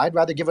not going to lie. I'd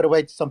rather give it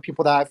away to some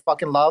people that I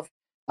fucking love.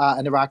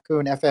 And the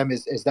Raccoon FM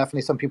is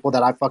definitely some people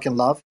that I fucking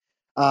love.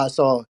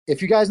 So if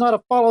you guys know how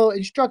to follow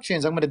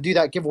instructions, I'm going to do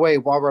that giveaway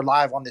while we're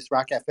live on this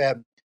RAC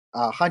FM.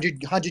 100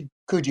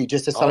 Kuji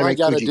just to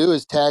celebrate. All I got to do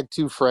is tag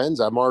 2 friends.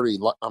 I'm already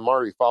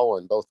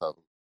following both of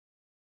them.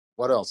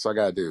 What else I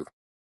got to do?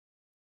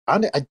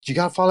 You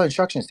got to follow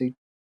instructions, dude.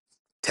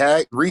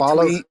 Tag,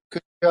 retweet.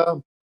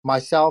 Follow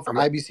myself,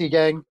 IBC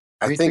gang.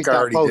 I think I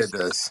already did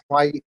this.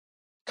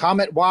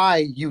 Comment why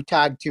you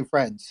tagged 2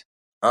 friends.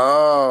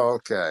 Oh,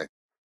 okay.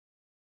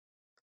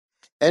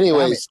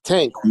 Anyways,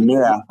 Tank.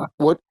 Yeah.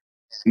 What?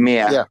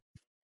 Mia.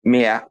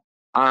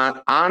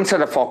 Answer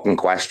the fucking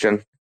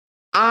question.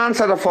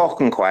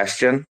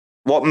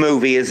 What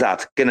movie is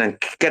that?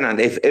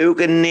 If who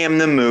can name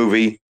the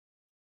movie,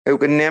 who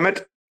can name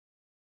it?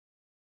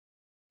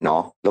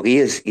 No, look,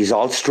 he's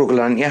all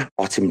struggling, yeah.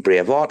 What's in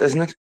Braveheart,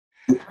 isn't it?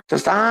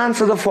 Just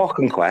answer the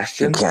fucking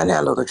question. You can't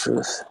handle the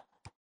truth.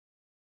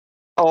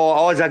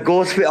 Oh, is that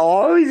Ghostface?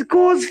 Oh, he's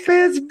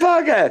Ghostface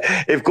bugger.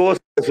 If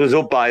Ghostface was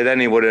up by then,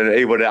 he would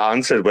have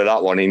answered with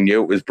that one. He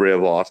knew it was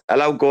Braveheart.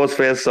 Hello,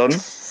 Ghostface, son.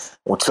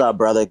 What's up,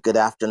 brother? Good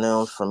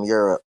afternoon from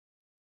Europe.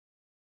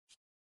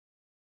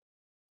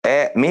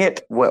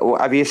 Mate,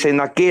 have you seen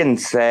that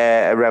Gaines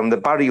around the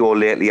barrio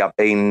lately? I've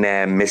been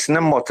missing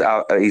him.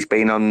 He's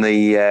been on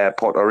the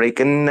Puerto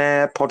Rican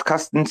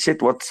podcast and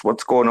shit.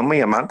 What's going on with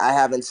you, man? I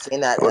haven't seen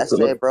that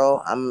yesterday,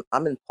 bro.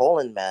 I'm in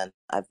Poland, man.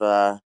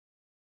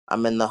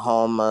 I'm in the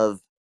home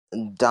of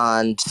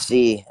Don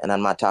C, and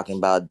I'm not talking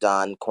about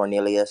Don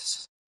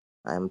Cornelius.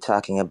 I'm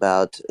talking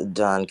about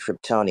Don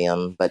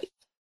Kryptonium, but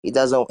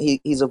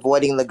he's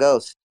avoiding the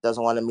ghost.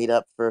 Doesn't want to meet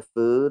up for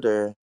food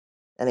or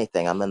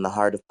anything. I'm in the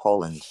heart of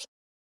Poland.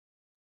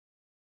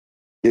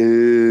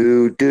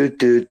 Do.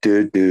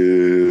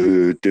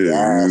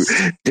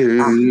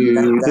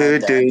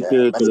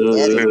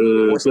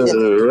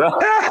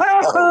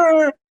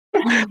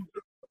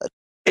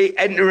 Yes.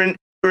 entering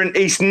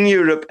Eastern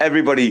Europe,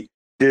 everybody.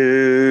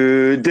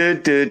 Do, do,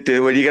 do,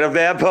 do. When you get up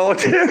the airport,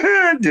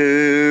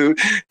 do,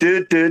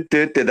 do, do,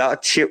 do, do.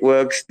 That shit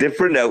works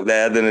different out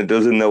there than it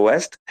does in the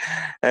West.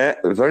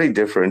 Very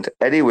different.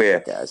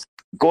 Anyway,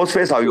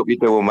 Ghostface, how you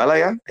doing? Well, are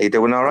you? Are you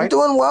doing all right? I'm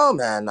doing well,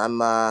 man.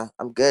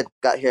 I'm good.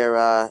 Got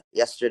here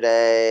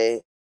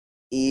yesterday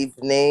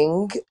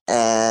evening,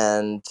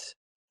 and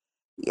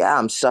yeah,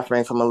 I'm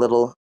suffering from a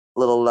little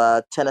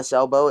tennis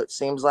elbow. It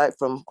seems like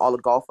from all the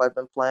golf I've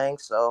been playing.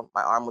 So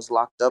my arm was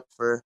locked up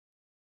for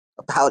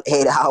about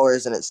 8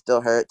 hours, and it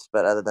still hurts.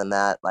 But other than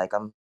that, like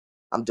I'm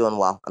doing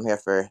well. I'm here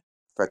for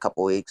a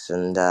couple weeks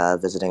and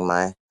visiting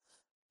my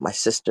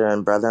sister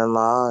and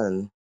brother-in-law,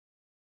 and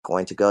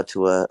going to go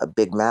to a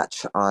big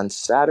match on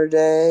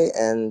Saturday,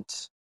 and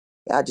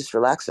yeah, just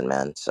relaxing,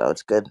 man. So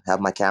it's good. Have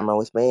my camera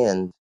with me,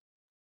 and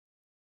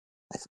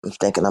I'm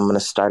thinking I'm gonna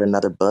start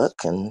another book,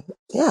 and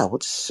yeah,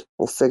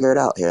 we'll figure it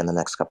out here in the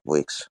next couple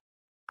weeks.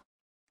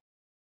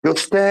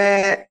 Just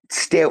stay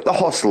out the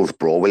hostels,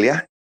 bro, will you?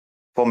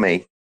 For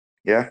me,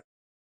 yeah.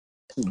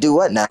 Do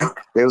what now?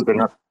 Stay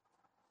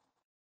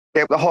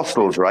out the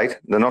hostels, right?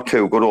 They're not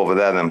too good over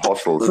there, them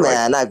hostels,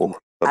 man, right?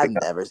 I've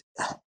never.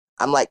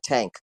 I'm like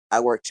Tank. I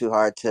work too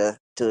hard to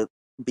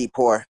be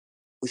poor.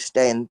 We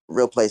stay in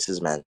real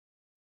places, man.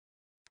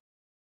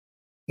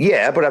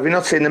 Yeah, but have you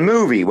not seen the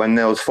movie when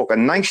those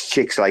fucking nice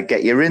chicks like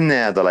get you in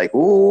there? They're like,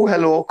 "Oh,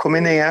 hello, come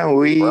in here."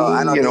 Bro,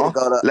 I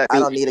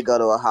don't need to go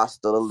to a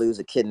hospital to lose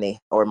a kidney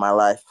or my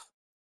life.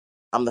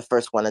 I'm the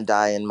first one to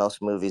die in most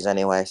movies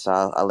anyway, so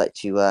I'll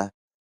let you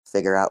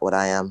figure out what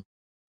I am.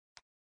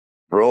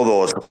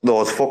 Bro,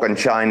 those fucking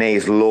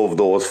Chinese love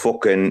those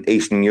fucking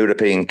Eastern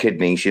European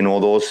kidneys. You know,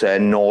 those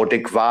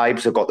Nordic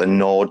vibes. They've got the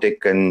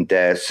Nordic and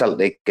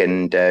Celtic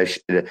and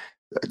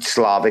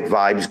Slavic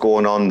vibes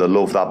going on. They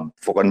love that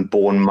fucking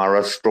bone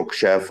marrow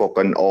structure,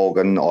 fucking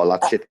organ, all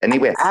that shit.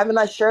 Anyway. Haven't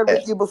I shared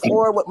with you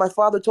before what my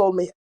father told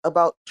me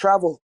about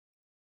travel?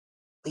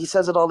 He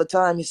says it all the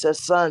time. He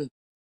says, son,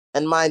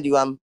 and mind you,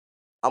 I'm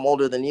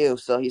older than you.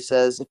 So he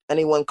says, if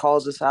anyone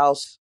calls this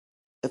house,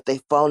 if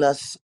they phone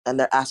us and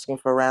they're asking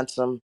for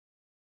ransom,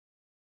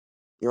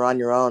 you're on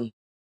your own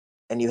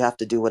and you have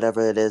to do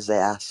whatever it is they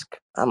ask.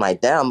 I'm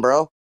like, damn,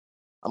 bro.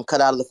 I'm cut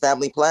out of the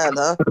family plan,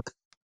 huh?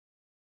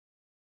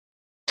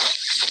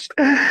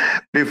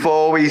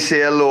 Before we say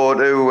hello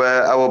to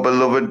our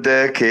beloved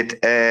Kit,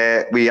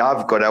 we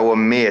have got our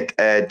mate,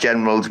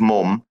 General's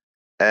mum,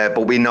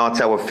 but we're not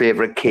our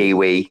favourite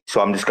Kiwi. So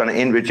I'm just going to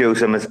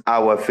introduce him as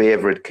our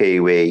favourite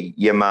Kiwi,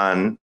 your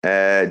man,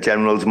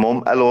 General's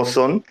mum. Hello,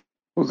 son.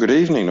 Well, good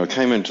evening. I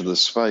came into the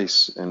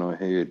space and I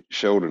heard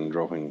Sheldon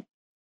dropping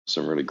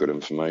some really good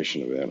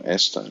information about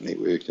acetone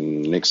network,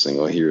 and the next thing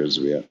I hear is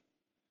about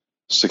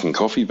sticking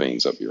coffee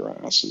beans up your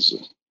ass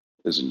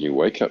as a new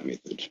wake-up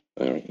method.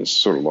 It's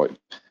sort of like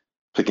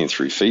picking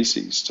through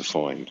feces to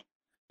find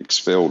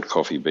expelled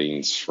coffee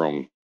beans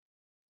from,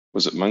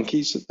 was it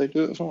monkeys that they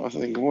do it for? I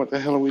think, what the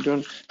hell are we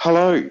doing?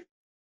 Hello.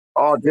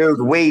 Oh,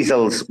 dude,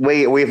 weasels.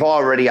 We've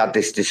already had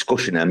this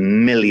discussion a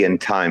million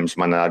times,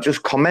 man. I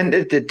just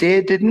commented today,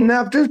 didn't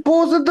have just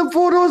posted the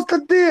photos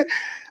today.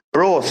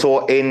 Bro,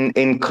 so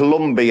in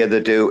Colombia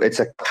they do, it's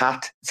a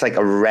cat. It's like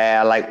a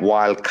rare, like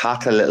wild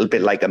cat, a little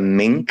bit like a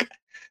mink,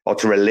 or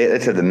to relate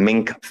it to the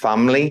mink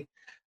family.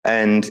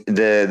 And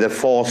the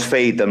force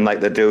feed them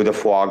like they do the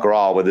foie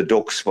gras with the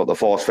ducks, but they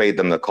force feed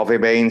them the coffee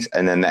beans,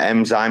 and then the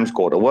enzymes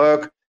go to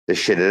work, they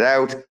shit it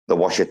out, they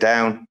wash it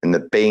down, and the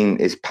bean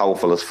is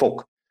powerful as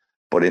fuck.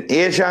 But in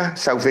Asia,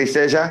 Southeast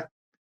Asia,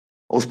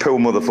 us poor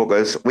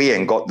motherfuckers, we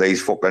ain't got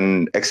these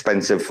fucking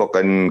expensive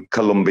fucking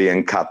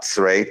Colombian cats,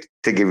 right,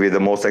 to give you the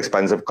most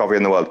expensive coffee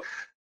in the world.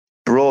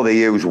 Bro, they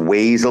use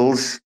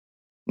weasels.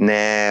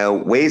 Now,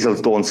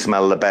 weasels don't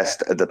smell the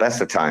best at the best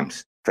of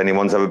times. If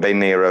anyone's ever been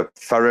near a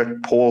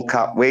ferret,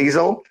 polecat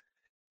weasel,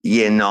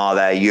 you know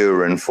their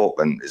urine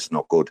fucking is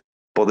not good.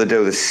 But they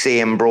do the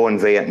same, bro, in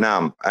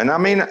Vietnam. And I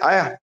mean,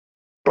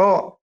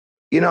 bro,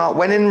 you know,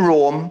 when in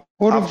Rome,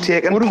 I've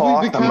taken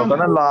part, I'm not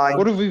going to lie.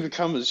 What have we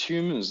become as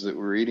humans that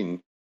we're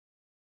eating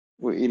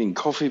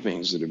coffee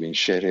beans that have been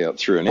shat out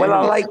through an Well,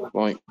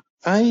 animal?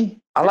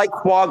 I like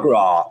foie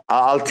gras.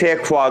 I'll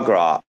take foie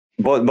gras.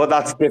 But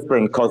that's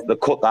different because they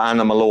cut the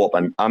animal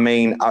open. I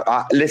mean,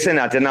 listen,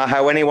 I don't know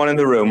how anyone in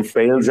the room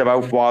feels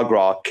about foie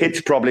gras.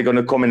 Kit's probably going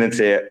to come in and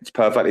say, it's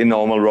perfectly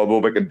normal,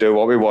 Robbo, we can do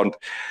what we want.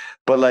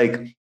 But,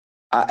 like,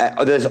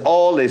 there's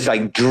all this,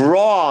 like,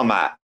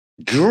 drama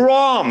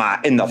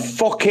in the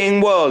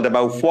fucking world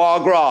about foie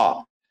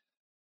gras.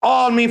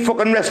 All me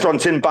fucking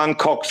restaurants in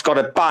Bangkok's got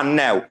it banned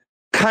now.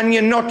 Can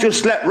you not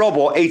just let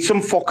Robbo eat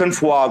some fucking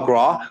foie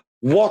gras?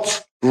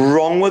 What's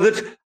wrong with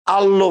it? I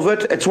love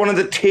it. It's one of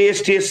the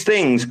tastiest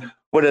things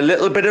with a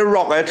little bit of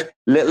rocket,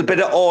 little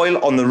bit of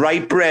oil on the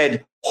right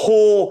bread.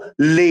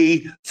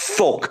 Holy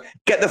fuck.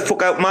 Get the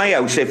fuck out my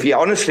house if you,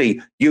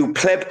 honestly, you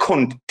pleb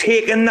cunt,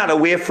 taking that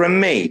away from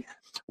me.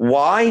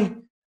 Why?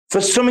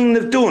 For something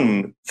they've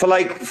done for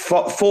like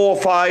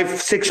 400, 500,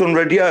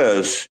 600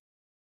 years.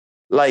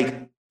 Like,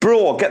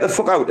 bro, get the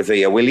fuck out of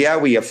here, will you?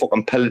 With your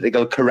fucking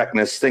political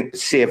correctness,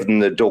 saving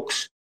the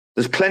ducks.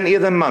 There's plenty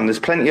of them, man. There's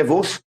plenty of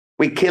us.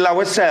 We kill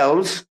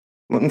ourselves.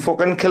 We can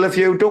fucking kill a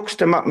few ducks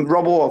to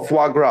rob our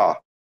foie gras.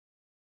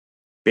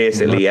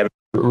 Basically, every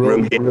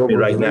room hates me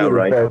right now,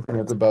 right?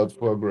 Passionate about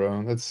foie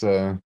gras. That's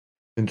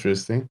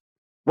interesting.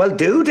 Well,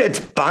 dude, it's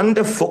banned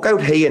the fuck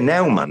out here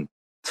now, man.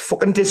 It's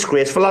fucking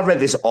disgraceful. I read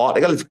this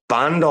article. It's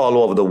banned all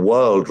over the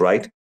world,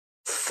 right?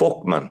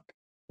 Fuck, man.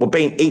 We've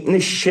been eating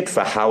this shit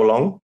for how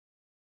long?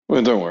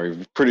 Well, don't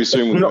worry. Pretty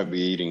soon we won't be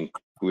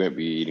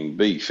eating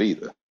beef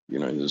either. You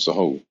know, there's a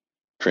whole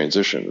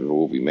transition. It'll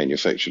all be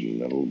manufactured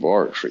in a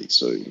laboratory.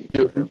 So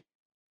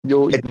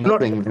you'll eat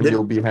nothing and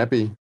you'll be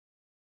happy.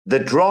 The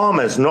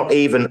drama's not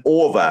even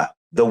over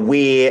the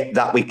way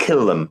that we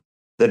kill them.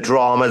 The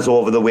drama's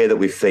over the way that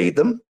we feed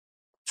them.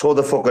 So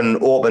they fucking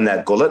open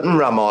their gullet and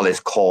ram all this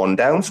corn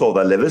down so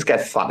their livers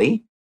get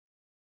fatty.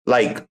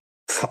 Like,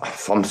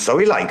 I'm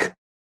sorry, like,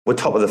 we're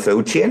top of the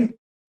food chain.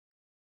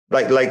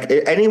 Like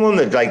anyone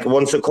that like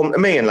wants to come to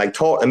me and like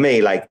talk to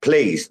me, like,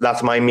 please,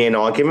 that's my main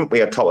argument.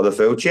 We are top of the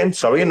food chain.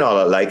 Sorry,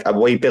 not like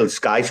we build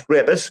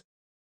skyscrapers.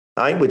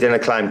 Right? We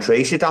didn't climb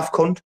trees, you daft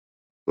cunt.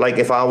 Like,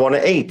 if I want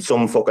to eat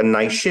some fucking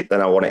nice shit,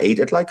 then I want to eat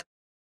it. Like,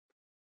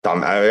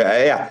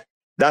 yeah,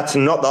 that's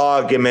not the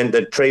argument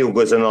that tree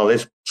huggers and all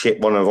this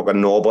shit want to fucking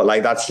know. But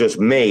like, that's just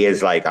me.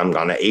 Is like, I'm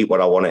gonna eat what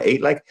I want to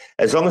eat. Like,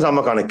 as long as I'm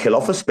not gonna kill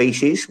off a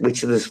species,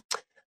 which is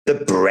the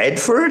bread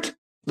for it.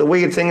 The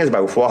weird thing is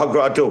about foie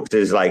gras ducks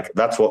is like,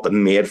 that's what they're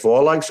made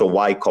for. Like, so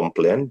why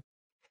complain?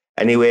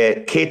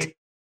 Anyway, Kit,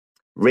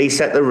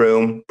 reset the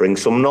room, bring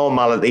some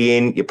normality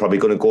in. You're probably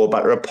going to go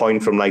back to a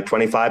point from like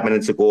 25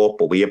 minutes ago,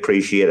 but we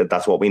appreciate it.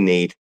 That's what we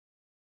need.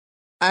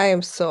 I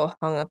am so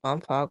hung up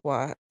on foie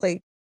gras.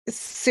 Like,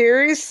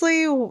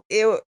 seriously?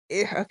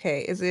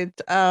 Okay, is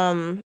it,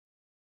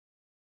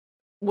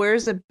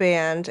 where's it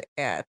banned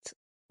at?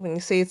 When you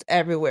say it's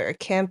everywhere, it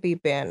can't be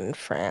banned in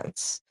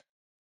France.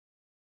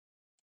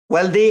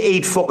 Well, they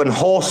eat fucking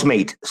horse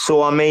meat.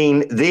 So, I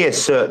mean, they're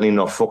certainly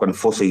not fucking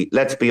fussy.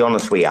 Let's be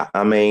honest with you.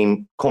 I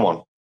mean, come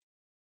on.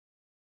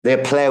 They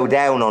plow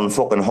down on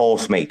fucking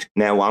horse meat.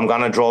 Now, I'm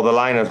going to draw the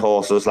line at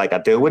horses like I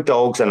do with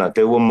dogs and I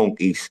do with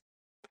monkeys.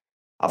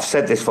 I've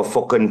said this for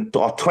fucking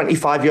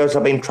 25 years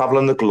I've been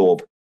traveling the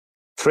globe.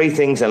 3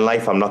 things in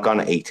life I'm not going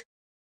to eat.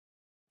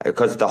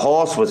 Because the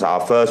horse was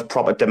our first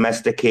proper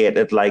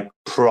domesticated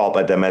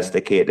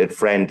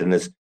friend.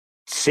 And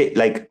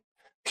like,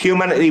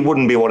 humanity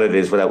wouldn't be what it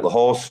is without the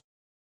horse.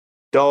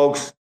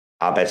 Dogs,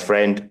 our best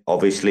friend,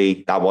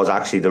 obviously. That was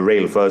actually the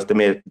real first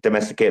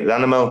domesticated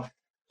animal.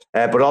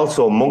 But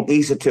also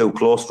monkeys are too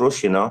close to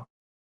us, you know.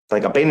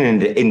 Like, I've been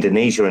in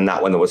Indonesia and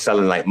that when they were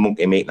selling like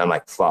monkey meat, and I'm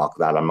like, fuck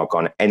that, I'm not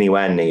going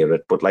anywhere near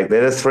it. But like,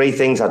 there are 3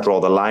 things I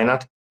draw the line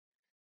at.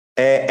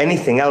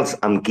 Anything else,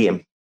 I'm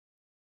game.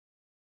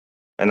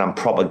 And I'm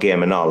proper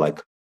game and all.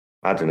 Like,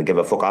 I don't give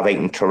a fuck. I've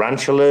eaten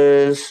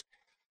tarantulas.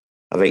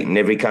 I've eaten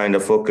every kind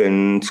of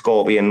fucking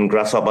scorpion,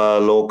 grasshopper,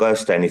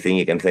 locust, anything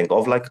you can think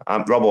of. Like,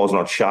 Robbo's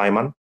not shy,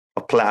 man.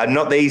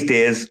 Not these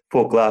days.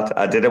 Fuck that.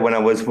 I did it when I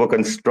was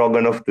fucking strong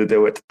enough to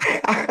do it.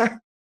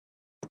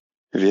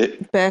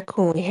 Back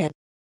when we had.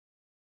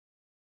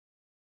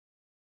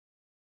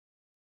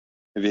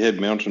 Have you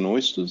had mountain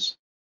oysters?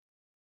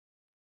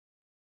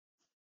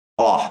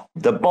 Oh,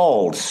 the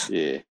balls.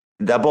 Yeah.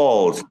 The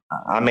balls.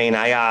 I mean,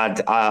 I've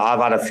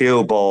had a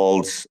few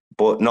balls,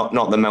 but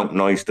not the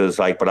mountain oysters,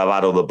 like, but I've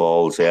had other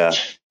balls, yeah.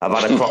 I've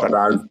had a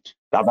crocodile.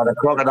 I've had a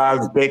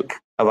crocodile's dick.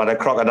 I've had a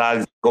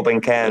crocodile's up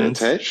in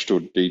cans. Attached or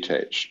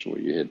detached where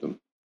you had them?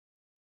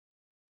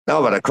 No,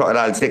 I've had a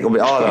crocodile's dick.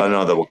 Oh,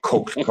 no, they were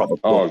cooked. Proper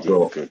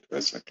cooked. Good.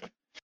 That's okay.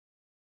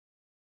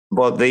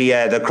 But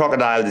the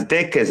crocodile's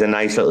dick is a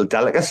nice little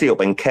delicacy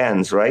up in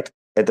Cairns, right?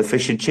 At the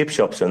fish and chip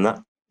shops and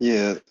that.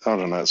 Yeah, I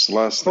don't know. It's the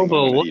last thing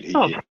Robo, I'm what going to eat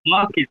the here.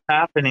 fuck is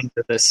happening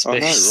to this I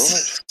know,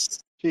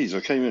 space? right? Jeez, I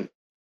came in.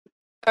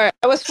 All right,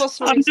 I was supposed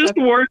to. I'm just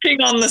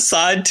working on the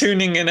side,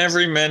 tuning in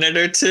every minute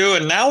or two,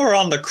 and now we're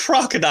on the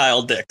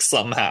crocodile dick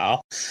somehow.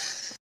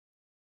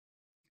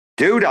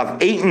 Dude,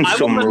 I've eaten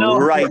some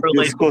right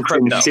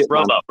disgusting shit.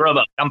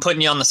 Robo, I'm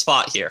putting you on the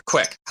spot here.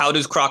 Quick, how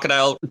does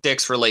crocodile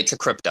dicks relate to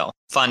crypto?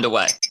 Find a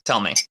way. Tell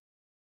me.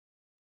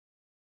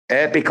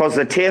 Because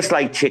they taste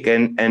like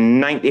chicken,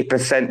 and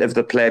 90% of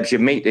the plebs you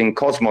meet in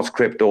Cosmos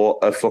Crypto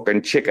are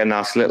fucking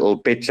chicken-ass little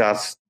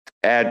bitch-ass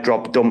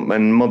airdrop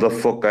dumping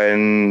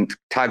motherfucking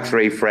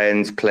tag-free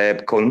friends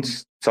pleb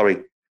cunts. Sorry,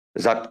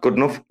 is that good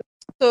enough?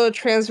 So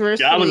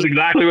transversely. That was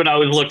exactly what I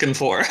was looking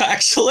for,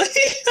 actually.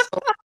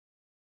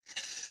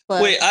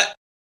 Wait, I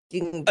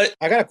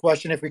got a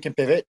question if we can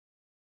pivot.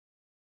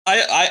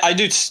 I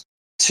do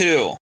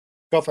too.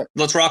 Go for it.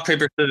 Let's rock,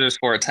 paper, scissors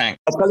for a tank.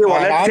 I'll tell you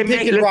what, let's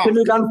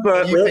Timmy done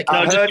first. No,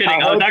 just kidding.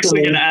 I was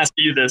actually going to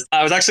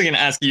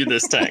ask you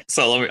this. Tank.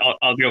 So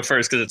I'll go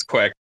first because it's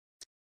quick.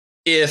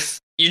 If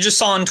you just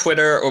saw on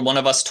Twitter or one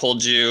of us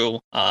told you,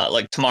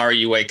 like tomorrow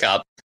you wake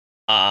up,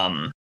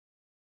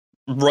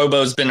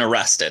 Robo's been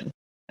arrested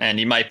and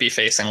you might be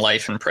facing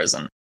life in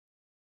prison.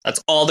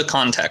 That's all the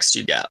context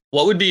you get.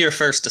 What would be your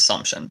first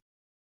assumption?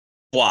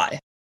 Why?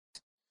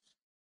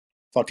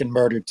 Fucking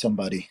murdered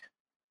somebody.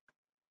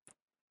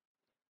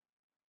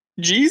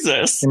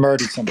 Jesus. You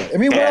murdered somebody. I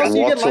mean, what Yeah, else do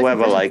you get life in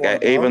whatsoever. prison Like, for,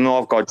 bro? even though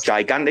I've got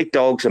gigantic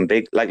dogs and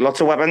big, like,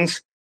 lots of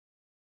weapons,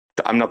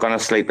 I'm not going to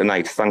sleep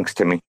tonight. Thanks,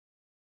 Timmy.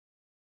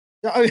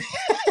 Well,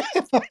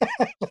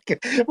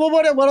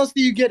 what else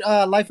do you get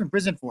life in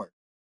prison for?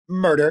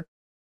 Murder,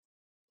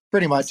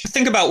 pretty much.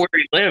 Think about where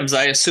he lives.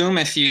 I assume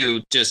if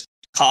you just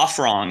cough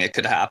wrong, it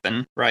could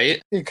happen,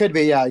 right? It could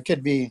be, yeah. It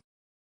could be,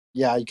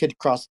 yeah. You could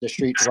cross the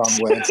street the wrong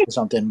way or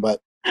something,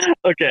 but.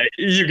 Okay,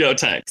 you go,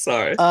 Tank.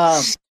 Sorry.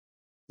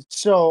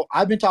 So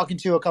I've been talking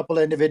to a couple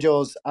of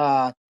individuals,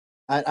 and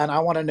I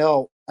want to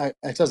know,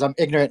 because I'm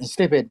ignorant and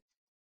stupid,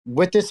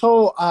 with this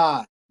whole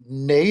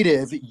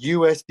native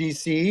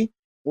USDC.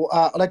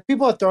 Like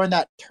people are throwing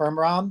that term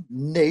around,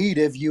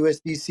 native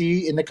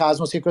USDC in the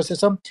Cosmos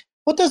ecosystem.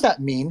 What does that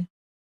mean?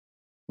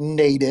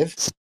 Native.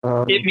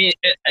 I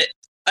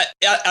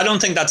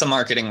don't think that's a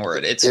marketing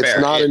word. It's It's fair.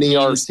 not It an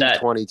means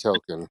ERC20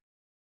 token.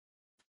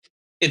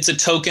 It's a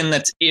token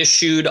that's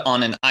issued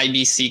on an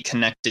IBC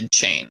connected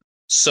chain.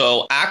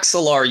 So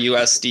Axelar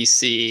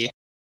USDC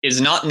is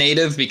not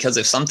native because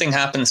if something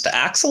happens to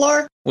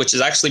Axelar, which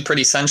is actually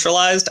pretty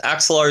centralized,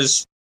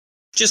 Axelar's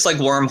just like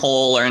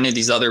Wormhole or any of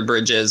these other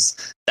bridges,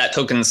 that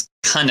token's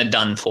kind of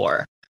done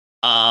for.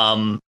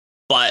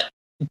 But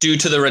due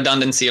to the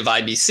redundancy of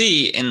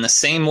IBC, in the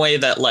same way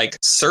that like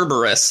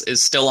Cerberus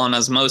is still on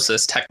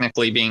Osmosis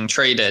technically being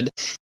traded,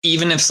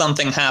 even if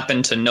something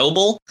happened to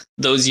Noble,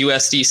 those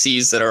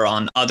USDCs that are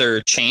on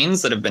other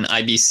chains that have been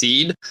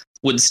IBC'd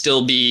would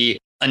still be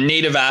a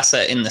native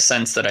asset in the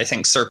sense that I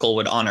think Circle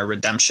would honor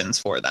redemptions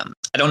for them.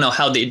 I don't know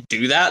how they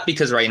do that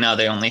because right now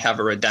they only have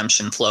a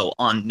redemption flow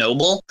on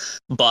Noble,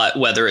 but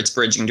whether it's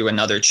bridging to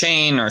another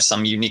chain or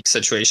some unique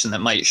situation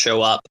that might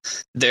show up,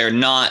 they're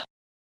not.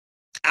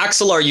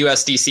 Axelar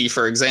USDC,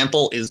 for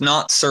example, is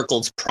not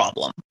Circle's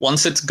problem.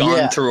 Once it's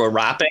gone through a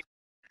wrapping,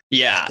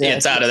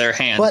 it's out of their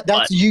hands. But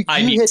that's you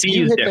hit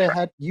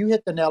different. you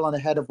hit the nail on the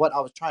head of what I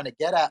was trying to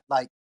get at.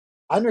 Like,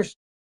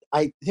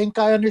 I think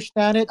I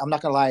understand it. I'm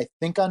not gonna lie, I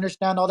think I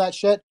understand all that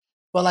shit.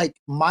 But like,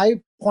 my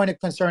point of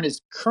concern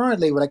is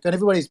currently, like, when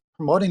everybody's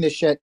promoting this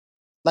shit,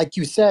 like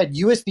you said,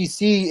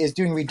 USDC is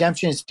doing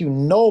redemptions to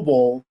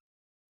Noble.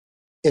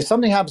 If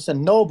something happens to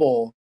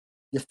Noble,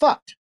 you're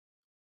fucked.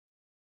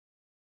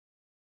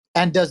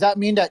 And does that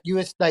mean that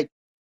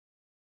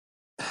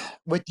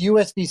with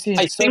USDC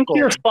and Circle?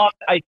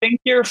 I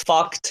think you're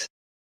fucked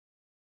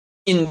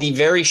in the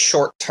very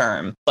short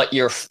term, but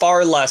you're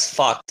far less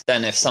fucked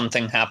than if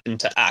something happened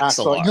to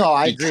Axelar. No,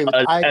 I agree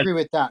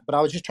with that. But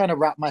I was just trying to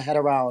wrap my head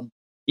around.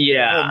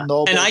 Yeah,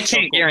 Noble and I can't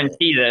Circle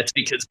guarantee this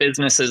because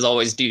businesses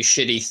always do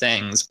shitty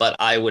things, but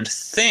I would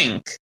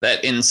think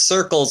that in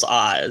Circle's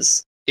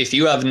eyes, if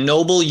you have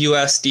Noble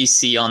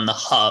USDC on the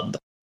hub,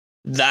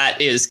 that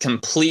is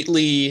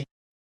completely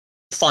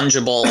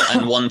fungible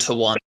and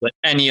one-to-one with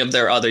any of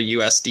their other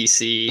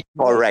USDC.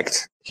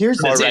 Correct.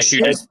 Here's my next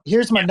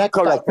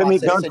correct.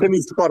 Timmy's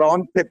spot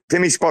on.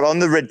 Timmy's spot on.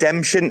 The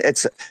redemption.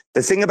 It's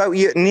the thing about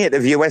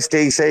native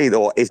USDC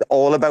though is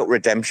all about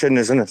redemption,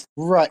 isn't it?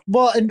 Right.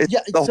 Well, and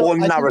it's the whole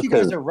narrative. I think you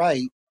guys are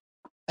right.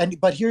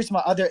 But here's my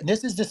other. And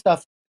this is the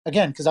stuff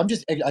again because I'm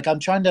just like I'm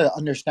trying to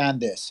understand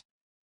this.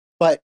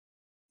 But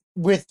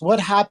with what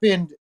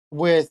happened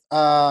with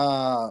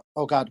oh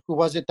god, who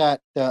was it that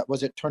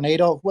was it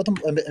Tornado? With them,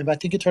 I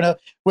think it Tornado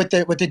with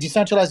the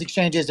decentralized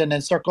exchanges and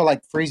then Circle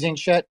like freezing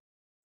shit.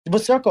 It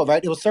was Circle,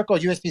 right? It was Circle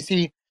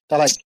USDC that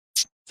like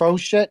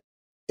froze shit.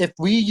 If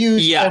we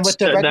use and with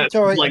the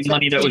regulatory like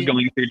money that was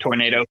going through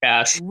Tornado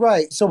Cash,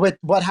 right? So with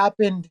what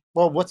happened,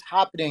 what's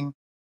happening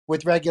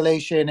with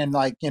regulation and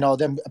like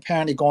them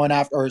apparently going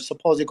after or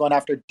supposedly going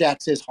after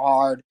DEX is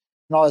hard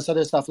and all this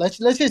other stuff. Let's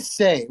just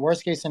say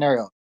worst case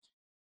scenario.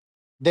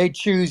 They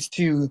choose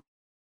to,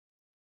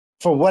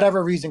 for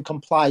whatever reason,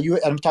 comply.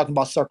 I'm talking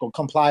about Circle,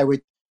 comply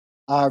with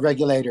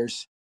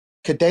regulators.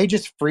 Could they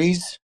just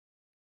freeze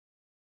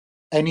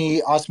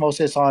any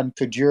osmosis on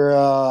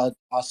Kujira,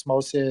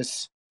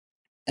 osmosis,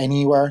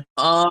 anywhere?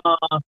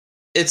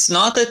 It's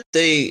not that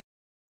they.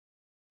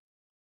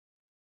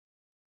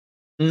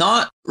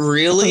 Not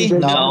really,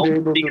 no,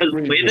 because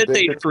the way that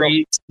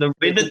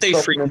they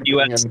freeze,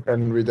 US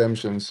and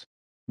redemptions.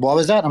 What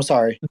was that? I'm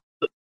sorry.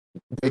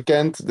 They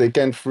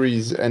can't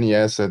freeze any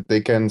asset.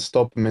 They can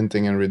stop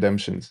minting and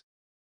redemptions.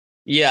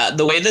 Yeah,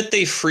 the way that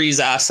they freeze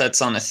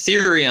assets on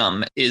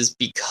Ethereum is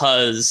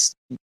because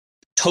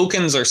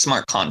tokens are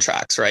smart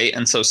contracts, right?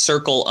 And so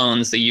Circle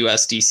owns the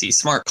USDC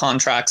smart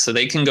contract, so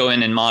they can go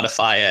in and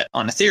modify it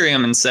on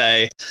Ethereum and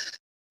say,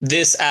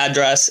 this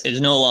address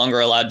is no longer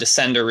allowed to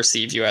send or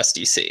receive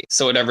USDC.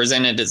 So whatever's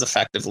in it is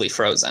effectively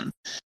frozen.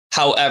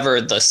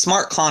 However, the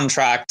smart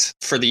contract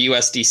for the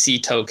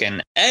USDC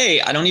token, A,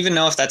 I don't even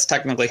know if that's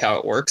technically how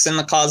it works in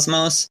the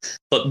Cosmos,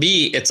 but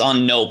B, it's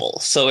on Noble.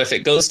 So if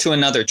it goes to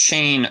another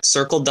chain,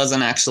 Circle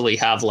doesn't actually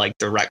have like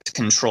direct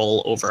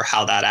control over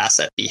how that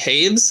asset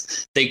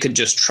behaves. They could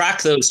just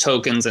track those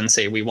tokens and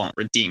say we won't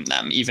redeem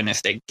them, even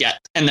if they get.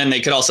 And then they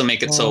could also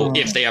make it so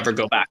if they ever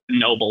go back to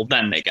Noble,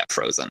 then they get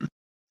frozen.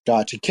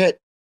 Gotcha. Kit,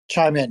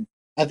 chime in.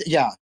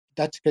 Yeah,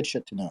 that's good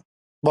shit to know.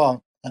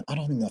 Well, I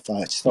don't think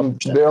that's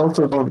They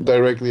also don't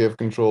directly have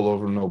control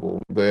over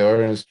Noble. They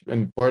are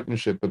in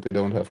partnership, but they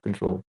don't have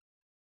control.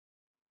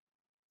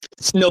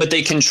 No, but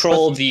they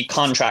control the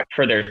contract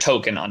for their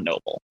token on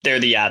Noble. They're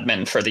the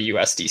admin for the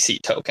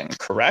USDC token,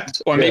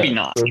 correct? Or maybe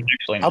not.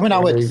 Actually, I mean, I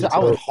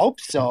would hope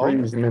so.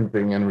 Freeze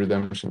minting and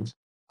redemptions.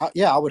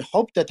 Yeah, I would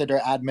hope that they're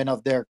admin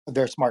of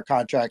their smart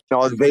contract.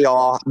 No, they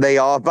are. They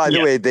are. By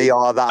the way, they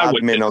are the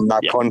admin on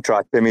that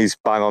contract. And he's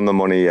bang on the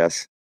money.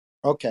 Yes.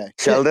 Okay.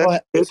 Sheldon.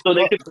 So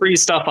they could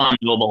freeze stuff on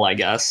Noble, I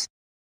guess.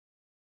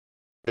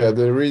 Yeah,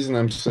 the reason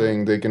I'm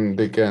saying they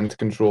can't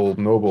control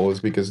Noble is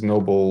because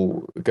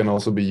Noble can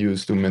also be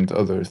used to mint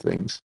other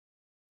things.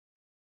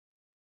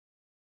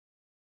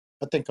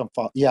 I think I'm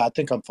following. Yeah, I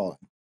think I'm following.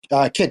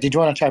 Kit, did you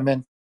want to chime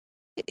in?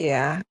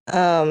 Yeah.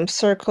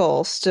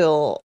 Circle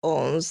still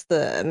owns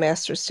the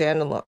master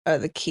standalone,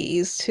 the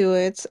keys to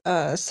it.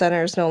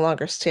 Center is no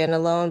longer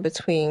standalone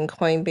between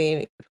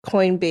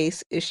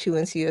Coinbase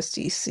issuance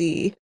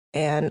USDC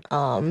and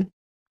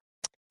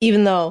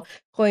even though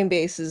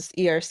Coinbase's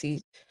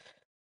ERC20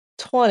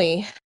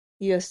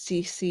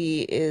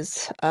 USDC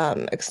is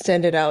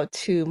extended out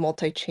to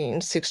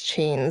multi-chain, 6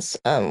 chains,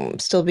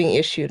 still being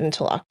issued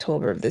until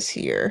October of this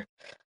year.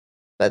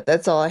 But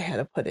that's all I had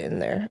to put in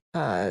there.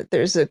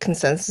 There's a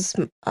consensus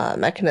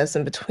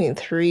mechanism between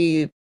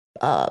 3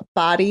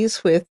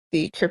 bodies with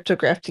the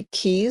cryptographic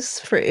keys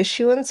for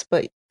issuance,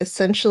 but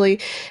essentially,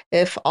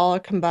 if all are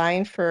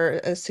combined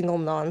for a single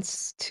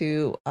nonce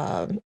to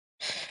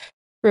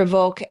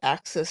revoke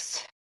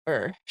access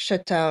or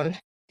shut down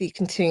the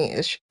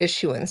continuing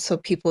issuance, so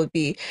people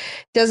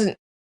doesn't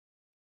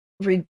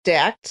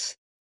redact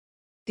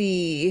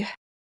the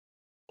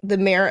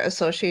merit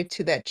associated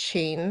to that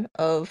chain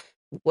of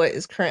what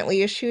is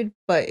currently issued,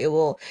 but it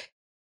will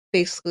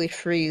basically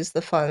freeze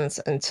the funds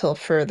until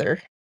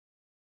further.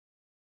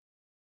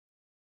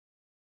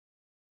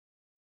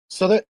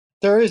 So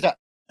there is I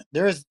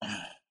don't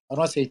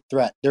want to say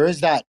threat. There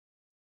is that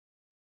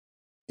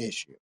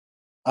issue.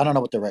 I don't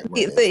know what the right word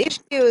is. The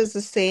issue is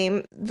the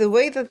same. The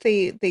way that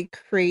they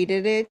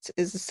created it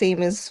is the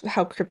same as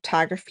how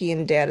cryptography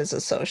and data is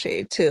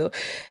associated too.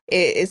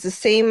 It's the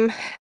same.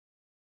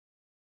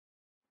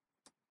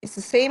 It's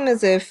the same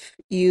as if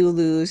you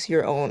lose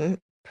your own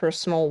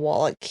personal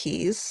wallet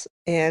keys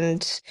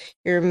and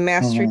your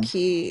master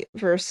key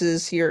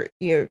versus your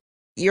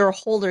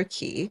holder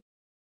key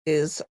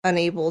is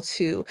unable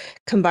to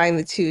combine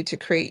the two to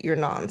create your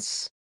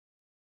nonce.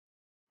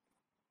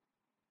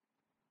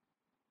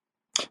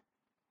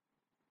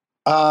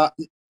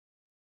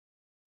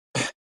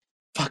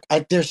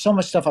 There's so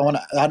much stuff I want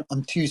to.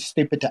 I'm too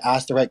stupid to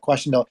ask the right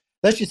question though.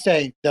 Let's just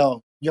say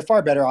though, you're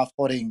far better off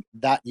holding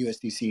that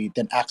USDC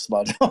than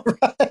Axelot,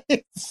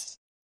 right?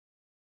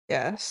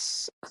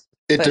 Yes.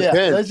 It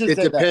depends. It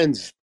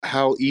depends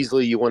how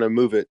easily you want to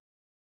move it.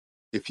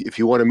 If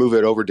you want to move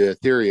it over to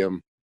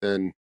Ethereum,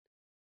 then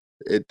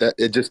it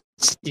just.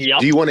 Yep.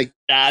 Do you want to?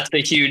 That's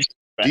a huge.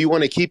 Do you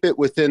want to keep it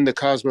within the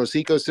Cosmos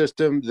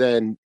ecosystem?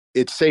 Then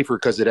it's safer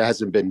because it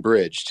hasn't been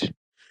bridged.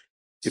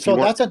 So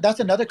that's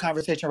another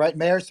conversation, right,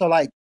 Mayor? So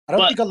like, I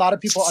don't think a lot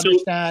of people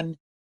understand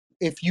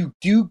if you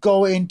do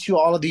go into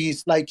all of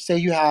these, like say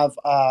you have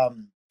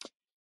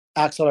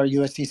Axel or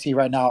USDC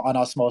right now on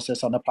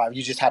Osmosis on the private,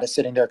 you just had it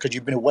sitting there because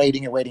you've been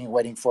waiting and waiting and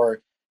waiting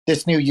for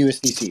this new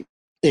USDC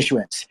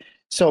issuance.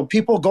 So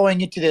people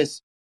going into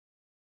this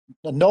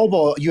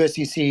Noble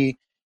USDC,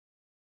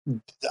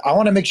 I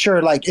want to make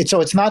sure like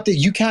it's not that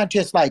you can't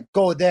just like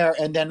go there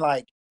and then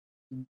like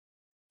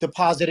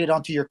deposit it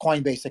onto your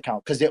Coinbase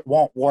account because it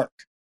won't work.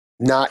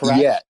 Not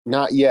yet.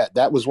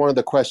 That was one of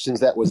the questions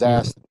that was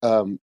asked.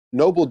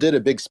 Noble did a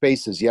big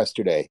spaces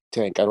yesterday,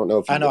 Tank. I don't know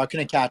if you I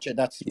couldn't catch it.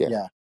 That's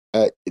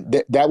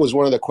that was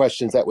one of the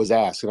questions that was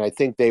asked, and I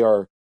think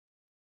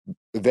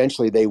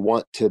eventually they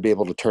want to be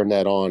able to turn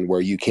that on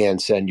where you can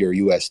send your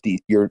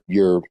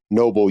your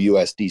Noble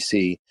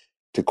USDC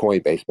to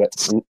Coinbase,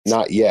 but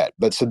not yet.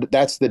 But so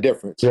that's the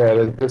difference.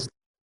 Yeah,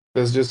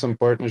 there's just some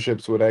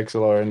partnerships with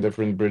XLR and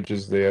different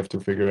bridges they have to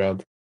figure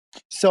out.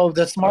 So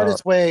the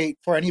smartest way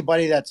for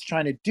anybody that's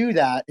trying to do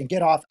that and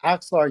get off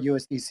Axelar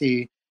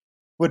USDC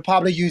would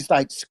probably use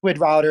like Squid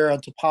Router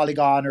onto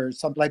Polygon or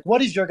something. Like,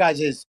 what is your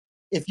guys's?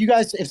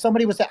 If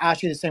somebody was to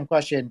ask you the same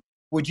question,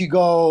 would you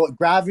go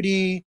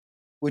Gravity?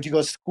 Would you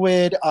go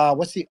Squid?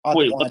 What's the other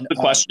one? What's the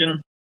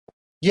question?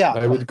 Yeah,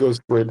 I would go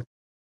Squid.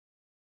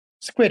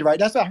 Squid, right?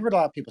 That's what I heard a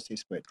lot of people say.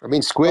 Squid. I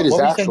mean, Squid is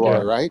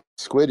Axelar, right?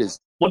 Squid is.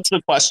 What's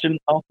the question?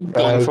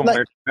 Going from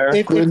where to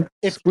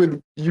where?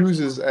 Squid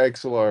uses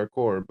XLR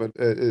core, but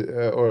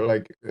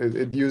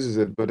it uses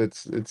it, but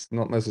it's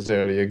not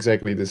necessarily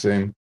exactly the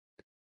same.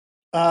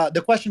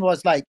 The question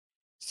was like,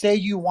 say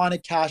you want to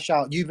cash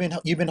out. You've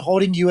been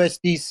holding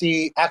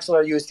USDC,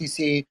 Axelar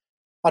USDC,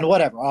 on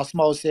whatever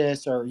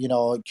Osmosis or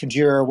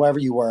Conjure, wherever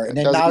you were, and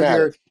then now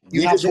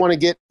you just want to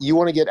get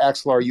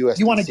Axelar USDC.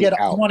 You want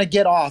to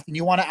get off, and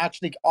you want to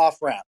actually off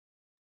ramp.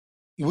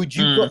 Would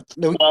you go?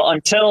 Well,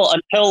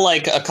 until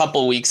like a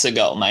couple weeks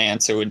ago, my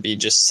answer would be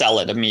just sell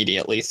it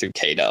immediately through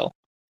Cato,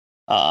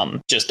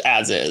 just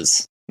as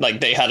is. Like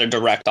they had a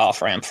direct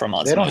off ramp from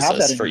They don't have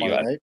that Osmosis for anymore,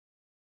 US. right?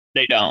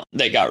 They don't.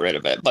 They got rid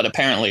of it, but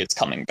apparently it's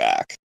coming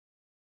back.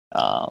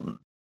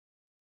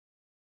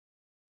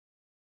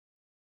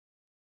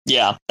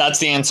 Yeah, that's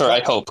the answer.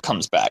 I hope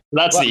comes back.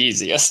 That's the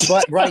easiest.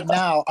 But right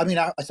now, I mean,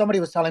 somebody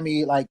was telling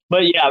me like.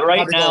 But yeah, right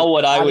probably now, go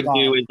what I would do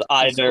Polygon is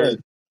and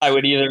Squid. I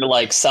would either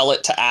like sell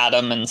it to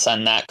Atom and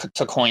send that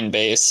to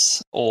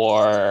Coinbase,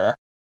 or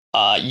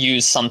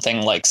use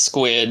something like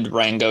Squid,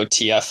 Rango,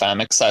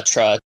 TFM,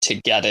 etc. to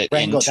get it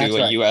Rango, into that's a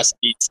right.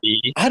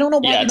 USDC. I don't know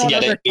why Yeah, we to don't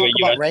get ever it to talk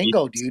a about USDC.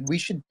 Rango, dude. We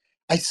should.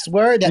 I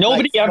swear that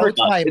Nobody like ever floats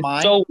does. my It's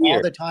mind so all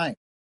weird. the time.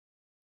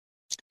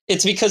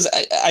 It's because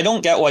I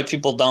don't get why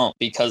people don't,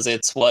 because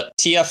it's what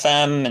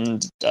TFM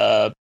and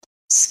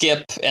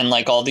Skip and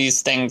like all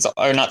these things,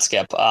 or not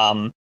Skip.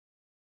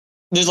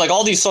 There's like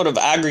all these sort of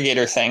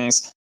aggregator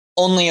things.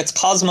 Only it's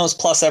Cosmos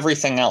plus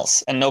everything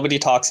else, and nobody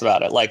talks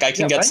about it. Like I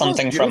can get Rango's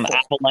something from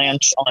beautiful.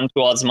 Avalanche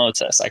onto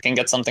Osmosis. I can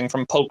get something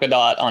from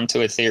Polkadot onto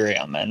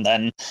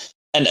Ethereum,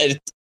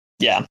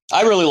 yeah,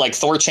 I really like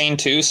Thorchain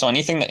too. So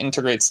anything that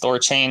integrates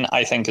Thorchain,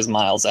 I think, is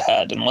miles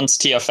ahead. And once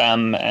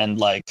TFM and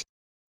like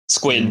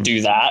Squid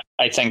do that,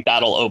 I think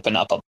that'll open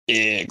up a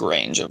big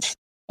range of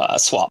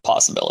swap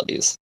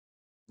possibilities.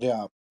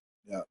 Yeah.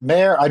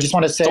 Mayor, I just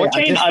want to say,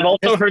 Thorchain. I've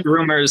also heard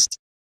rumors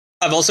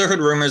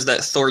that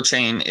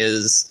Thorchain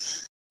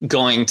is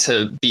going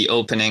to be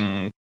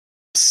opening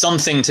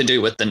something to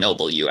do with the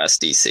Noble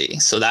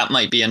USDC. So that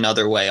might be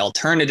another way,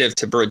 alternative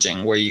to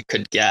bridging, where you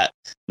could get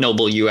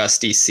Noble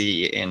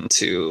USDC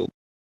into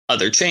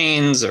other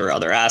chains or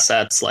other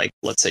assets. Like,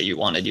 let's say you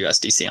wanted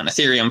USDC on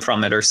Ethereum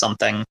from it or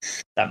something,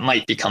 that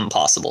might become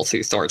possible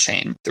through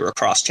Thorchain, through a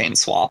cross-chain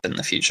swap in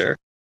the future.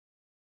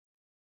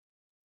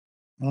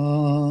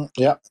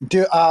 Yeah.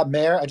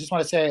 Mayor, I just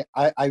want to say,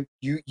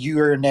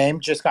 your name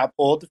just got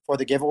pulled for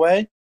the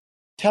giveaway.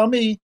 Tell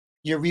me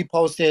you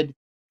reposted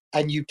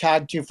and you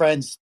tagged 2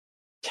 friends,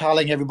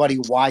 telling everybody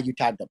why you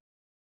tagged them.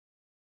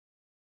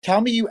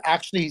 Tell me you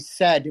actually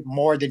said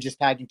more than just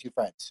tagging 2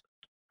 friends.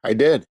 I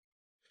did.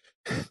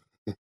 Okay,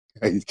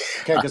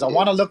 because I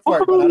want to look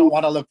for it, but I don't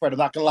want to look for it. I'm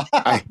not gonna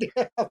lie.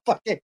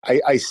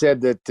 I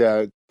said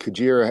that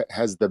Kujira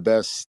has the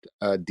best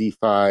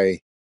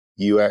DeFi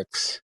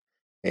UX,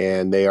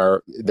 and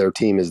their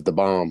team is the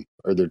bomb,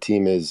 or their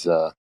team is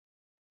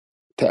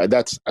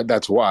that's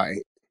why.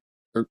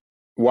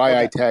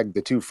 I tagged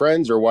the 2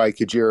 friends, or why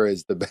Kujira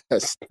is the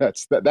best.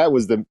 That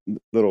was the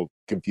little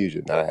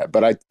confusion that I had.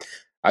 But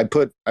I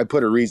put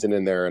a reason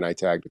in there, and I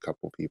tagged a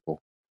couple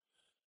people.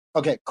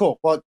 Okay, cool.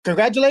 Well,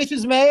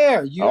 congratulations,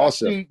 Mayor. You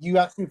Awesome.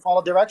 actually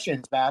followed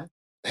directions, man.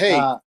 Hey,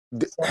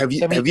 have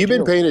you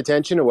been paying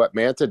attention to what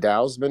Manta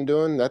DAO's been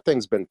doing? That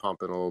thing's been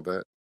pumping a little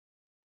bit.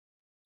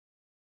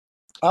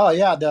 Oh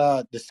yeah,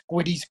 the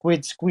squids.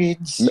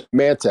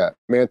 Manta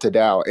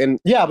DAO, and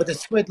yeah, but the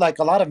squid, like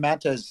a lot of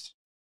mantas.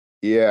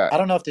 Yeah, I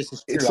don't know if this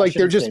is true. It's like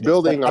they're just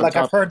building on top.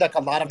 I've heard like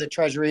a lot of the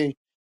treasury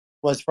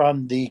was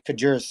from the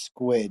Kujira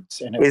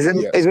squids. And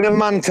isn't a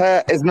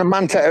manta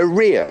a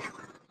rare?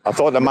 I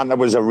thought the manta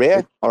was a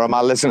rare, or am I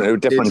listening to a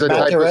different? It's a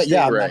type of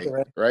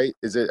stingray, right?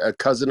 Is it a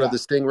cousin of the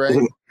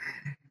stingray?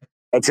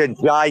 It's a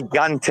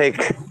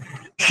gigantic,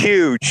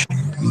 huge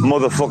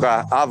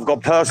motherfucker. I've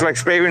got personal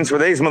experience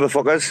with these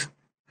motherfuckers.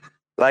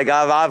 Like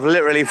I've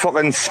literally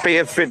fucking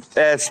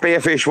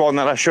spearfish one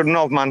that I shouldn't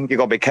have, man. You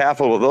gotta be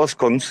careful with those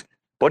cunts.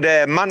 But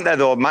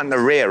manta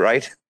rare,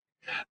 right?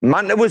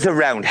 Manta was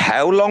around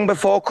how long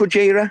before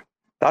Kujira?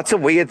 That's a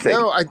weird thing.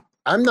 No,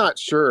 I'm not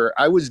sure.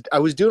 I was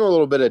doing a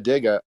little bit of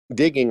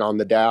digging on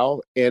the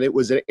DAO, and it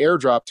was an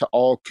airdrop to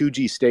all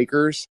Kuji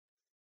stakers,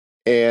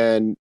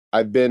 and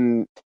I've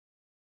been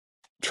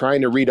trying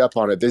to read up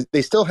on it.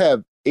 They still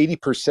have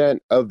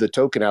 80% of the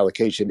token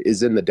allocation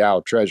is in the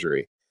DAO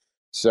treasury.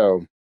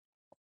 So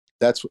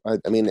that's, I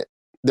mean,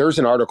 there's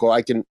an article.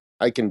 I can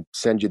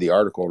send you the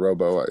article,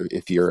 Robo,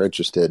 if you're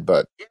interested.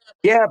 But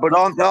yeah, but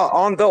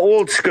on the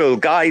old school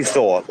guys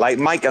though, like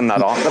Mike and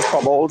that, aren't they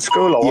from old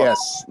school? Or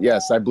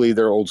yes, I believe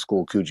they're old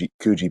school Kuji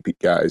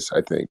guys.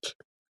 I think,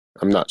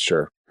 I'm not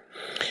sure.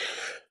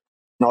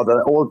 No,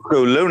 the old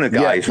school Luna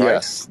guys,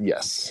 right?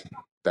 Yes,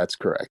 that's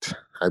correct.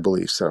 I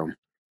believe so.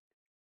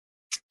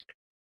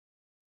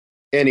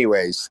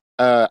 Anyways,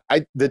 the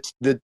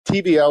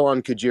TVL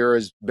on Kujira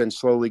has been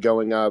slowly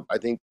going up. I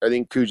think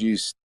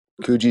Kuji's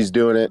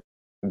doing it,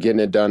 getting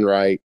it done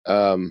right.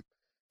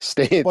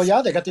 Well,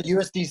 yeah, they got the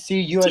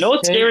USDC, USK. You know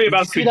what's scary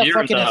about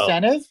Kujira, though?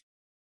 Incentive?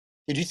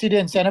 Did you see the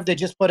incentive they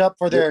just put up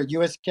for their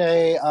USK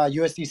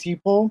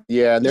USDC pool?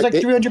 Yeah, it's like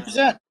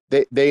 300%.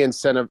 They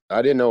incentive.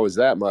 I didn't know it was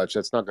that much.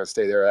 That's not going to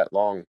stay there that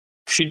long.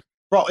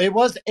 Bro, it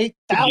was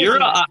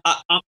 8,000.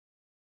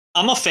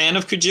 I'm a fan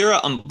of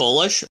Kujira. I'm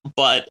bullish,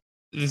 but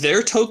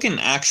their token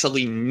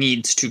actually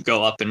needs to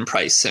go up in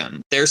price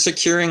soon. They're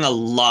securing a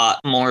lot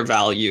more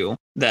value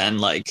than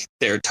like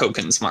their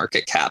tokens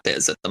market cap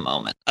is at the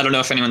moment. I don't know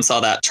if anyone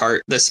saw that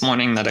chart this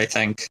morning that I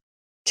think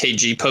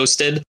KG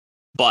posted,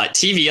 but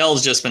TVL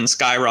has just been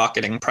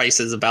skyrocketing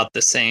prices about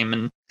the same.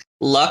 And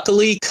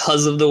luckily,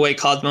 because of the way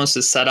Cosmos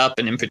is set up,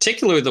 and in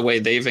particular the way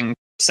they've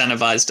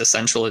incentivized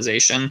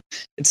decentralization,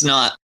 it's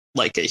not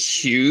like a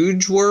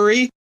huge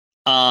worry.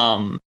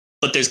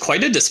 But there's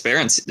quite a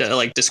discrepancy I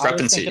was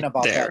discrepancy thinking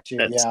about there. that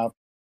too.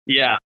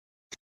 Yeah.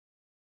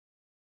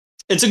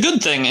 It's a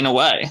good thing in a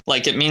way.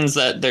 Like it means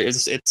that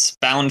it's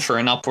bound for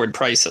an upward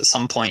price at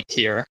some point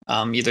here.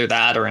 Either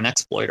that or an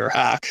exploit or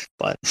hack.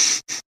 But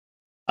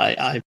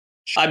I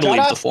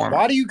believe the former.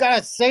 Why do you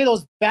gotta say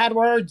those bad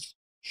words?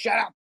 Shut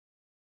up.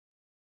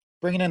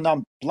 Bringing in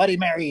the Bloody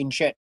Mary and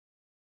shit.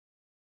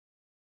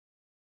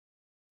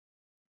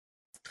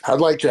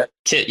 I'd like to.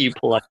 Kit, you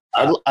pull up.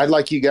 I'd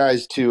like you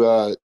guys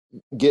to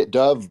get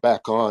Dove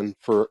back on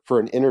for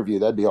an interview.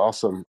 That'd be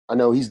awesome. I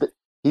know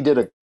he did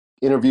a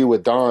interview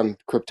with Don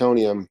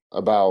Kryptonium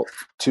about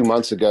 2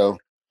 months ago,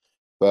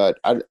 but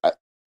I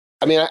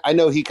mean I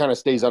know he kind of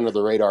stays under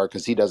the radar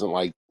because he doesn't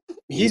like.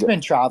 He's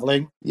been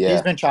traveling. Yeah,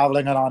 he's been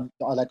traveling and on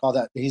like all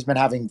that. He's been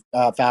having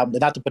family.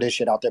 Not to put his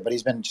shit out there, but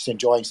he's been just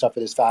enjoying stuff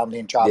with his family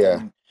and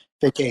traveling,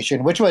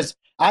 vacation. Which was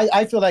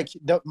I feel like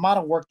the amount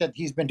of work that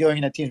he's been doing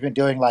and the team's been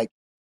doing, like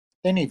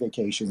they need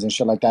vacations and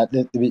shit like that.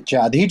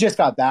 He just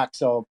got back,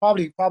 so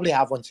probably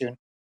have one soon.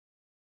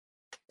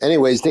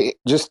 Anyways, to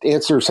just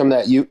answer some of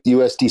that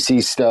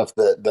USDC stuff,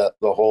 the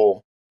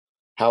whole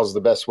how's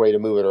the best way to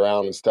move it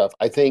around and stuff.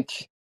 I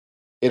think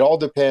it all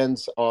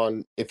depends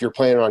on if you're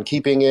planning on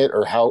keeping it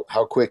or how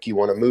quick you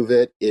want to move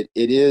it. It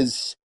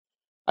is.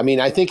 I mean,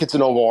 I think it's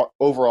an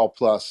overall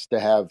plus to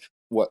have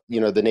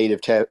the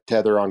native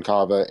tether on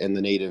Kava and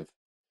the native,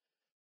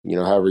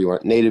 however you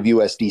want, native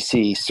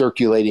USDC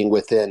circulating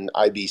within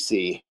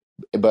IBC.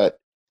 But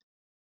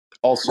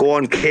also, go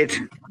on, Kit.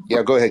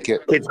 Yeah, go ahead,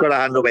 Kit. Kit's got a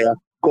hand over here.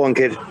 Go on,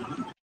 Kit.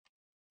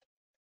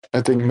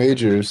 I think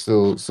Major is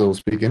still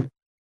speaking.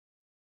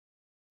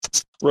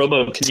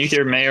 Robo, can you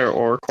hear Mayor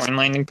or Coin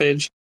Landing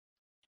Page?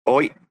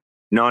 Oi.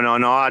 No.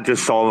 I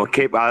just saw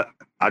Kit. I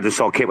just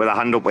saw Kit with a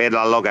hand up. Where did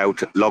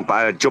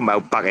I jump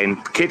out, back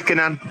in? Kit, can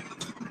I?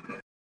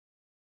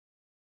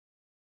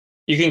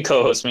 You can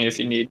co-host me if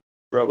you need,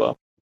 Robo.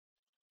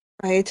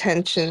 My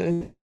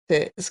attention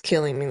is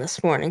killing me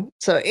this morning.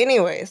 So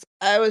anyways,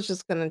 I was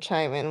just going to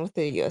chime in with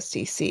the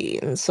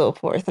USDC and so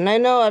forth. And I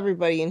know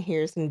everybody in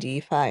here is in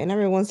DeFi and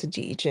everyone's a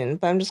degen,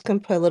 but I'm just going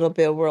to put a little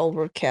bit of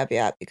world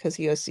caveat because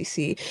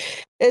USDC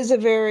is a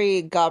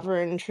very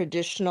governed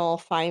traditional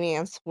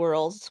finance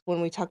world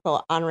when we talk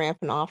about on-ramp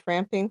and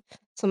off-ramping.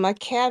 So my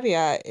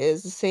caveat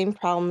is the same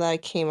problem that I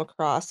came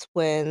across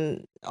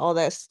when all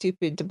that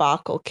stupid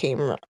debacle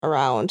came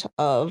around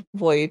of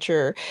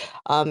Voyager,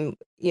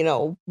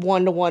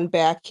 one-to-one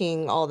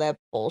backing, all that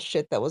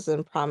bullshit that was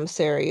in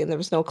promissory, and there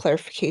was no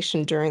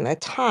clarification during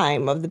that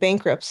time of the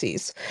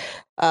bankruptcies.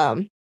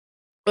 But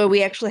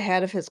we actually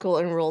had a physical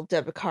enrolled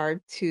debit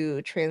card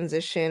to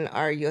transition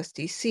our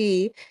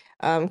USDC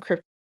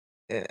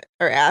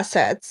our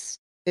assets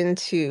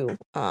into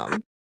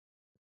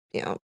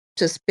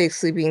just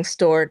basically being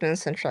stored in a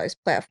centralized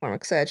platform,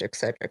 et cetera, et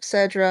cetera, et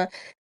cetera.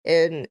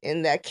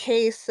 In that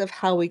case of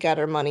how we got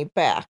our money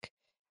back.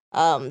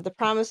 The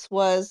promise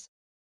was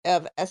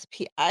of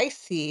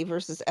SPIC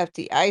versus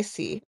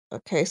FDIC.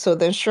 Okay, so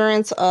the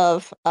insurance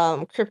of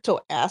crypto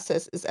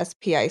assets is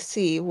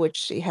SPIC,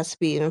 which has to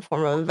be in the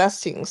form of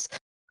investings.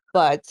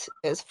 But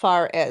as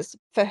far as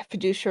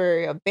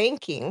fiduciary of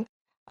banking,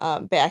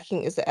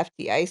 backing is the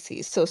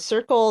FDIC. So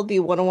circle the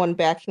one-on-one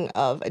backing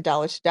of a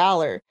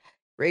dollar-to-dollar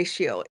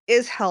ratio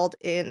is held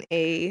in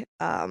a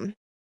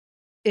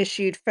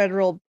issued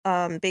federal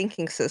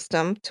banking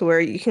system to where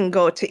you can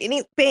go to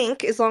any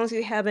bank as long as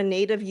you have a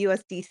native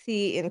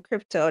USDC in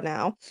crypto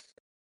now.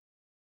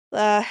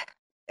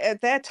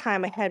 At that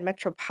time, I had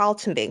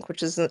Metropolitan Bank,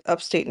 which is in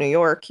upstate New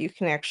York. You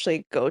can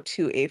actually go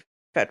to a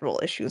federal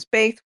issues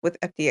bank with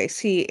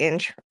FDIC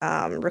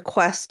and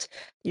request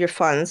your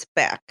funds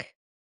back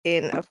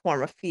in a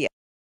form of fiat.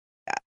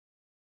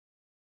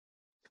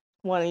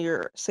 One of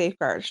your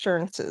safeguard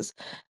assurances.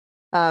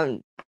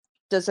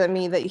 Does that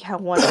mean that you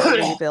have one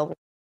already available?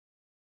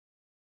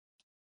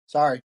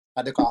 Sorry, I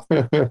had to cough.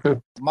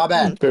 My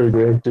bad. Very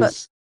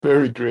gracious.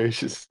 Very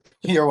gracious.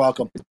 You're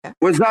welcome.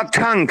 Was that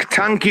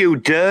Tank, you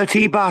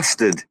dirty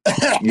bastard?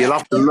 You'll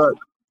have to look.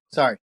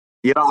 Sorry.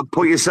 You'll have to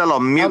put yourself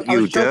on mute, I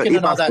you was joking dirty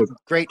and all that bastard.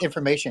 great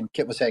information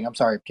Kit was saying. I'm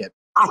sorry, Kit.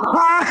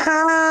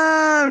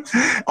 Oh,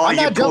 I'm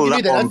you not pulled joking that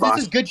either. one back.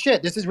 This is good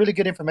shit. This is really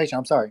good information.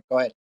 I'm sorry. Go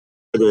ahead.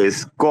 It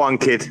is. Go on,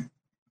 Kid.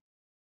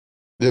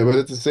 Yeah, but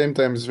at the same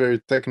time, it's very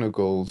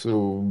technical.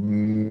 So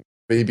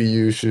maybe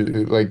you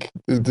should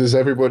Does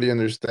everybody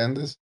understand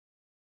this?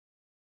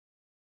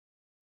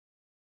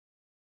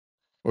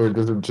 Or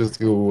does it just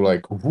go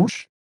like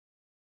whoosh?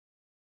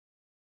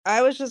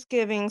 I was just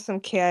giving some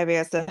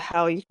caveats of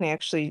how you can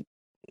actually.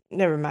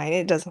 Never mind.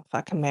 It doesn't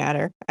fucking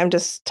matter. I'm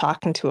just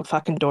talking to a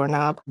fucking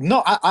doorknob.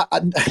 No,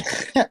 I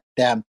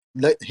damn.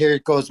 Here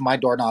goes my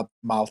doorknob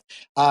mouth.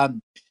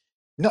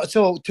 No,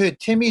 so to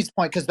Timmy's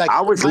point, because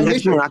I was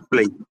listening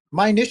actually.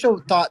 My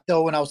initial thought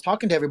though, when I was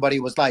talking to everybody,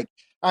 was like,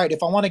 all right,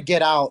 if I want to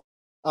get out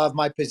of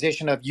my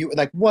position of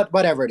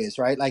whatever it is,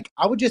 right? Like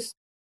I would just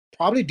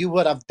probably do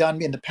what I've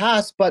done in the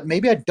past, but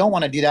maybe I don't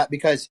want to do that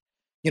because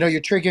you're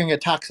triggering a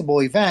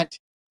taxable event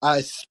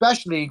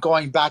especially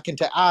going back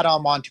into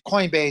Atom onto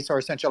Coinbase or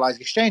a centralized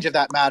exchange of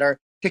that matter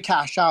to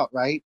cash out,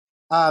 right?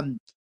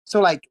 So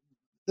like,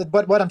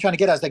 but what I'm trying to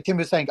get at is like Tim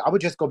was saying, I would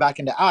just go back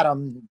into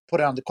Atom, put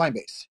it on the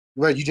Coinbase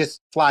where you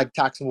just flag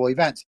taxable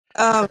events.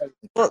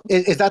 Well,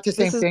 Is that the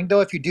same this is thing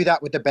though? If you do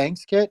that with the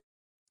banks, Kit,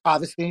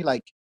 obviously,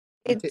 like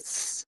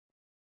it's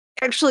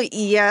actually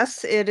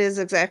yes, it is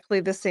exactly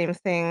the same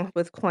thing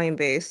with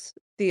Coinbase.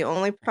 The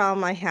only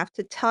problem I have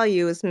to tell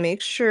you is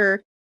make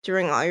sure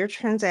during all your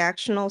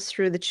transactionals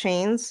through the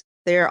chains,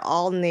 they're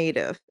all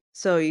native.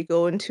 So you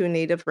go into a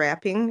native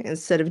wrapping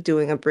instead of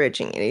doing a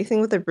bridging.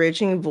 Anything with a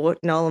bridging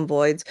null and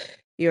voids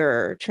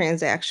your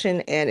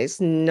transaction and it's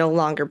no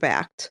longer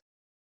backed.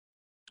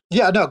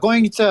 yeah, no,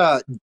 going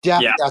to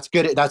that's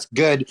good. That's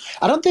good.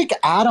 I don't think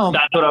Atom.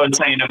 That's what I was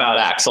saying about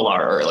Axelar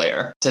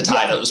earlier to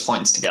tie those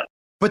points together.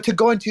 But to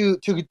go into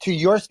to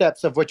your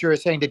steps of what you were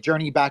saying, to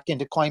journey back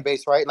into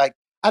Coinbase, right? Like,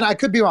 and I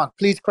could be wrong.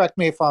 Please correct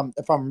me if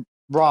I'm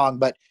wrong.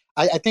 But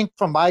I think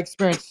from my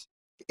experience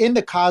in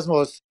the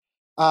Cosmos,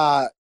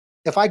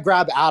 if I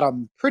grab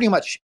Atom, pretty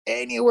much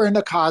anywhere in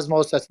the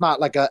Cosmos that's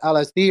not like a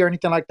LSD or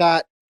anything like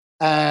that,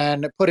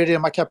 and put it in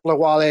my Kepler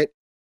wallet,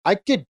 I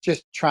could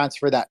just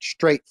transfer that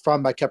straight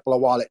from my Kepler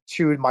wallet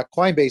to my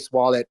Coinbase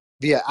wallet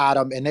via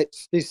Atom, and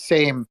it's the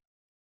same,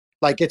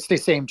 like it's the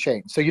same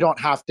chain. So you don't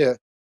have to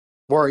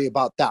worry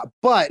about that.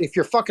 But if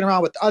you're fucking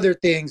around with other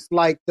things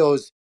like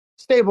those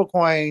stable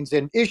coins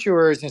and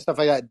issuers and stuff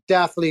like that,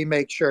 definitely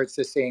make sure it's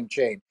the same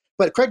chain.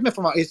 But correct me if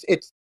I'm wrong,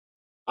 it's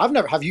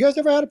have you guys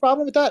ever had a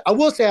problem with that? I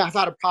will say I've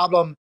had a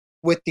problem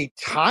with the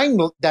time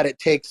that it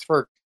takes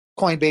for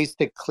Coinbase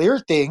to clear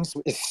things,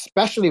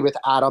 especially with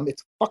Atom.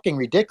 It's fucking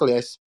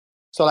ridiculous.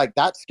 So like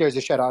that scares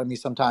the shit out of me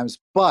sometimes.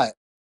 But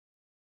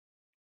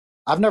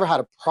I've never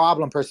had a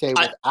problem per se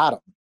with Atom.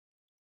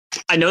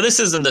 I know this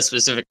isn't the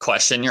specific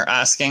question you're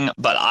asking,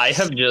 but I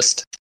have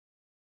just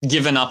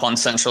given up on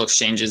central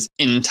exchanges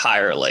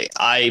entirely.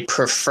 I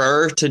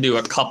prefer to do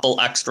a couple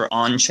extra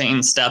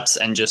on-chain steps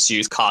and just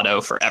use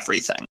Cado for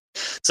everything.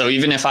 So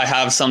even if I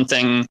have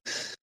something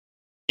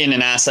in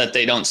an asset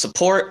they don't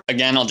support,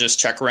 again, I'll just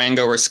check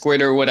Rango or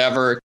Squid or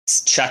whatever,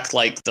 check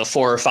like the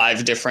 4 or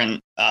 5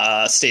 different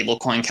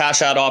stablecoin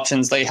cash out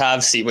options they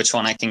have, see which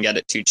one I can get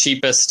it to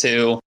cheapest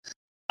to.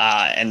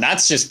 And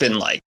that's just been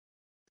like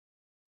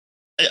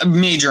a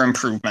major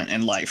improvement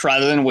in life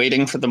rather than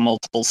waiting for the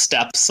multiple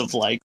steps of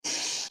like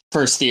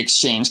first the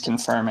exchange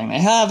confirming they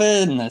have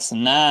it and this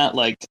and that.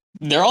 Like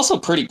they're also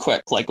pretty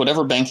quick, like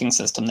whatever banking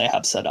system they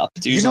have set up.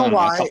 It's usually only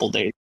a couple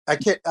days. I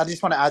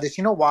just want to add this.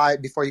 You know why,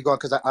 before you go on,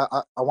 because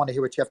I want to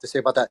hear what you have to say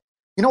about that.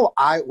 You know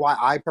why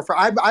I prefer,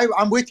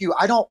 I'm with you.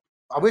 I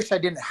wish I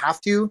didn't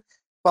have to,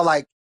 but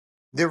like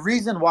the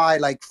reason why,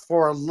 like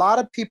for a lot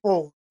of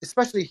people,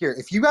 especially here,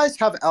 if you guys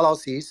have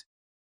LLCs,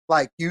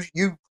 like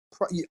you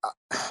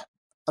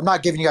I'm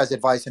not giving you guys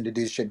advice and to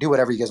do shit. Do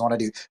whatever you guys want to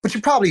do, but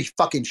you probably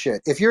fucking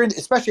should. If you're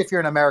especially if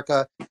you're in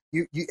America,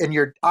 you and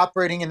you're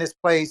operating in this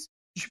place,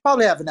 you should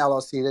probably have an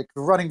LLC. Like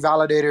you're running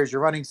validators,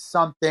 you're running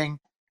something,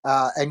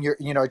 and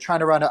you're trying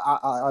to run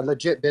a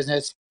legit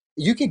business.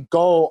 You could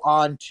go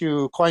on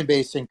to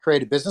Coinbase and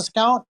create a business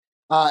account,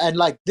 and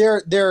like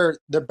their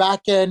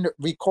back end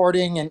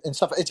recording and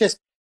stuff. It's just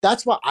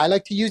that's why I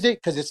like to use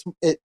it because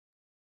it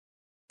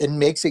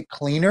makes it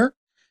cleaner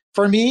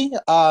for me.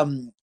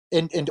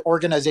 In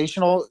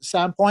organizational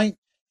standpoint,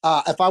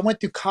 if I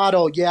went to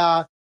Cado,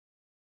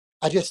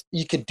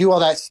 you could do all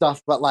that stuff,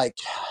 but like,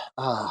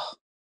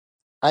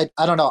 I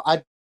don't know.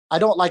 I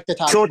don't like the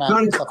tax man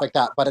and stuff like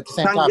that, but at the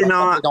same time, I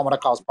definitely don't want to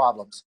cause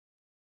problems.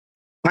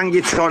 Thank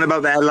you talking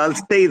about the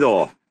LLC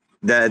though.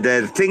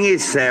 The thing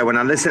is, when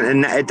I listen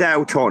to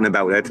NetAdow talking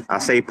about it, I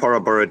say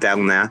Porabora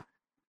down there.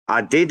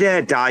 I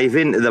did dive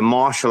into the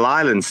Marshall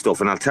Islands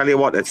stuff, and I'll tell you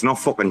what, it's not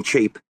fucking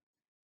cheap.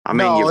 I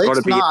mean, you've got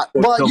to be.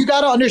 Well, you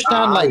got to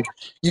understand,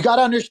 you got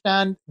to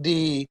understand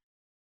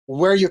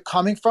where you're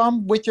coming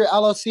from with your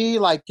LLC.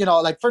 Like,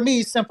 like for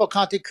me, simple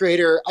content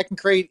creator, I can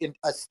create in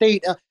a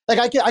state, like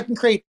I can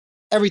create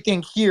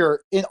everything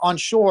here in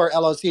onshore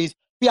LLCs,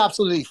 be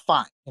absolutely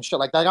fine and shit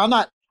like that.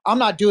 I'm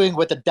not doing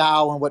what the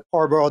DAO and what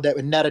Porboro that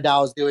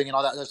NetAdow is doing and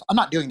all that. I'm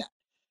not doing that.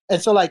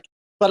 And so like,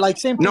 but like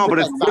same thing. No, but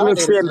it's the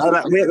same.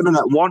 Wait a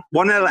minute.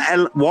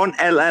 One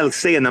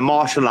LLC in the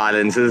Marshall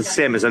Islands is the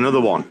same as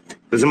another one.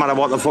 Doesn't matter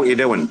what the fuck you're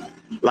doing.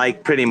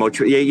 Like pretty much,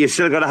 you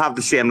still got to have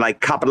the same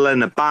like capital in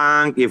the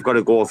bank. You've got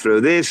to go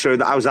through this.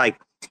 So I was like,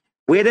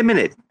 wait a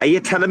minute. Are you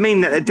telling me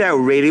that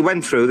NetAdow really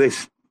went through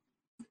this?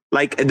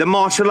 Like the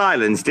Marshall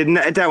Islands, didn't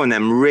NetAdow and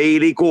them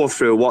really go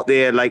through what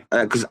they're like?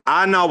 Because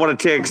I know what it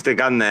takes to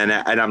get in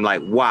there, and I'm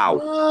like, wow.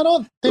 I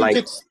don't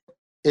think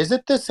is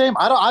it the same?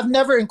 I've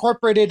never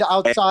incorporated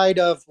outside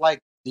of like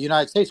the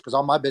United States because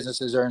all my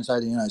businesses are inside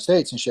the United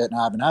States and shit, and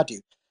I haven't had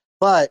to.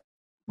 But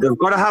they've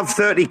got to have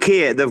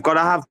 30K. They've got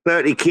to have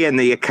 30K in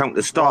the account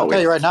to start with. I'll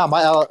tell you right now,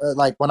 my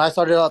like when I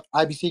started up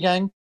IBC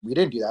Gang, we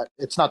didn't do that.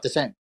 It's not the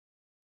same.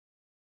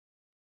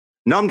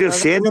 No, I'm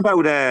just saying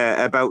about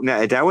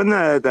NetAdow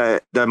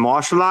and the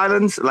Marshall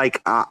Islands.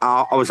 Like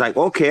I was like,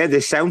 okay,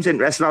 this sounds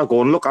interesting. I'll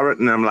go and look at it,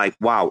 and I'm like,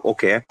 wow,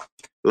 okay.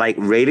 Like,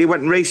 really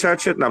went and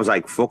researched it, and I was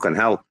like, fucking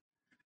hell.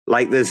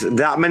 Like, there's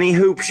that many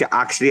hoops you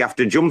actually have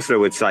to jump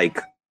through. It's like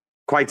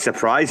quite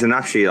surprising,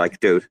 actually. Like,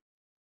 dude,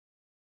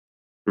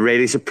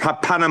 really, so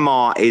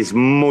Panama is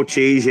much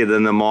easier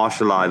than the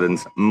Marshall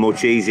Islands.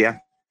 Much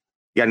easier.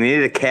 Yeah, you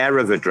need a care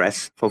of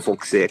address, for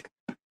fuck's sake.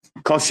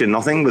 Costs you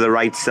nothing with the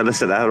right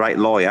solicitor, the right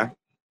lawyer.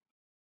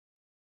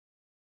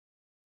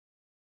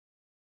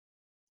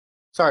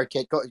 Sorry,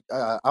 Kate.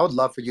 I would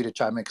love for you to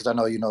chime in because I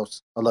know you know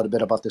a little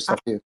bit about this stuff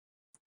too.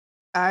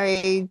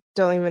 I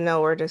don't even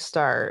know where to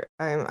start.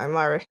 I'm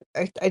already.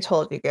 I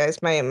told you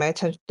guys my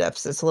attention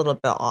deficit's a little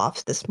bit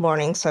off this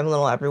morning, so I'm a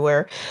little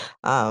everywhere.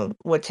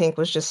 What Tank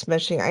was just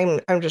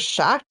mentioning, I'm just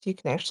shocked you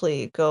can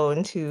actually go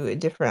into a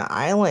different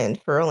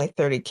island for only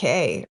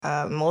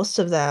 30K. Most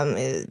of them,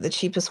 the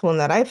cheapest one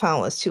that I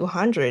found was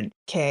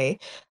 200K,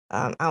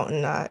 out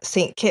in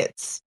St.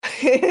 Kitts.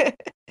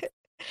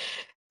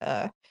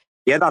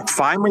 Yeah, that's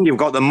fine when you've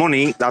got the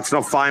money. That's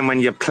not fine when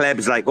you're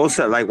plebs like us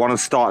that like want to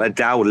start a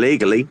DAO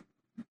legally,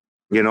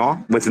 you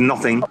know, with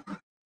nothing.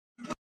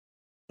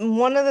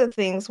 One of the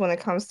things when it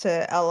comes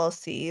to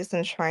LLCs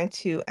and trying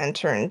to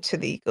enter into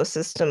the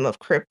ecosystem of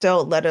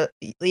crypto,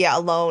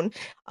 alone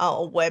a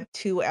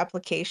Web2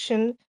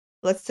 application.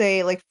 Let's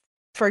say, like,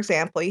 for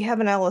example, you have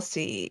an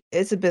LLC,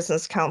 it's a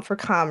business account for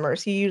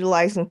commerce, you're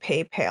utilizing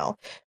PayPal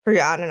for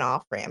your on and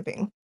off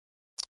ramping,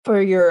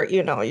 for your,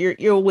 your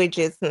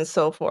widgets and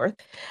so forth.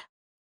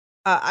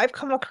 I've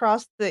come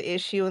across the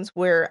issues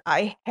where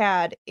I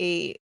had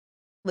a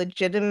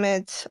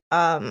legitimate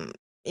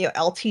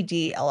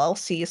LTD,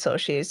 LLC,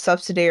 associated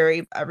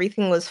subsidiary,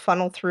 everything was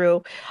funneled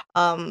through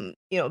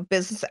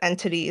business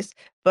entities,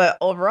 but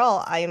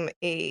overall I'm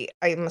a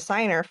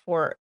signer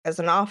for as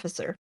an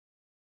officer.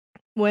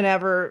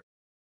 Whenever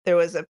there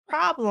was a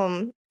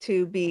problem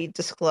to be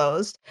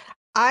disclosed,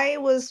 I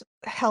was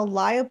held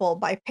liable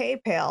by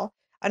PayPal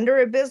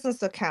under a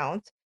business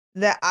account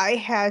that I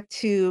had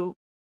to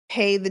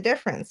pay the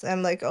difference.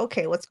 I'm like,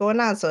 okay, what's going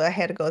on? So I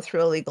had to go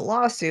through a legal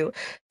lawsuit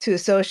to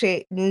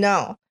associate.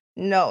 No,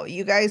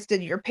 you guys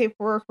did your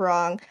paperwork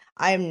wrong.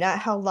 I am not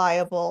held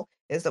liable.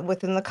 Is it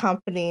within the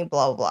company?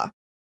 Blah, blah.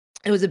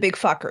 It was a big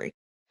fuckery.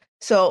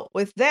 So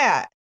with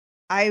that,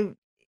 I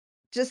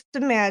just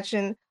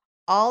imagine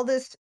all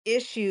this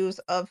issues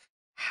of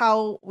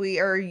how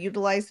we are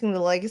utilizing the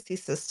legacy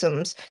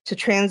systems to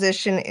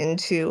transition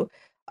into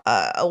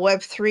a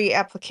Web3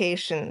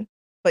 application,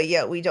 but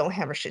yet we don't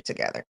have our shit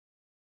together.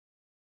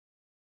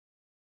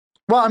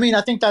 Well, I mean,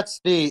 I think that's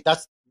the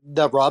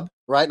rub,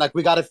 right? Like,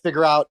 we got to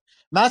figure out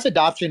mass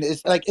adoption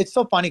is like, it's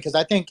so funny because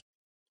I think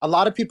a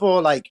lot of people,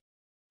 like,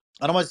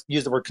 I don't want to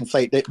use the word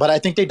conflate, but I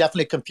think they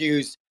definitely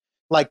confuse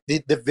like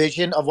the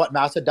vision of what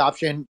mass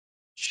adoption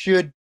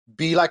should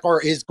be like or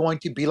is going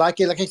to be like.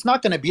 Like, it's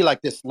not going to be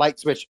like this light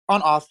switch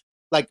on off,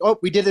 like, oh,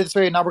 we did it this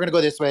way, now we're going to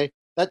go this way.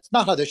 That's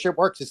not how this shit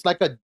works. It's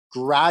like a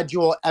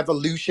gradual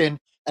evolution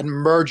and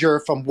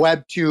merger from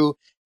Web 2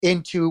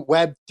 into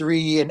Web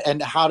 3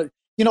 and how to,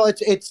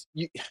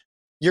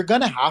 you're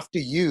going to have to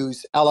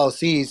use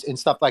LLCs and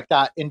stuff like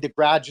that into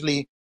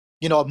gradually,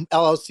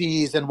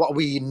 LLCs and what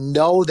we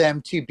know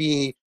them to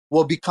be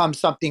will become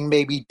something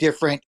maybe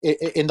different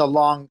in the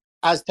long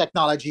as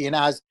technology and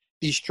as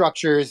these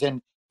structures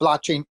and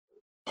blockchain.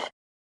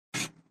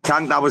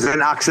 Tank, that was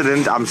an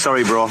accident. I'm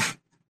sorry, bro.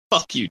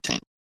 Fuck you,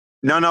 Tank.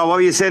 No, what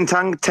were you saying,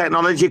 Tank?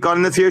 Technology gone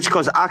in the future?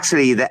 Because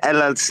actually the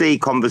LLC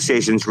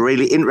conversation's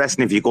really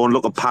interesting if you go and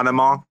look at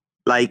Panama.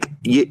 Like,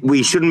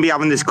 we shouldn't be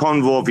having this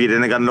convo if you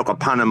didn't go and look at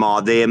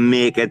Panama. They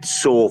make it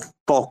so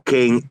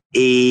fucking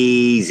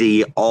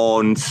easy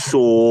on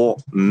so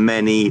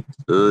many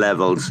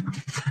levels.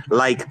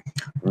 Like,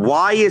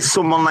 why is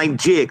someone like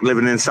Jake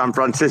living in San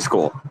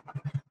Francisco,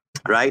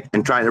 right,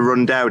 and trying to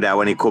run DAO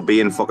when he could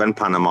be in fucking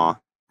Panama?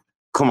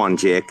 Come on,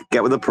 Jake,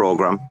 get with the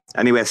program.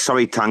 Anyway,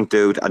 sorry, Tank,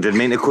 dude. I didn't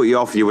mean to cut you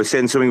off. You were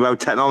saying something about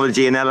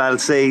technology and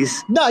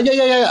LLCs. No,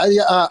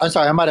 yeah. I'm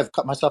sorry, I might have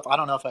cut myself. I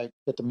don't know if I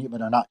hit the mute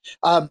button or not.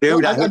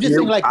 Dude, I'm just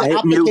saying, like, the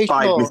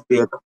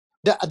applicational,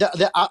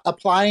 the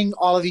applying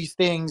all of these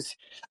things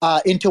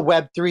into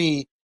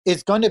Web3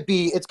 is going to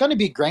be, it's going to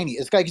be grainy.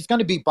 It's going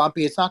to be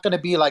bumpy. It's not going to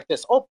be like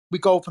this, oh, we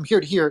go from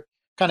here to here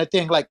kind of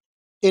thing. Like,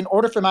 in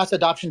order for mass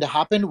adoption to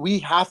happen, we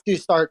have to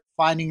start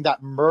finding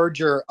that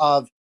merger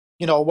of,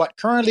 what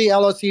currently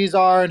LLCs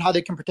are and how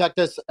they can protect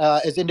us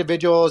as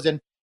individuals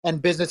and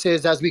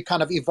businesses as we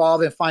kind of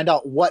evolve and find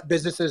out what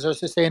businesses are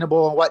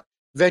sustainable and what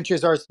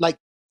ventures are like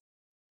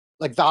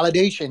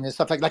validation and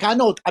stuff like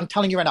I'm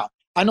telling you right now,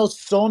 I know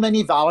so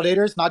many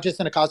validators, not just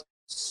in a cause,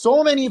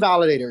 so many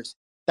validators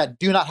that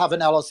do not have an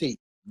LLC.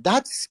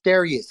 That's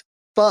scary as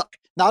fuck.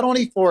 Not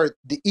only for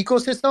the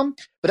ecosystem,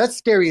 but that's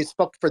scary as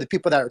fuck for the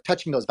people that are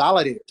touching those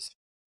validators.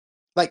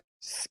 Like,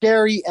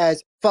 scary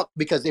as fuck,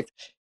 because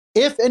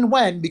if and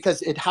when,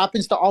 because it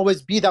happens to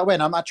always be that way,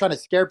 and I'm not trying to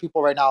scare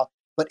people right now,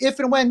 but if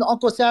and when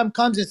Uncle Sam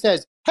comes and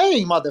says,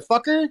 hey,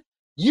 motherfucker,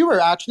 you were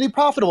actually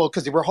profitable,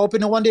 because we're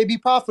hoping to one day be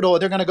profitable,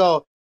 they're going to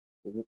go,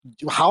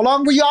 how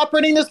long were you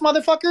operating this,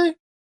 motherfucker?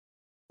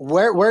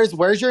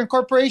 Where's your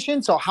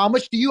incorporation? So how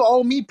much do you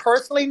owe me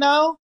personally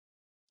now?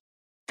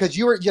 because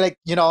you're like,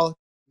 you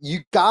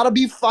gotta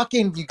be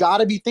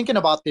thinking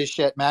about this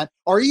shit, man.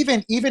 Or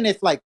even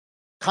if like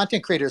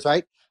content creators,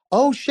 right?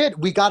 Oh shit,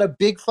 we got a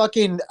big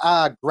fucking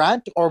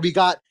grant, or we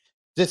got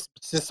this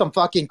some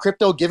fucking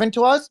crypto given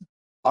to us.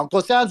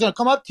 Uncle Sam's gonna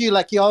come up to you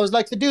like he always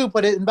likes to do,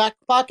 put it in back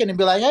pocket and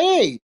be like,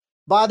 hey,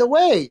 by the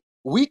way,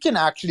 we can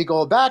actually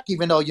go back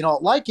even though you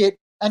don't like it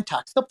and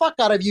tax the fuck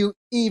out of you,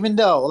 even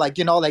though like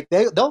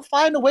they'll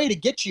find a way to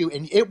get you,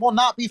 and it will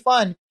not be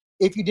fun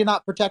if you did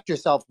not protect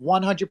yourself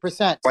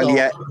 100%. Well,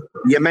 yeah,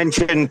 you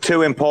mentioned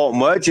two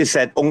important words. You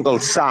said Uncle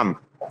Sam,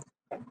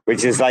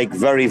 which is like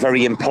very,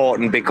 very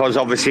important because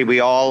obviously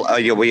we all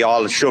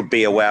should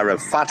be aware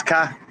of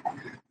FATCA.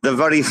 The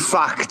very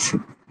fact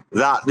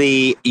that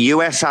the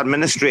US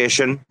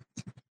administration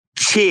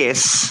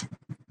chase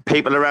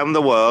people around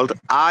the world.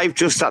 I've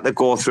just had to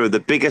go through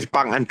the biggest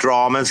banking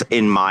dramas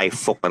in my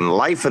fucking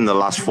life in the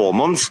last 4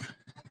 months.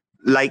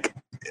 Like,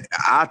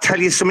 I'll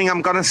tell you something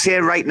I'm going to say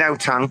right now,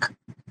 Tank.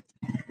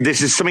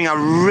 This is something I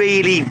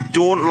really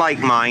don't like,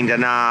 mind,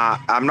 and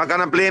I'm not going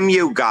to blame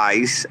you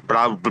guys, but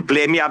I'll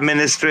blame your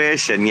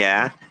administration,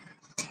 yeah?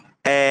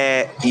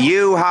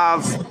 You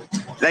have,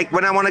 like,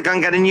 when I want to go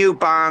and get a new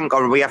bank,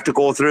 or we have to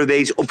go through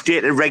these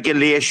updated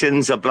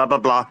regulations or blah, blah,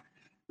 blah,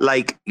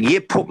 like, you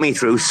put me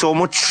through so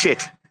much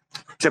shit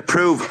to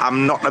prove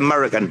I'm not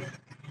American.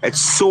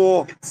 It's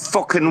so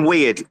fucking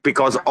weird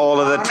because all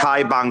of the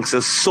Thai banks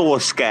are so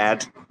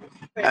scared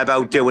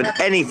about doing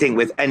anything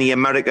with any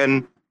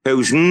American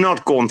who's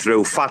not going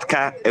through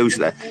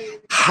FATCA.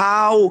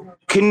 How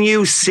can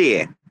you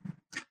say,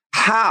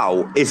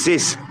 how is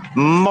this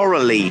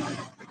morally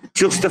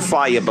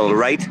justifiable,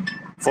 right,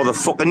 for the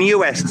fucking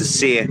US to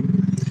say,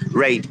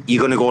 right, you're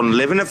going to go and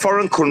live in a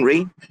foreign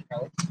country,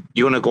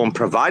 you're going to go and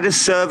provide a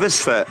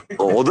service for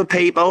other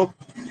people,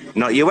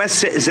 not US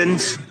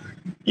citizens,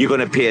 you're going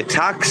to pay a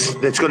tax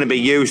that's going to be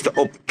used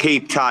to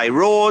upkeep Thai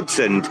roads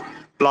and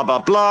blah, blah,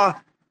 blah,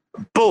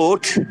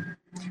 but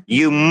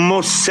you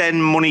must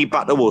send money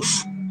back to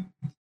us.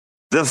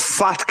 The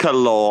FATCA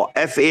law,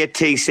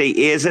 FATC,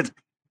 is it,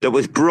 that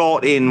was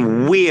brought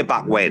in way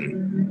back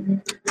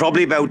when,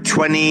 probably about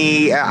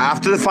 20,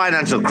 after the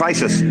financial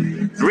crisis.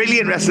 Really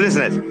interesting,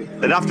 isn't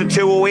it? That after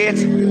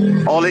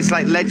 2008, all this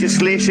like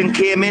legislation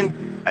came in,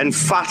 and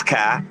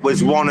FATCA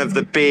was one of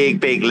the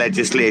big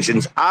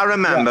legislations. I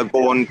remember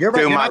going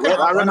through my,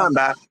 I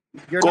remember,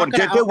 you're not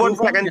going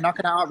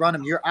to outrun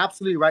them. You're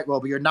absolutely right,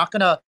 Will, but you're not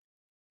going to,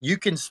 you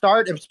can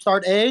start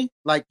A,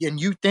 like, and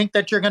you think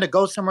that you're going to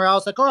go somewhere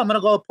else, like, oh, I'm going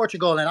to go to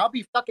Portugal and I'll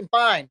be fucking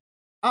fine.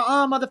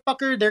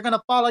 Motherfucker, they're going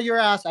to follow your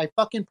ass. I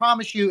fucking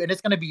promise you. And it's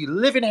going to be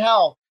living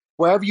hell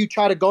wherever you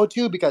try to go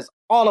to because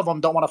all of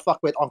them don't want to fuck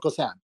with Uncle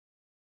Sam.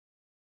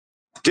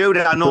 Dude,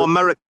 I know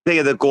Americans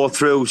here that go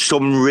through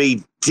some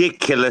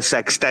ridiculous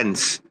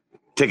extents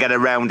to get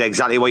around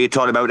exactly what you're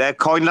talking about there.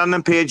 Coinland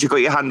and Page, you got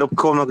your hand up,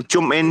 come on,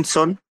 jump in,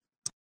 son.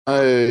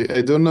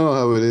 I don't know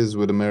how it is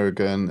with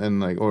America and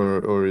like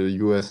or the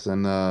US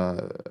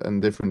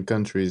and different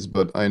countries,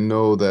 but I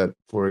know that,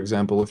 for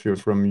example, if you're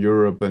from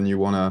Europe and you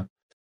want to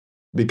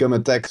become a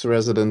tax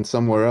resident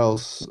somewhere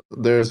else,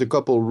 there's a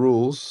couple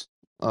rules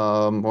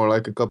or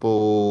like a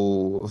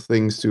couple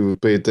things to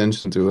pay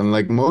attention to, and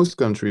like most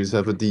countries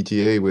have a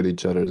DTA with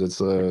each other.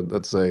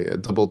 That's a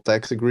double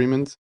tax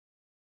agreement,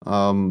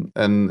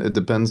 and it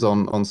depends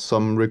on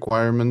some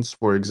requirements.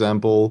 For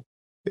example,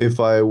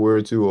 if I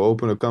were to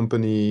open a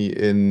company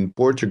in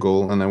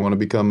Portugal and I want to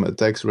become a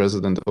tax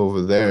resident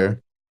over there,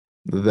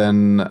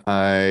 then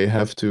I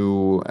have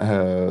to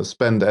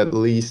spend at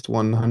least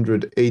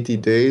 180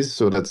 days,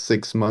 so that's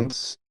 6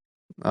 months,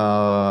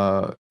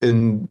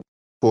 in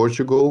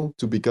Portugal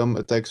to become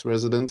a tax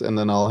resident, and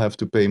then I'll have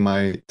to pay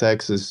my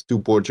taxes to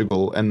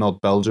Portugal and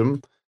not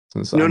Belgium.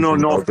 Since No,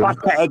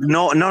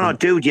 FATCA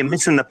dude, you're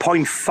missing the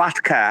point.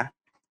 FATCA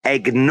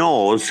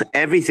ignores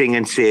everything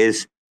and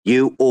says,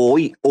 you owe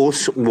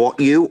us what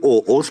you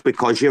owe us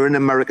because you're an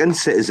American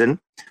citizen.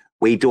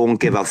 We don't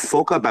give a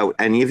fuck about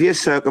any of your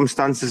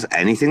circumstances,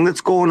 anything that's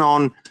going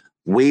on.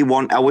 We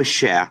want our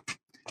share.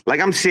 Like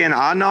I'm saying,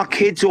 I know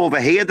kids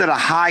over here that are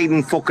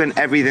hiding fucking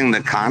everything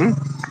they can.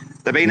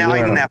 They've been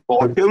hiding their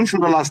fortunes for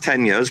the last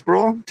 10 years,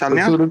 bro. Tell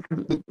you.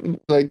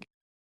 Like,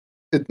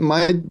 it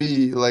might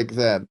be like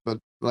that, but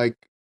like,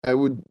 I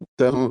would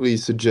definitely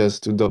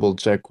suggest to double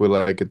check with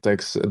like a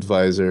tax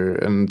advisor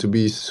and to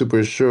be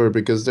super sure,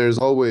 because there's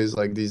always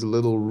like these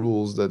little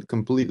rules that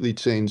completely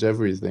change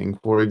everything.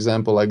 For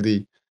example, like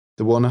the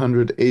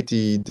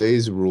 180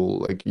 days rule,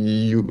 like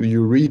you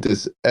read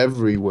this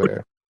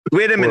everywhere.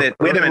 Wait a minute.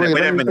 No.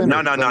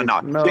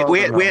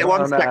 Wait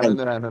 1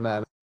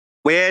 second.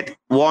 Wait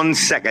 1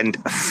 second.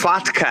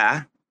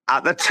 FATCA,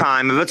 at the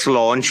time of its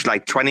launch,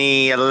 like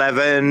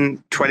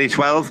 2011,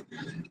 2012,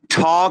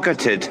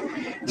 targeted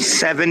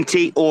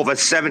over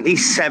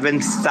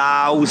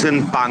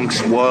 77,000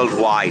 banks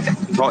worldwide.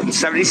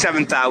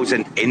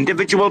 77,000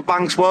 individual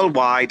banks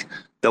worldwide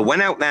that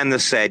went out there and they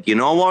said, you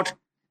know what?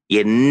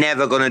 You're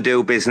never going to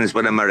do business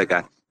with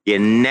America. You're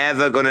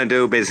never going to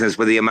do business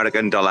with the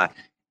American dollar.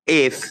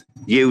 if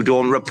you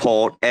don't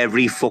report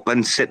every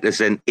fucking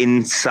citizen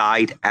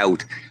inside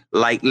out.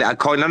 Like,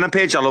 coin on a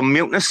page, I'll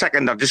unmute in a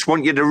second. I just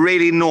want you to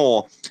really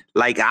know,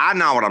 like, I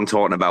know what I'm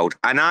talking about.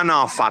 And I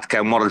know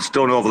FATCA and what it's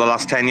done over the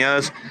last 10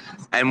 years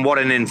and what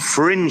an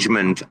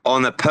infringement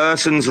on a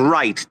person's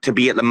right to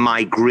be able to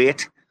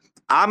migrate.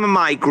 I'm a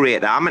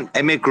migrator. I'm an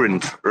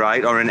immigrant,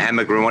 right? Or an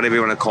emigrant, whatever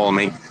you want to call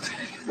me.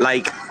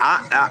 Like,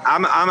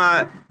 I'm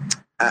a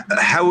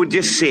how would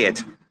you say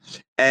it?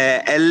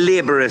 A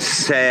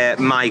labourous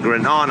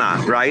migrant, aren't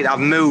I? Right? I've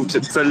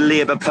moved for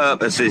labour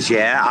purposes,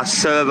 yeah? I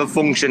serve a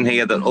function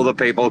here that other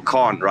people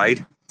can't,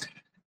 right?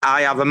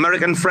 I have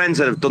American friends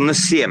that have done the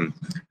same.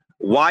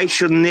 Why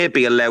shouldn't they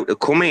be allowed to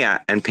come here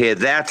and pay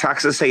their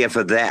taxes here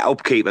for their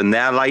upkeep and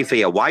their life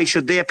here? Why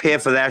should they pay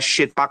for their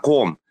shit back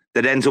home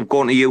that ends up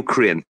going to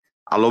Ukraine?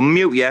 I'll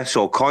unmute you,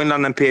 so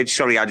Coinland and Page,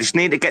 sorry, I just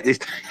need to get this.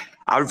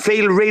 I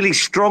feel really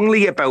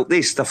strongly about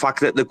this, the fact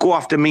that they go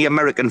after me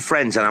American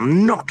friends, and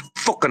I'm not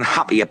fucking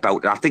happy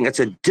about it. I think it's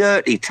a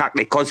dirty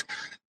tactic because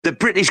the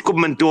British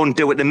government don't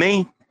do it to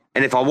me,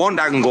 and if I want,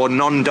 I can go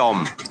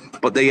non-dom.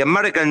 But the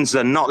Americans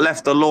are not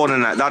left alone,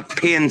 and that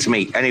pains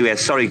me. Anyway,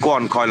 sorry, go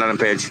on, Coinland and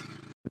Page.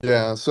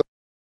 Yeah, so...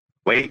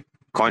 Wait,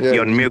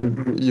 you're on mute.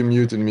 You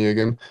muted me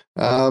again.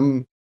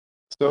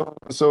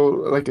 So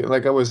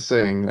like I was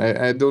saying,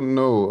 I don't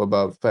know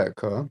about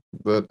FATCA,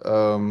 but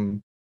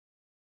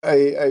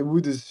I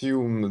would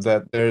assume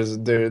that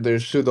there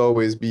should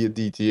always be a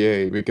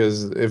DTA,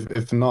 because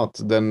if not,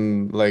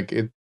 then like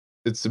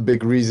it's a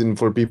big reason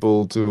for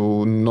people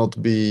to not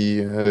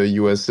be a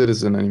US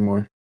citizen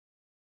anymore.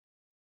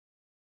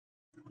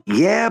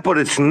 Yeah, but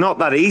it's not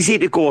that easy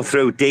to go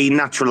through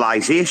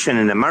denaturalization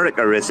in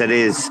America as it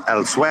is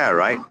elsewhere,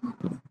 right?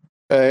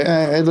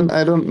 I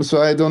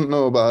don't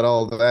know about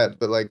all that,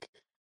 but like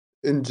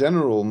in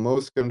general,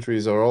 most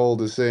countries are all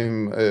the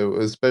same,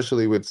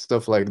 especially with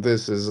stuff like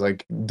this, is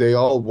like they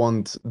all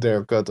want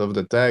their cut of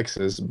the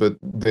taxes, but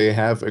they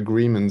have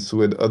agreements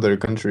with other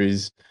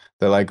countries.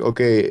 They're like,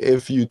 okay,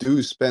 if you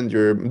do spend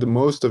the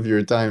most of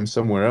your time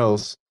somewhere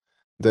else,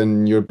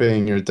 then you're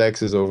paying your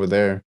taxes over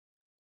there.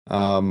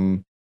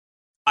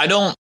 I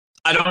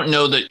don't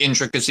know the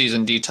intricacies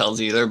and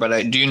details either, but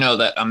I do know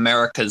that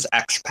America's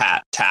expat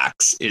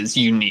tax is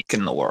unique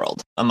in the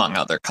world among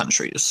other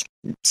countries.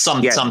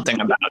 Something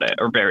about it,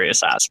 or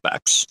various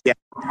aspects. Yeah,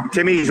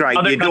 Jimmy's right.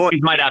 Other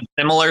countries might have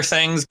similar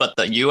things, but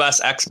the U.S.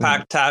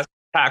 expat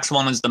tax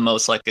one is the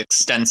most like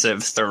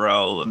extensive,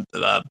 thorough.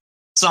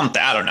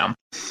 Something, I don't know.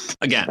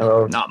 Again,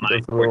 not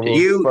my.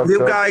 You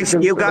guys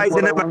in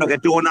America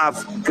don't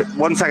have.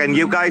 1 second.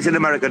 You guys in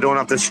America don't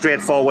have the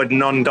straightforward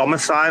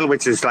non-domicile,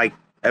 which is like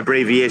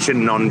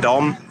abbreviation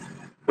non-dom,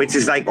 which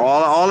is like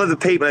all of the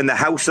people in the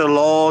House of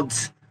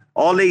Lords,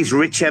 all these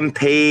rich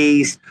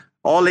MPs,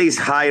 all these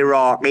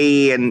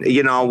hierarchy and,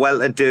 you know,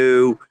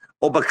 well-to-do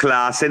upper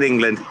class in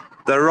England.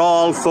 They're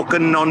all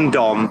fucking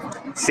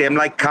non-dom, same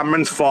like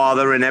Cameron's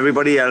father and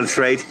everybody else,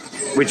 right?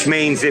 Which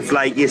means if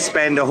like you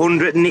spend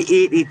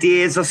 180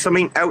 days or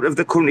something out of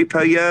the country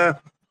per year,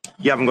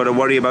 you haven't got to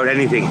worry about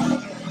anything.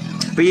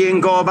 But you can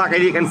go back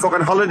and you can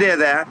fucking holiday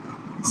there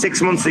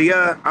 6 months a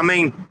year. I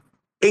mean,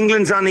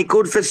 England's only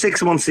good for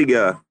 6 months a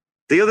year.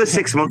 The other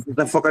 6 months is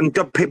a fucking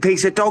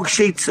piece of dog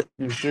shit.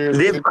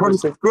 They've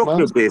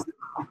constructed this.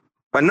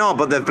 But no,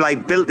 but they've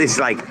like built this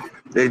like,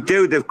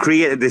 they've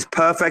created this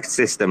perfect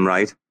system,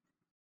 right?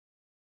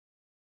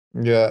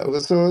 Yeah,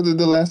 so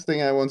the last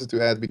thing I wanted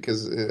to add,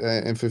 because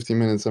in 15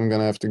 minutes I'm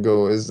gonna have to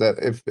go, is that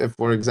if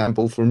for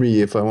example, for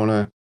me, if I want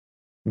to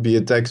be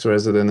a tax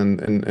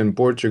resident in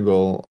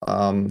Portugal,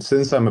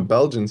 since I'm a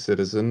Belgian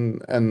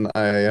citizen and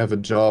I have a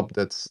job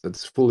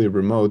that's fully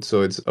remote,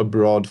 so it's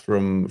abroad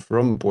from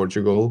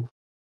Portugal,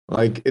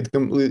 like it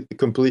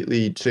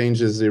completely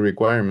changes the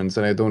requirements,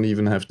 and I don't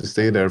even have to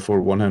stay there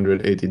for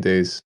 180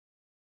 days.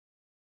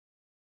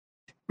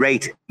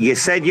 Right, you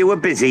said you were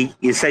busy.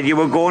 You said you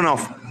were going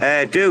off.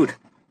 Dude,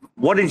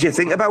 what did you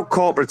think about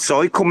Corporate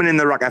Soy coming in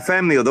the RAC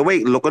FM the other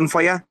week looking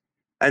for you?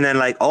 And then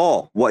like,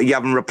 oh, what, you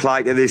haven't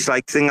replied to this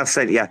like thing I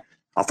sent you?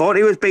 I thought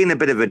he was being a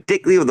bit of a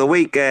dick the other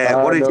week.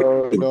 What did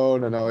you...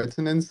 No. It's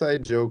an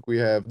inside joke we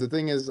have. The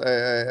thing is,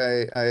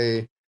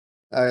 I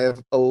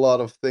have a lot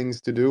of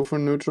things to do for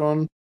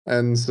Neutron.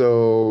 And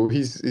so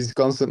he's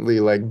constantly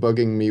like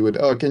bugging me with,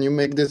 oh, can you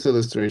make this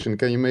illustration?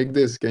 Can you make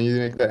this? Can you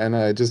make that? And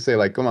I just say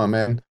like, come on,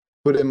 man.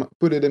 Put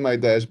it in my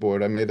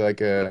dashboard. I made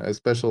like a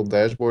special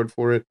dashboard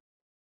for it.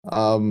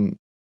 But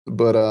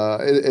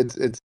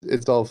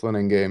it's all fun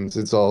and games.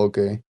 It's all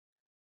okay.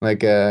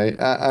 Like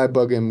I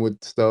bug him with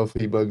stuff.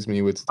 He bugs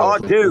me with stuff.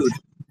 Oh, dude!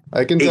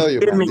 I can tell you,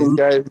 man, these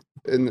guys,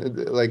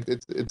 like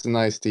it's a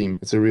nice team.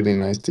 It's a really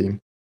nice team.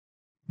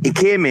 He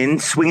came in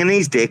swinging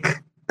his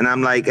dick. And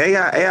I'm like, hey,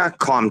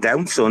 calm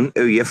down, son.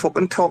 Who you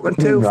fucking talking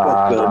to?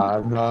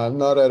 Nah,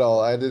 not at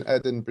all. I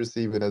didn't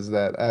perceive it as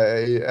that.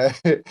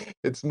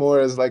 It's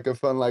more as like a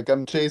fun, like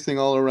I'm chasing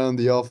all around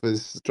the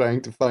office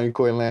trying to find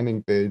coin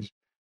landing page.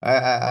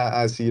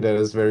 I see that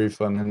as very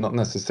fun and not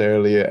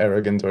necessarily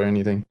arrogant or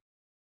anything.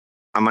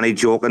 I'm only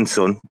joking,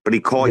 son. But he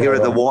caught you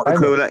at the Yeah, water I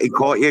know. cooler. He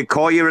caught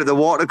you at the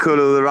water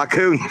cooler with the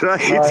raccoon,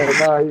 right? No,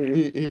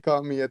 he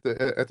caught me at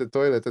the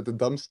toilet at the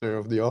dumpster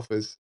of the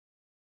office,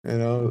 you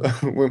know,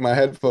 with my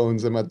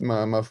headphones and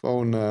my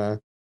phone,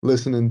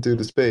 listening to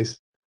the space.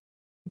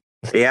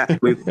 Yeah,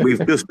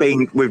 we've just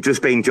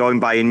been joined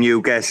by a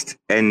new guest,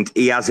 and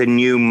he has a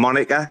new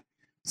moniker.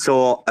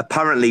 So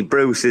apparently,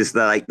 Bruce is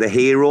the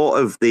hero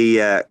of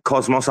the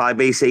Cosmos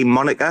IBC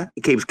moniker.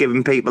 He keeps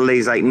giving people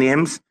these like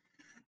names,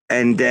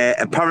 and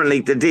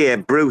apparently today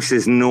Bruce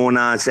is known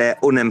as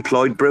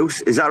unemployed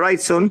Bruce. Is that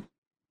right, son?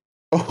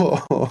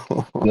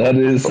 That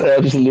is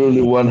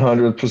absolutely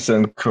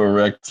 100%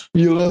 correct.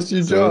 You lost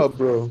your job,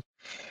 bro.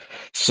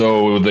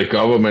 So the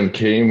government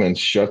came and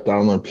shut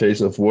down my place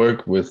of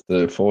work with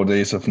 4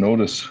 days of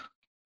notice.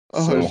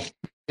 Oh,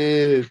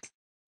 shit.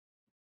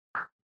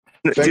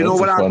 Do you know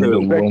what I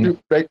do?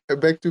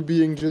 Back to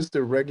being just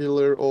a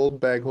regular old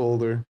bag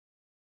holder.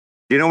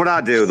 Do you know what I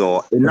do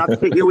though? In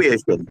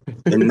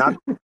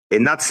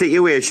that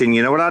situation,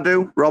 you know what I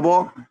do,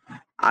 Robbo?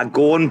 I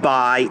go and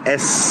buy a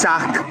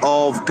sack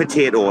of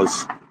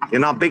potatoes. You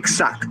know, a big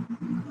sack.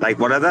 Like,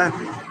 what are they?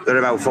 They're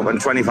about fucking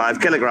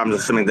 25 kilograms or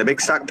something. The big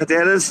sack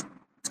potatoes.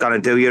 It's going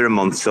to do you a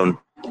month, son.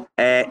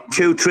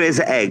 2 trays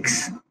of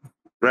eggs,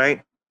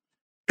 right?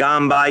 Go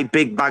and buy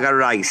big bag of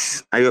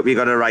rice. I hope you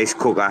got a rice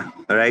cooker,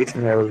 all right?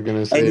 Yeah, I was going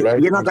to say, and right?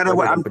 You're not going to...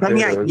 I'm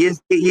telling you,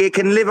 you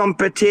can live on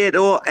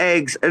potato,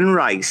 eggs, and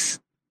rice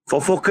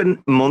for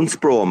fucking months,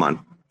 bro,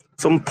 man.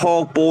 Some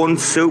pork bone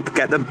soup,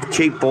 get the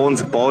cheap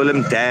bones, boil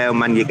them down,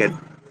 man. You get...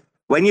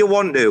 When you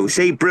want to,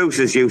 see Bruce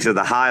is used to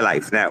the high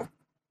life now.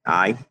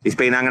 Aye, he's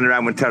been hanging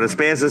around with Terra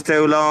Spaces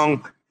too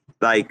long.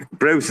 Like,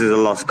 Bruce is a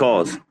lost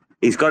cause.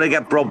 He's got to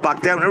get brought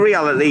back down to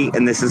reality,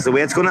 and this is the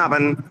way it's going to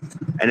happen.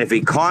 And if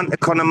he can't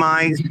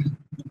economize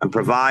and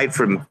provide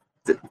for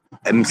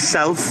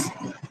himself,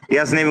 he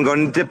hasn't even got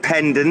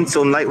independence,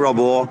 unlike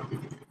Robbo,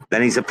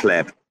 then he's a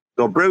pleb.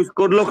 So, Bruce,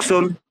 good luck,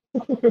 son.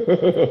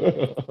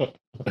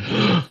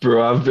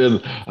 Bro, I've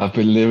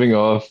been living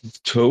off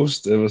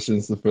toast ever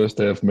since the first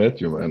day I've met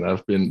you, man.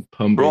 I've been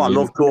pumping Bro, I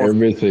love toast.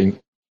 everything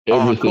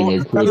I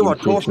could. Tell you what,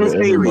 toast and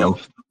cereal,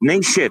 month.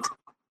 nice shit.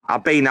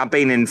 I've been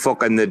in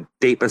fucking the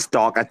deepest,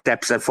 darkest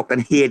depths of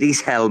fucking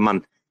Hades hell,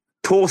 man.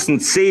 Toast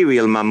and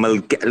cereal, man, will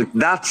get,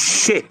 that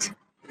shit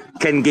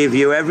can give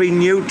you every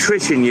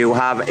nutrition you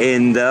have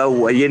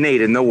you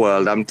need in the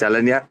world. I'm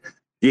telling you,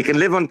 you can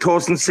live on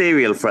toast and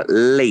cereal for at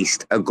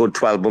least a good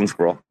 12 months,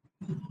 bro.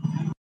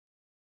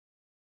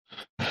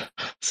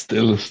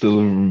 Still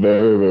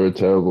very, very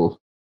terrible.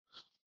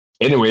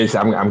 Anyways,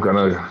 I'm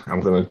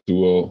gonna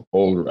do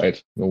all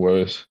right. No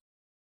worries.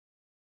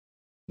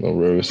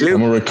 Dude,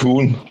 I'm a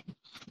raccoon.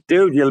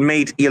 Dude, you'll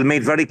meet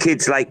very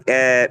kids like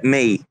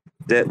me.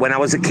 When I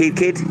was a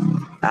kid,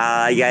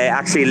 I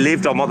actually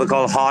lived on what they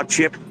call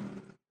hardship,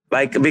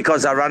 like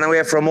because I ran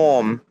away from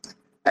home,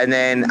 and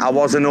then I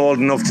wasn't old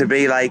enough to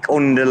be like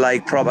under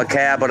like proper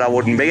care, but I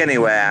wouldn't be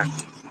anywhere.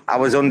 I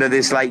was under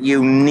this like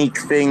unique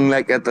thing,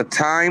 like at the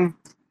time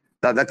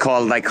that they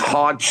called like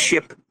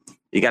hardship.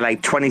 You get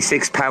like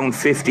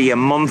 £26.50 a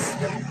month.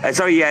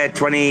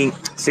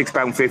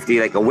 £26.50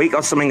 like a week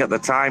or something at the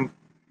time.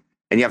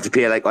 And you have to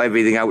pay like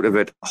everything out of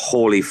it.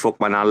 Holy fuck,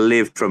 man. I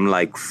lived from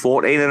like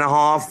 14 and a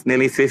half,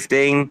 nearly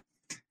 15,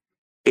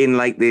 in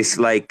like this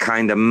like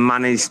kind of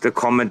managed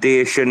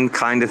accommodation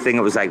kind of thing.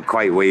 It was like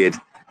quite weird.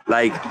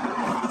 Like,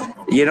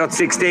 you're not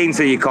 16,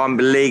 so you can't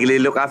legally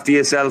look after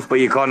yourself, but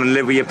you can't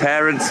live with your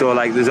parents. So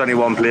like, there's only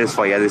one place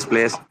for you, this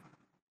place.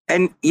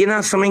 And you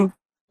know something?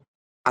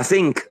 I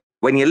think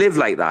when you live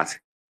like that,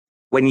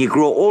 when you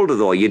grow older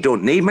though, you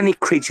don't need many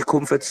creature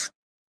comforts.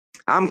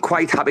 I'm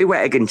quite happy with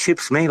egg and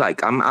chips, me.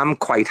 Like, I'm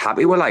quite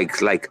happy with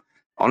like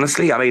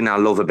honestly, I mean, I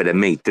love a bit of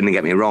meat, didn't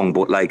get me wrong,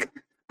 but like,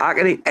 I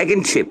can eat egg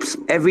and chips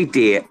every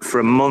day for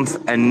a month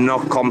and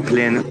not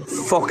complain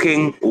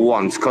fucking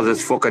once, because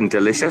it's fucking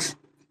delicious.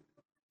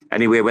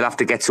 Anyway, we'll have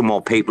to get some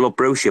more people up,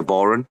 Bruce. You're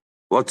boring.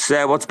 What's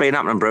been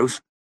happening, Bruce?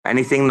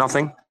 Anything?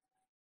 Nothing?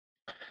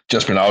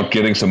 Just been out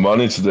getting some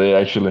money today,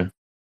 actually.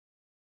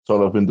 That's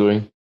all I've been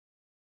doing.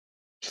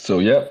 So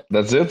yeah,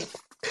 that's it.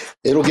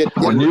 It'll get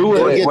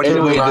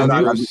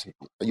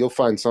you'll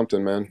find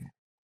something, man.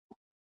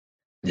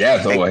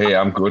 Yeah, so hey,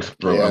 I'm good,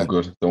 bro. Yeah. I'm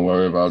good. Don't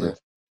worry about it.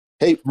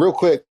 Hey, real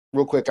quick,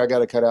 I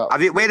gotta cut out.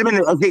 Wait a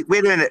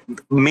minute.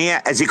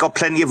 Mia, has he got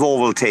plenty of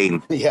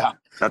Ovaltine? Yeah.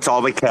 That's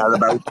all we care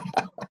about.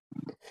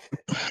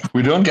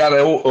 We don't got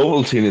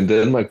Ovaltine in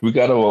Denmark. We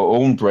got our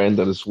own brand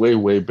that is way,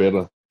 way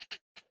better.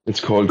 It's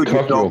called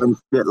Cockro.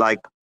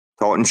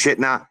 Talking shit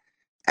now.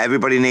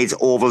 Everybody needs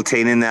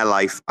Ovaltine in their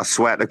life. I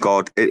swear to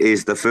God, it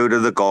is the food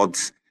of the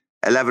gods.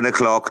 11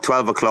 o'clock,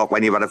 12 o'clock,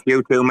 when you've had a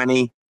few too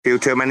many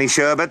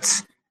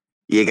sherbets,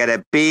 you get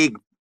a big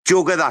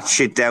jug of that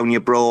shit down you,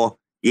 bro.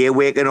 You're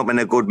waking up in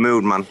a good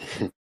mood, man.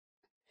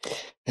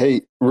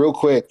 Hey, real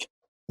quick,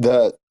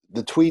 the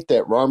tweet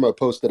that Rarma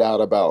posted out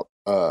about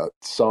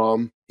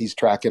Psalm, he's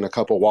tracking a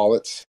couple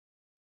wallets.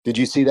 Did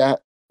you see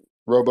that,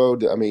 Robo?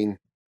 I mean,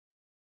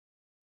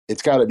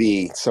 it's got to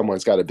be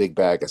someone's got a big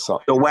bag of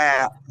something. So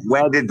where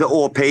did the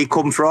OP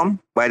come from?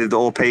 Where did the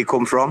OP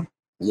come from?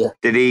 Yeah.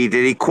 Did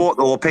he quote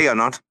the OP or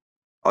not?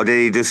 Or did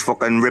he just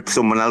fucking rip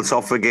someone else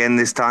off again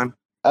this time?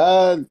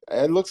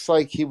 It looks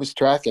like he was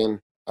tracking.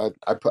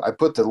 I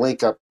put the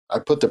link up. I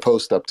put the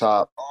post up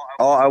top.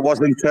 Oh, it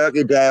wasn't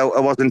Turkey Dow.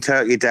 It wasn't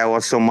Turkey Dow or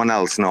someone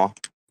else. No,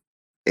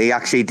 he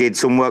actually did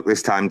some work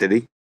this time, did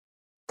he?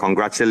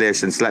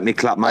 Congratulations! Let me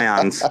clap my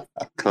hands.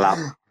 clap.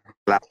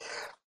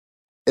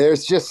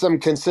 There's just some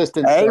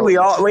consistent. Hey, we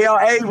all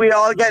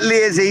get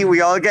lazy.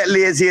 We all get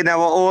lazy in our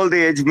old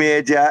age,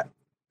 major.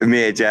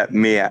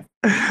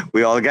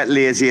 We all get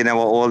lazy in our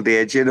old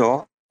age, you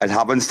know. It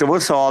happens to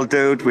us all,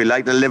 dude. We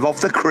like to live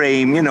off the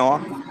cream, you know.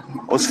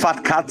 Us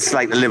fat cats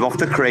like to live off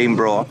the cream,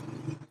 bro.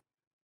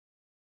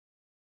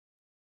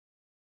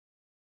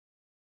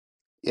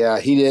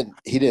 Yeah, he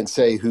didn't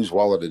say whose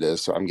wallet it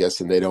is, so I'm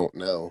guessing they don't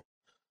know.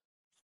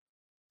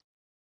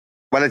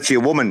 Well, it's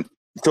your woman.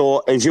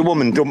 So is your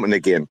woman dumping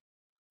again?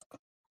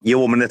 Your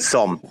woman at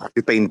some.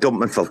 She's been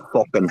dumping for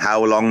fucking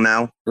how long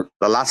now?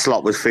 The last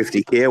lot was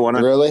 50k,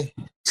 wasn't it? Really?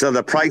 So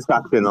the price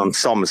action on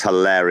some is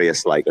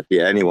hilarious. Like if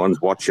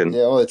anyone's watching,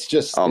 Yeah, well, it's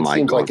just oh it my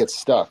seems God. like it's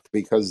stuck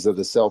because of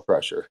the sell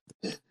pressure.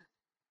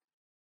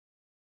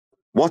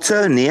 What's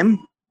her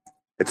name?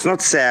 It's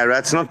not Sarah.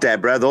 It's not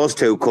Deborah. Those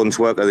two cunts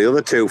work at the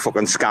other two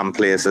fucking scam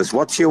places.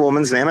 What's your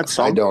woman's name at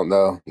some? I don't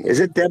know. Is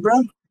it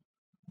Deborah?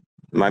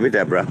 Might be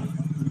Deborah.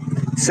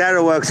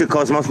 Sarah works at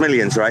Cosmos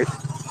Millions, right?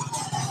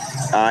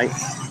 Aye.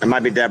 It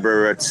might be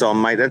Deborah at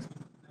some, might it?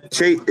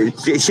 She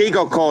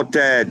got caught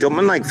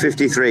dumping like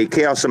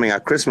 53k or something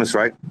at Christmas,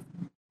 right?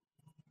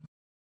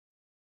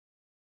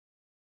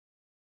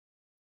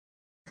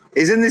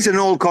 Isn't this an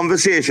old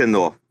conversation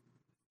though?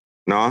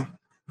 No?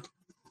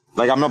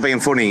 Like, I'm not being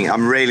funny.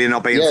 I'm really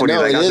not being funny.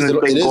 No, like, it is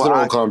an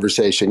old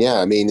conversation. Yeah,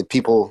 I mean,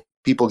 people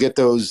get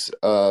those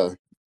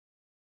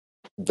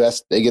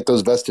they get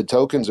those vested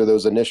tokens or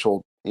those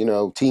initial,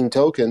 team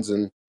tokens,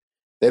 and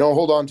they don't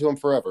hold on to them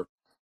forever.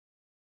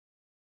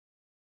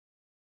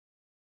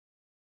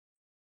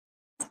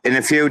 In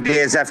a few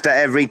days after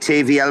every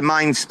TVL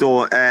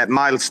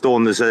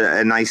milestone, there's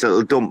a nice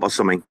little dump or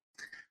something.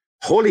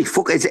 Holy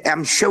fuck!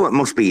 I'm sure it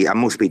must be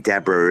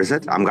Deborah, is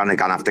it? I'm gonna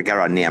have to get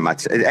her name.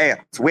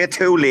 It's way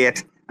too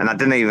late, and I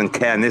didn't even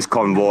care in this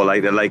convo.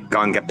 Like, they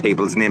go and get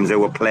people's names who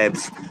were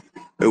plebs,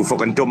 who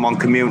fucking dump on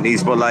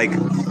communities. But like,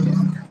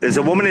 there's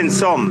a woman in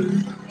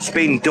some. She's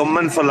been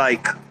dumping for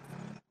like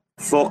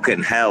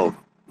fucking hell,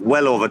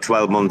 well over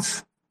 12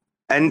 months.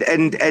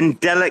 And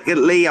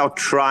delicately, or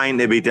trying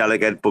to be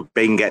delicate, but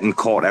being getting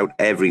caught out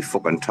every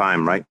fucking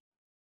time, right?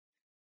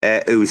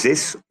 Who's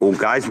this? Oh,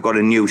 guys, we've got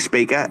a new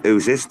speaker.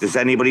 Who's this? Does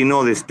anybody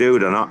know this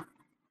dude or not?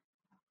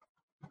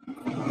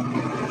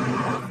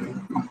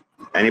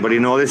 Anybody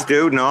know this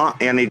dude? No?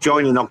 And he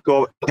joined in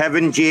October.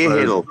 Kevin J.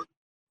 Hill.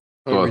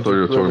 Oh, I thought you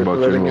were talking about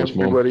General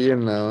Small. Everybody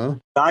in now,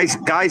 huh?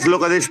 Guys,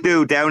 look at this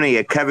dude down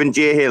here, Kevin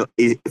J. Hill.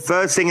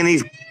 First thing in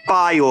his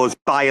bio is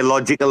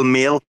biological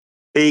male.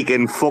 He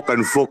can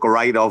fucking fuck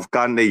right off,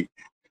 can't he?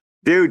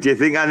 Dude, do you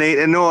think I need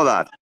to know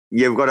that?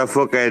 You've got a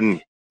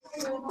fucking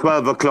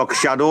 12 o'clock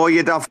shadow,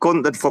 you daft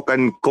cunt, that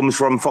fucking comes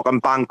from fucking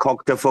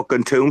Bangkok to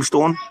fucking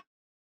Tombstone.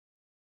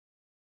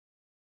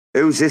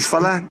 Who's this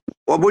fella?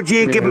 What would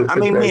you give him? I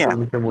mean, Mia,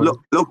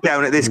 look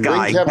down at this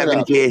guy,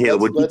 Kevin J. Hill.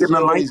 Would you give him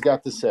a mic? He's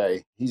got to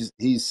say. He's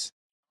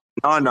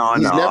No.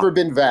 He's never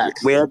been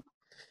vaxxed.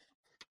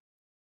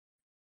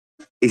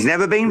 He's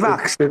never been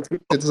vaxxed.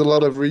 It's a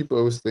lot of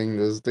reposting.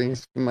 Those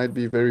things might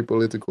be very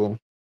political.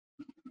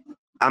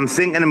 I'm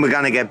thinking we're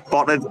going to get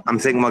botted. I'm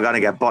thinking we're going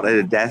to get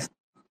botted to death.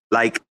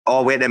 Like,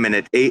 oh, wait a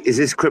minute. Is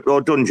this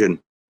Crypto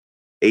Dungeon?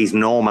 He's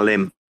normal,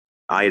 him.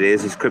 Aye, it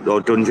is. It's Crypto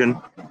Dungeon.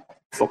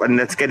 Fucking,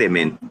 let's get him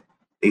in.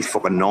 He's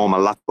fucking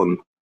normal, that one.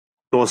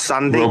 So,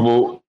 Sandy.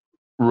 Robo,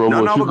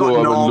 no, we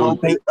got normal.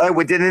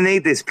 We didn't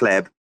need this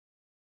pleb.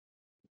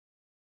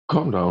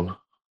 Calm down.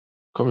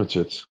 Come here,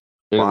 chits.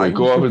 Anyway,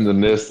 go up in the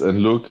nest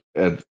and look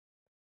at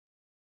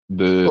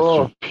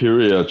the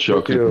superior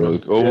chocolate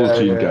milk.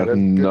 Ovaltine got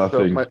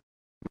nothing.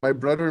 My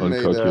brother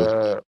made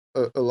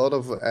a lot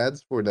of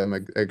ads for them,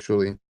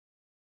 actually.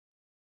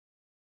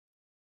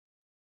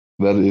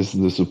 That is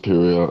the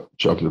superior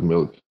chocolate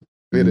milk.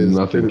 It is.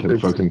 Nothing can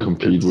fucking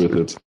compete with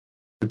it.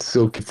 It's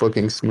silky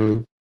fucking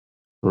smooth.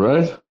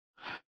 Right?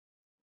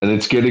 And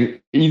it's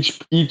getting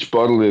each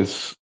bottle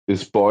is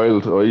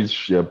boiled, or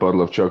each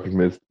bottle of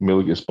chocolate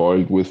milk is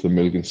boiled with the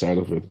milk inside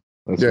of it.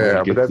 That's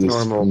but that's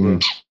normal.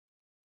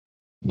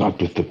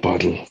 Not with the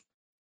bottle.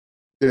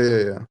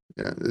 Yeah.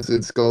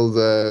 It's called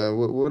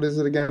what is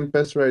it again?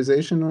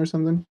 Pasteurization or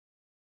something?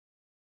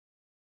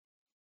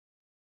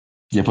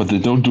 Yeah, but they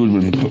don't do it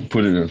when you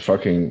put it in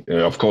fucking.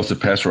 Of course, they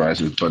pasteurize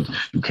it, but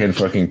you can't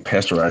fucking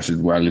pasteurize it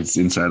while it's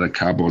inside a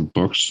cardboard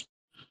box.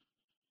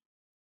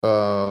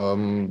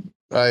 When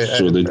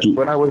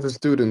I was a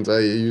student, I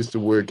used to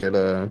work at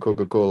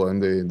Coca-Cola,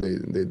 and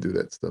they do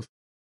that stuff.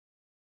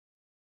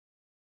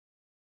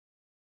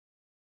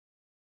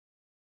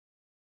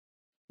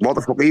 What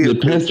the fuck are you? They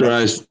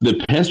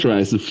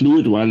pasteurize the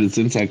fluid while it's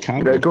inside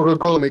Yeah, cargo.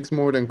 Coca-Cola makes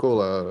more than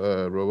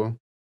cola, Robo.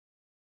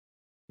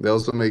 They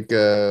also make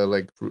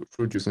like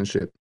fruit juice and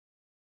shit.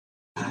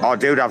 Oh,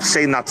 dude, I've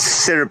seen that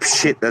syrup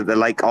shit that they're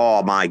like,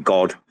 oh my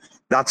god,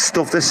 that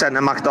stuff they sent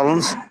to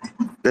McDonald's,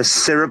 the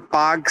syrup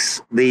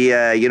bags,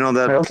 the you know I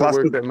the also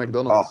plastic. worked at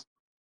McDonald's.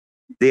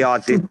 They are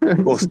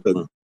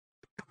disgusting.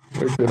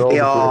 They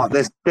are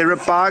the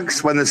syrup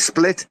bags when they're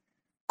split.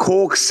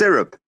 Coke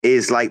syrup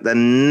is like the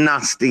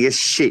nastiest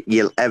shit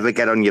you'll ever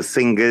get on your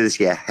fingers,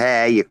 your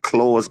hair, your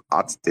clothes.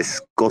 That's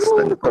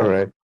disgusting. All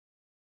right.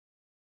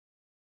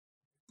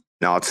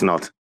 No, it's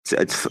not.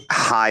 It's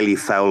highly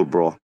foul,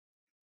 bro.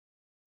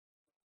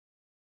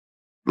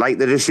 Like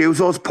they just use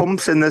those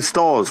pumps in the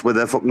stores with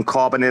the fucking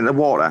carbonated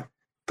water.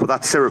 Put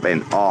that syrup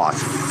in. Oh,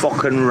 it's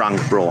fucking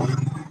rank, bro.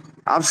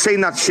 I've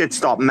seen that shit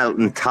start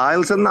melting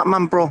tiles and that,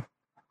 man, bro.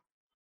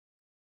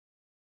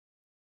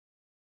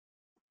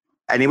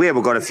 Anyway,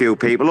 we've got a few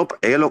people up.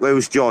 Here, look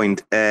who's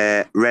joined.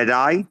 Red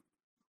Eye.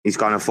 He's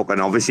gonna fucking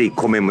obviously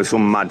come in with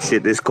some mad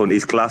shit, this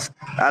country's class.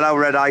 Hello,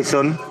 Red Eye,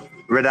 son.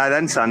 Red Eye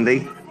then,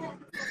 Sandy.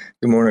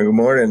 Good morning, good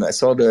morning. I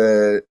saw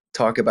the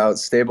talk about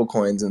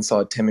stablecoins and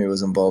saw Timmy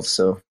was involved,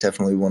 so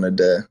definitely wanted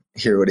to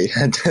hear what he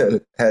had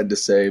to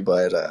say.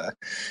 But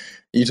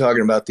you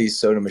talking about these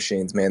soda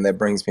machines, man, that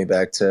brings me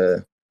back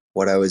to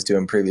what I was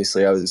doing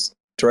previously. I was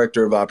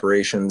director of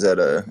operations at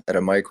a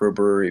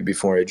microbrewery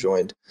before I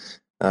joined,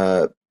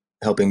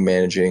 helping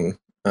managing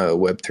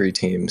Web3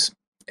 teams,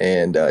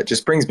 and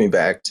just brings me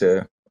back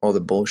to all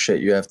the bullshit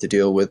you have to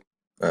deal with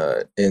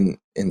in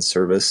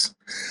service.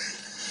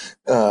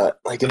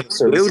 Like in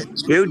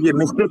service. Dude, you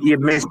missed it. You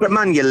missed it,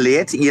 man. You're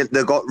late.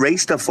 They got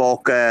race to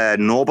fork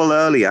Noble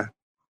earlier.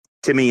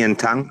 Timmy and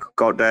Tank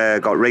got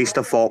race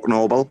to fork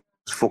Noble.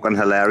 It's fucking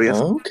hilarious.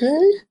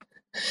 Okay.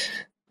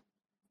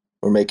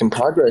 We're making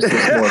progress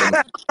this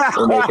morning.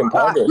 We're making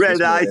progress.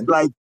 Red Eye's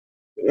like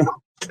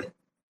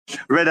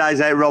Red Eye's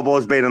like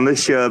Robbo's been on the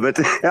sherbet.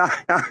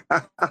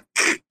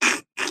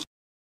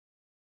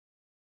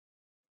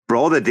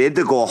 Bro, they did.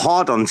 They go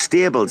hard on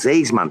stables,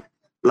 these, man.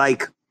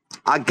 Like,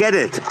 I get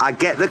it. I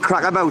get the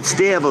crack about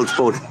stables,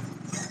 but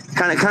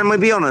can we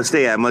be honest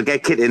here? And we'll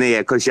get Kit in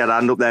here because she had her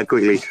hand up there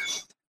quickly.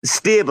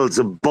 Stables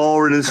are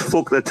boring as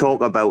fuck to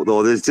talk about,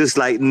 though. There's just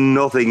like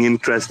nothing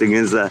interesting,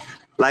 is there?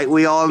 Like,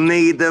 we all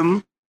need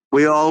them.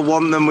 We all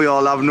want them. We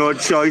all have no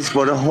choice.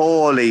 But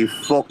holy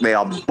fuck, they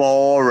are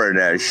boring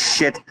as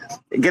shit.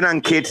 Get on,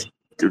 Kit.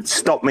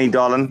 Stop me,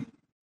 darling.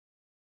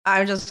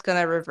 I'm just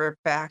going to revert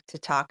back to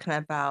talking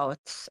about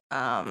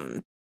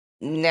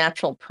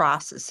natural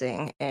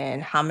processing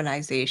and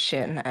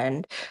harmonization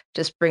and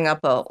just bring up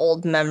an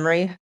old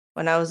memory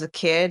when I was a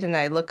kid and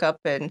I look up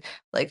and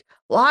like,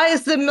 why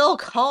is the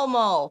milk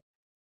homo?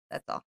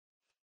 That's all.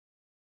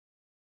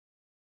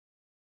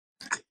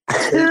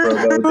 Hey,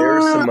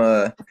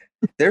 Robo,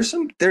 there's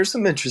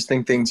some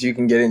interesting things you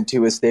can get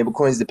into with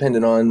stablecoins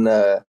depending on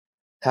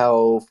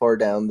how far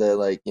down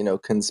the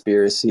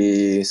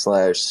conspiracy /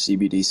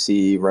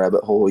 CBDC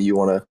rabbit hole you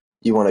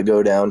wanna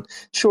go down.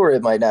 Sure,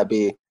 it might not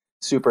be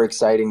super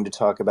exciting to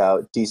talk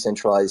about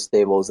decentralized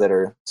stables that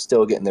are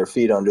still getting their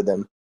feet under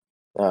them,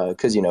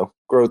 because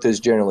growth is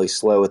generally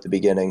slow at the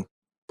beginning.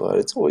 But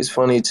it's always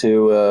funny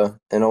to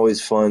and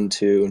always fun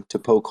to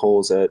poke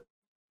holes at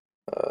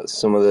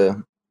some of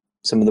the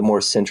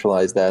more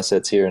centralized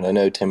assets here. And I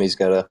know Timmy's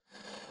got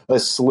a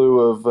slew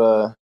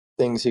of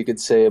things he could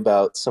say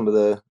about some of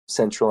the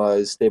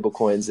centralized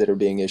stablecoins that are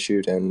being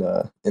issued in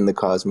the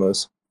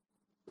cosmos.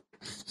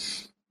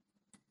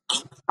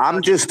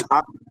 I'm just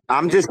at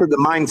the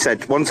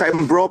mindset. One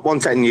second, bro.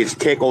 One second, you just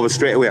take over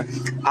straight away.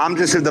 I'm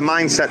just at the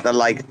mindset that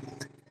like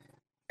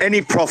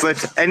any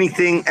profit,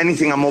 anything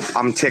I'm up,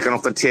 I'm taking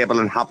off the table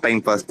and have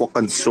been for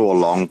fucking so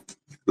long.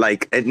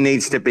 Like it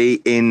needs to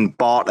be in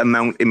baht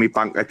amount in my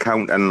bank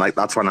account, and like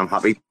that's when I'm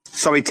happy.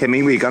 Sorry,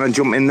 Timmy, were you gonna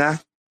jump in there?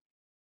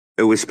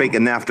 Who was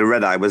speaking there after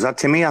Red Eye? Was that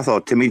Timmy? I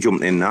thought Timmy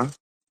jumped in there.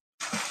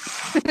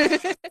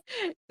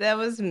 That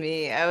was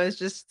me. I was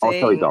just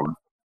saying. Oh, sorry, darling.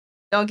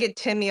 Don't get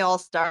Timmy all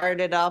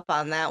started up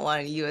on that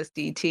one,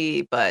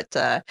 USDT. But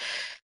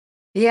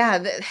yeah,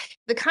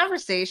 the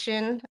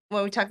conversation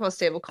when we talk about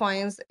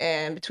stablecoins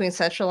and between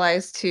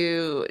centralized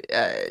to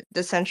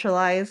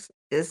decentralized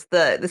is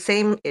the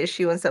same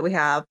issuance that we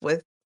have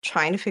with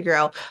trying to figure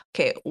out,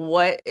 okay,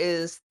 what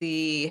is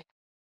the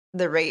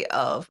rate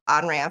of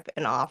on-ramp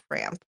and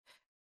off-ramp?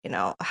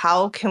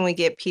 How can we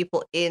get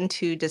people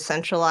into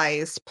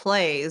decentralized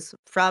plays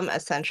from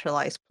a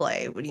centralized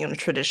play,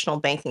 traditional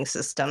banking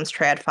systems,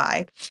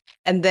 TradFi?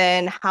 And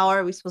then how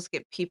are we supposed to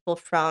get people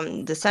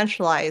from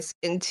decentralized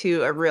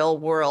into a real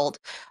world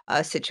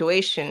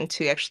situation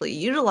to actually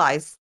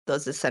utilize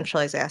those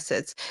decentralized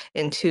assets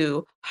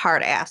into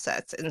hard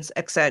assets and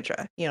et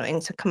cetera,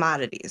 into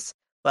commodities?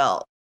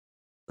 Well,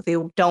 they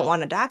don't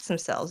want to dox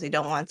themselves. They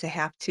don't want to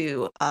have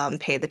to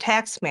pay the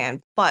tax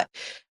man, but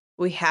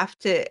we have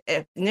to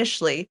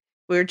initially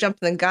we were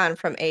jumping the gun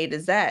from A to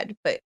Z,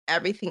 but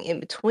everything in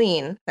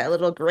between, that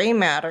little gray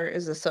matter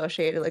is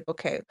associated like,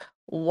 okay,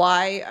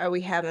 Why are we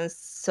having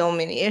so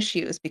many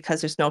issues? Because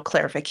there's no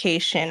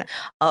clarification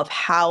of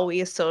how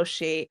we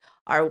associate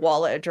our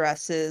wallet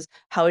addresses,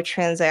 how we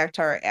transact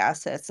our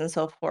assets, and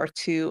so forth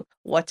to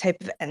what type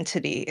of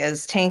entity.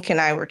 As Tank and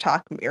I were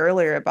talking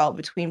earlier about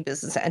between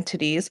business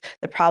entities,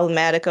 the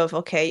problematic of,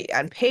 okay,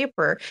 on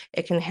paper,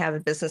 it can have a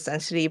business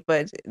entity,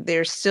 but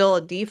there's still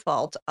a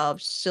default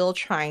of still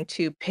trying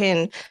to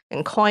pin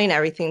and coin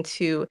everything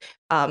to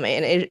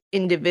an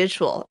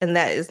individual, and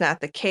that is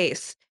not the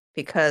case,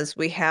 because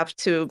we have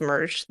to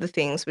merge the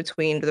things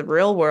between the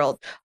real world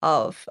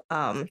of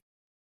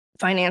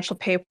financial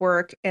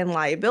paperwork and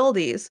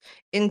liabilities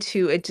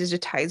into a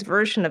digitized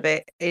version of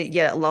it,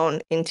 yet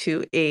alone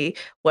into a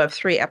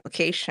Web3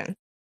 application.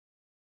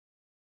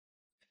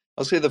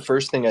 I'll say the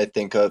first thing I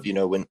think of,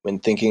 when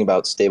thinking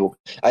about stable,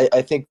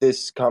 I think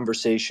this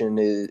conversation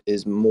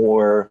is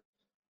more,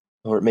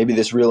 or maybe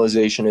this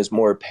realization is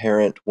more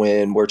apparent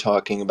when we're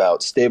talking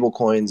about stable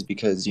coins,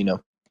 because,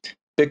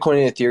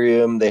 Bitcoin and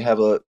Ethereum, they have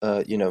a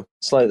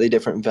slightly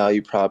different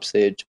value props.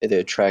 They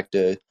attract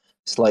a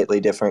slightly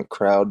different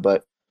crowd,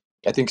 but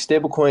I think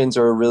stablecoins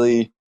are a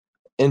really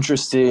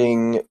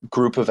interesting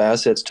group of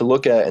assets to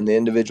look at, and the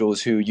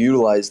individuals who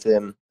utilize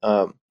them.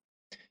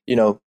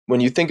 When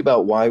you think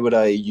about why would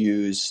I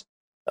use,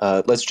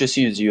 let's just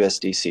use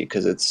USDC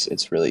because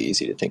it's really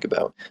easy to think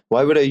about.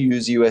 Why would I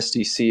use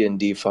USDC in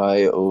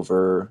DeFi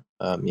over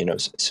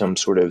some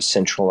sort of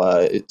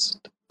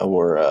centralized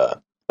or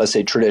let's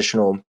say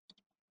traditional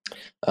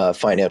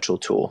financial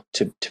tool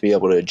to be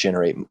able to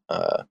generate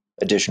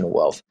additional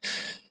wealth?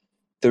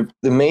 The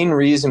main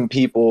reason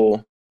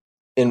people,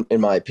 in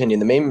my opinion,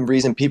 the main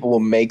reason people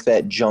will make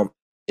that jump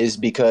is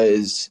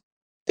because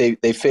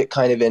they fit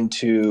kind of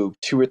into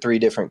two or three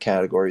different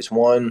categories.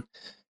 One,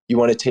 you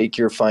want to take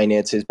your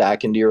finances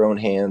back into your own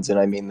hands, and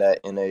I mean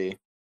that in a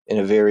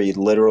very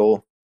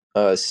literal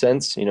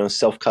sense.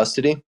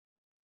 Self-custody.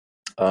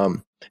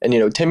 And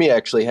Timmy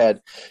actually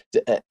had,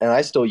 and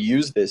I still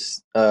use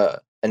this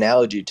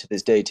analogy to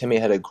this day. Timmy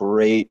had a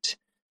great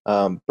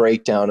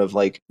breakdown of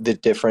like the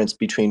difference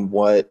between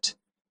what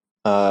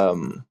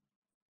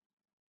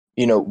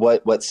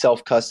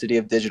self-custody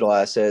of digital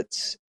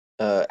assets,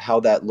 how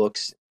that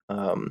looks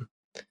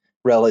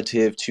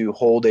relative to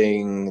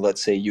holding,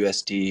 let's say,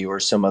 USD or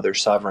some other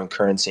sovereign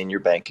currency in your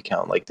bank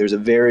account. Like, there's a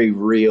very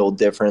real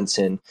difference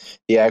in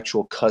the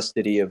actual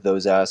custody of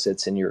those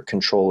assets and your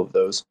control of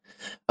those.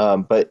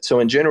 But so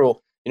in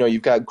general,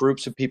 you've got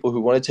groups of people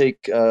who want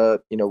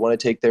to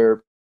take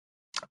their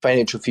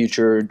financial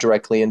future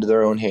directly into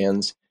their own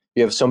hands.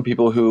 You have some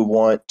people who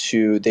want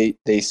to,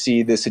 they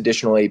see this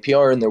additional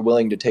APR and they're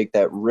willing to take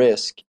that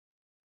risk.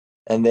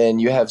 And then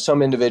you have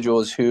some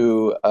individuals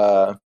who,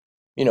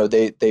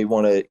 they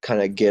want to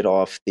kind of get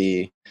off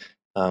the,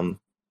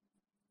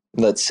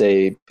 let's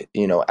say,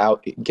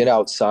 get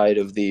outside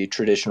of the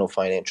traditional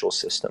financial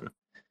system.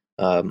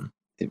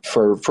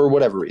 For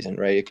whatever reason,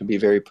 right? It could be a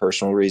very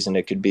personal reason.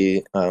 It could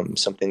be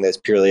something that's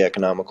purely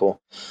economical.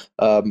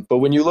 But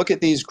when you look at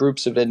these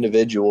groups of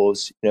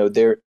individuals,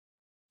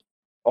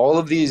 all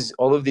of these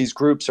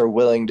groups are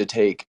willing to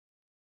take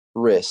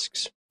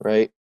risks,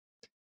 right?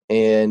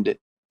 And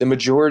the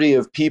majority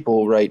of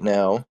people right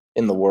now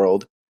in the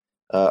world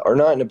are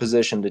not in a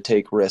position to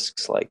take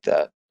risks like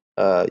that.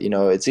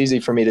 It's easy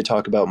for me to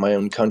talk about my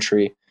own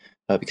country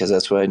because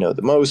that's what I know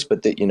the most,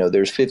 but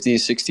there's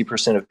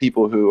 50-60% of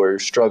people who are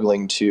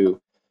struggling to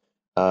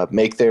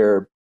make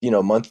their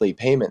monthly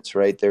payments,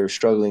 right? They're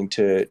struggling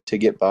to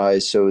get by.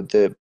 So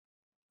the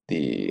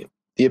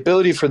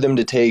ability for them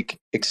to take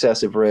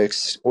excessive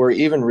risks or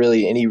even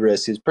really any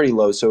risk is pretty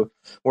low. So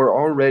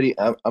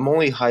I'm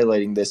only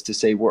highlighting this to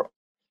say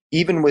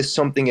even with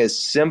something as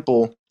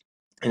simple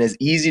and as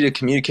easy to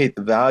communicate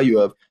the value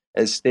of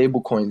as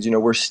stable coins,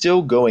 we're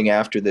still going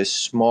after this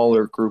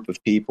smaller group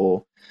of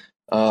people.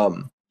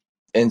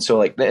 And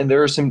so and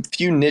there are some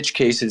few niche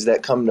cases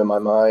that come to my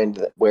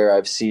mind where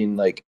I've seen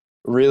like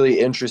really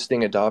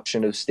interesting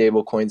adoption of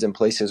stable coins in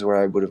places where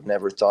I would have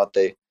never thought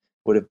they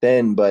would have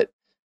been. But,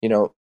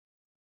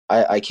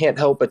 I can't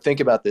help but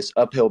think about this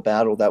uphill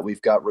battle that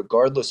we've got,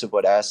 regardless of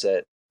what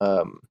asset,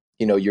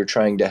 you're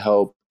trying to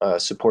help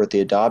support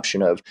the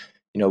adoption of.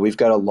 We've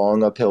got a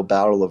long uphill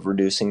battle of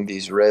reducing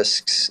these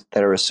risks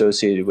that are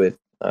associated with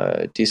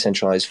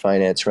decentralized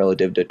finance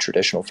relative to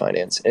traditional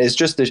finance. And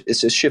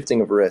it's a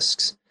shifting of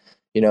risks.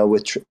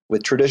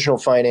 With traditional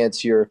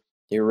finance, your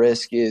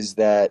risk is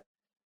that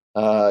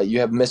you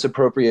have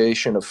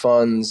misappropriation of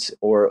funds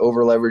or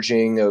over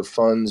leveraging of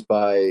funds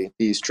by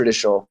these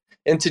traditional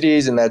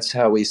entities, and that's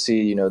how we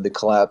see the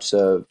collapse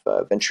of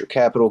venture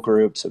capital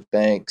groups, of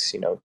banks.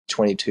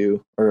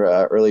 22 or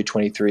early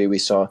 23, we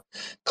saw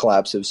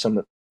collapse of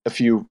a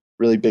few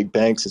really big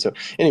banks. And so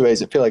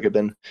anyways, I feel like I've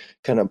been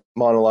kind of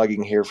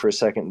monologuing here for a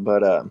second,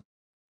 but I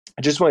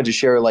just wanted to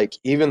share, like,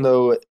 even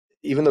though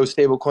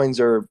stable coins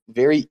are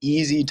very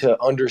easy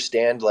to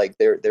understand, like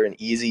they're an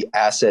easy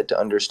asset to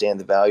understand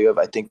the value of,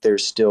 I think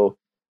there's still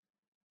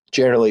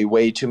generally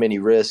way too many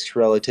risks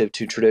relative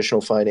to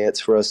traditional finance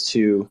for us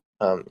to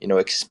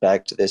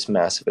expect this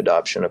massive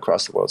adoption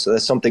across the world. So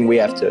that's something we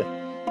have to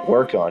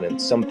work on,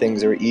 and some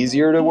things are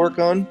easier to work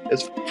on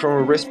as from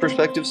a risk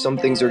perspective. Some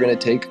things are going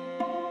to take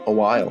a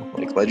while.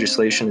 Like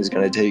legislation is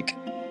going to take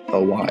a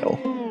while.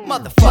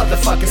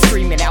 Motherfuckers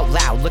screaming out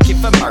loud, looking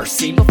for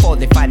mercy before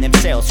they find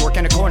themselves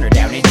working a corner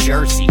down in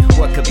Jersey.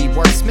 What could be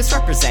worse?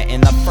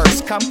 Misrepresenting the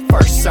first come,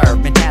 first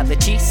serve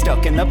mentality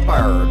stuck in the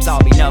burbs.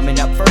 I'll be numbing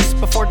up first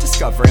before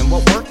discovering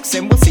what works,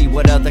 and we'll see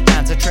what other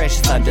kinds of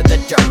treasures under the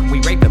dirt. We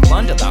rape and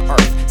plunder the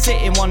earth,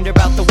 sit and wonder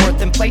about the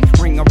worth and play,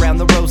 ring around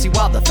the rosy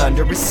while the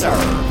thunder is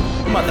served.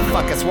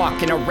 Motherfuckers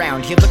walking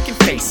around here looking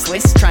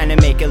faceless, trying to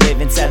make a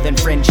living selling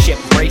friendship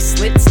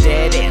bracelets.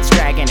 Dead ends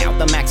dragging out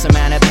the max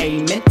amount of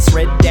payments.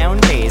 Red down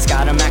days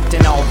got 'em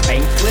acting all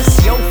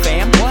bankless. Yo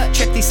fam, what?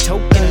 Check these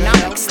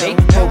tokenomics. They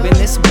probing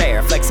this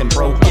bear, flexing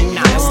broken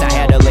honest. I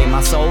had to lay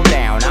my soul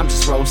down, I'm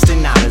just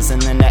roasting otters.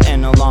 And then to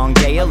end a long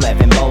day,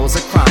 11 bowls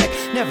of chronic.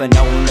 Never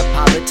known to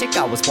politic,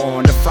 I was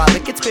born to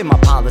frolic. It's been my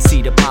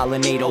policy to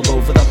pollinate all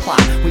over the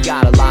plot. We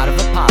got a lot of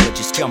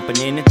apologists jumping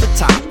in at the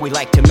top. We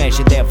like to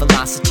measure their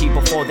velocity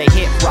before they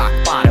hit rock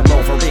bottom.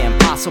 Over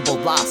impossible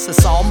loss,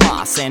 it's all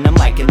moss, and I'm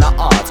liking the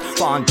odds.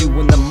 Fondue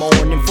in the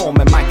morning,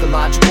 forming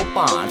mycological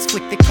bonds.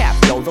 Flick the cap,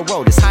 yo, the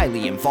road is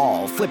highly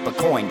involved. Flip a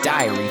coin,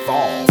 diary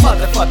evolve.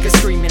 Motherfuckers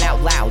screaming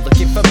out loud,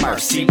 looking for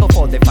mercy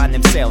before they find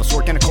themselves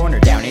working a corner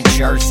down in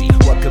Jersey.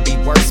 What could be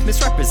worse?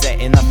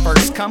 Misrepresenting the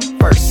first come,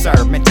 first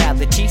serve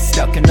mentality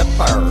stuck in the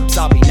burbs.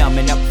 I'll be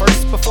numbing up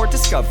first before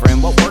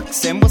discovering what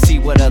works, and we'll see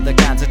what other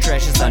kinds of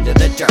treasures under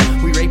the dirt.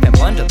 We rape and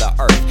plunder the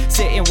earth,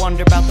 sit and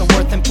wonder about the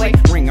worth and play,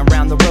 ring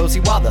around the rosy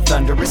while the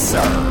thunder is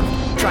served.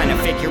 Trying to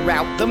figure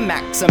out the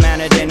max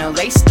amount of dinner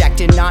lace,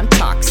 stacked in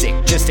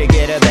non-toxic, just to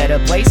get a better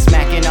place.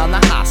 Smacking on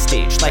the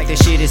hostage, like the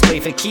shit is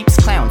played for keeps.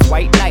 Clowns,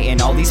 white knight,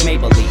 and all these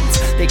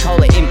Maybellines. They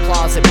call it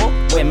implausible,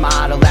 when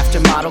model after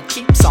model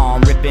keeps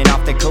on ripping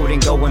off the coat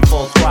and going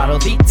full throttle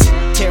beats.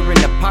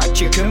 Tearing apart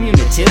your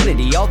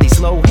community, all these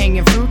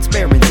low-hanging fruits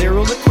bearing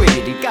zero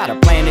liquidity. Got a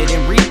planet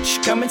in reach,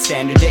 coming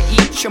standard to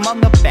each. I'm on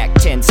the back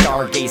 10,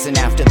 stargazing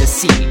after the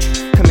siege.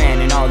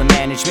 Commanding all the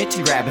management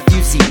to grab a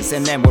few Z's,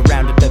 and then we'll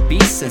round up the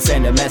beasts and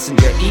send a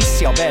messenger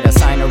east. Y'all better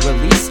sign a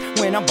release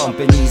when I'm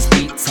bumping these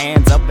beats.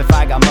 Hands up if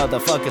I got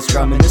motherfuckers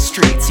drumming the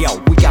streets. Yo,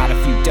 we got a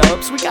few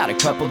dubs, we got a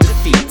couple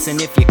defeats,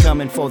 and if you're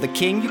coming for the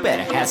king, you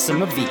better have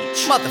some of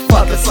each.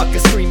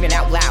 Motherfuckers screaming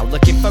out loud,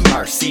 looking for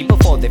mercy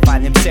before they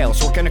find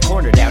themselves working a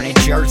corner down in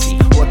Jersey.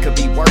 What could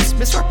be worse?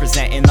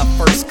 Misrepresenting the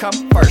first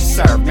come, first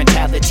serve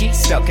mentality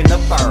stuck in the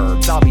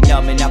burbs. I'll be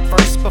numbing up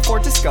first before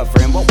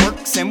discovering what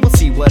works, and we'll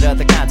see what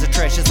other kinds of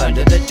treasures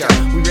under the dirt.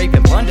 We rape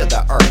and plunder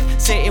the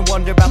earth, sit and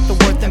wonder about the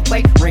worth and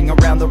play, ring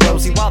around the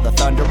rosy while the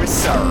thunder is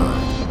served.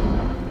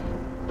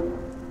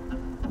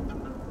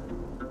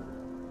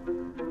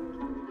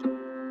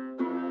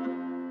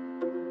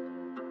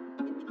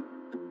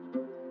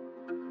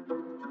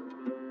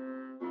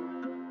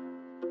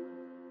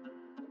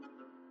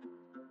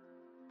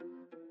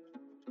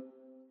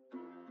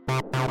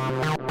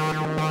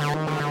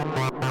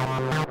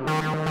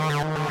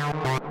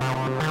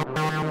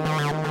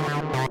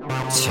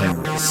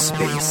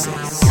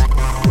 TerraSpaces.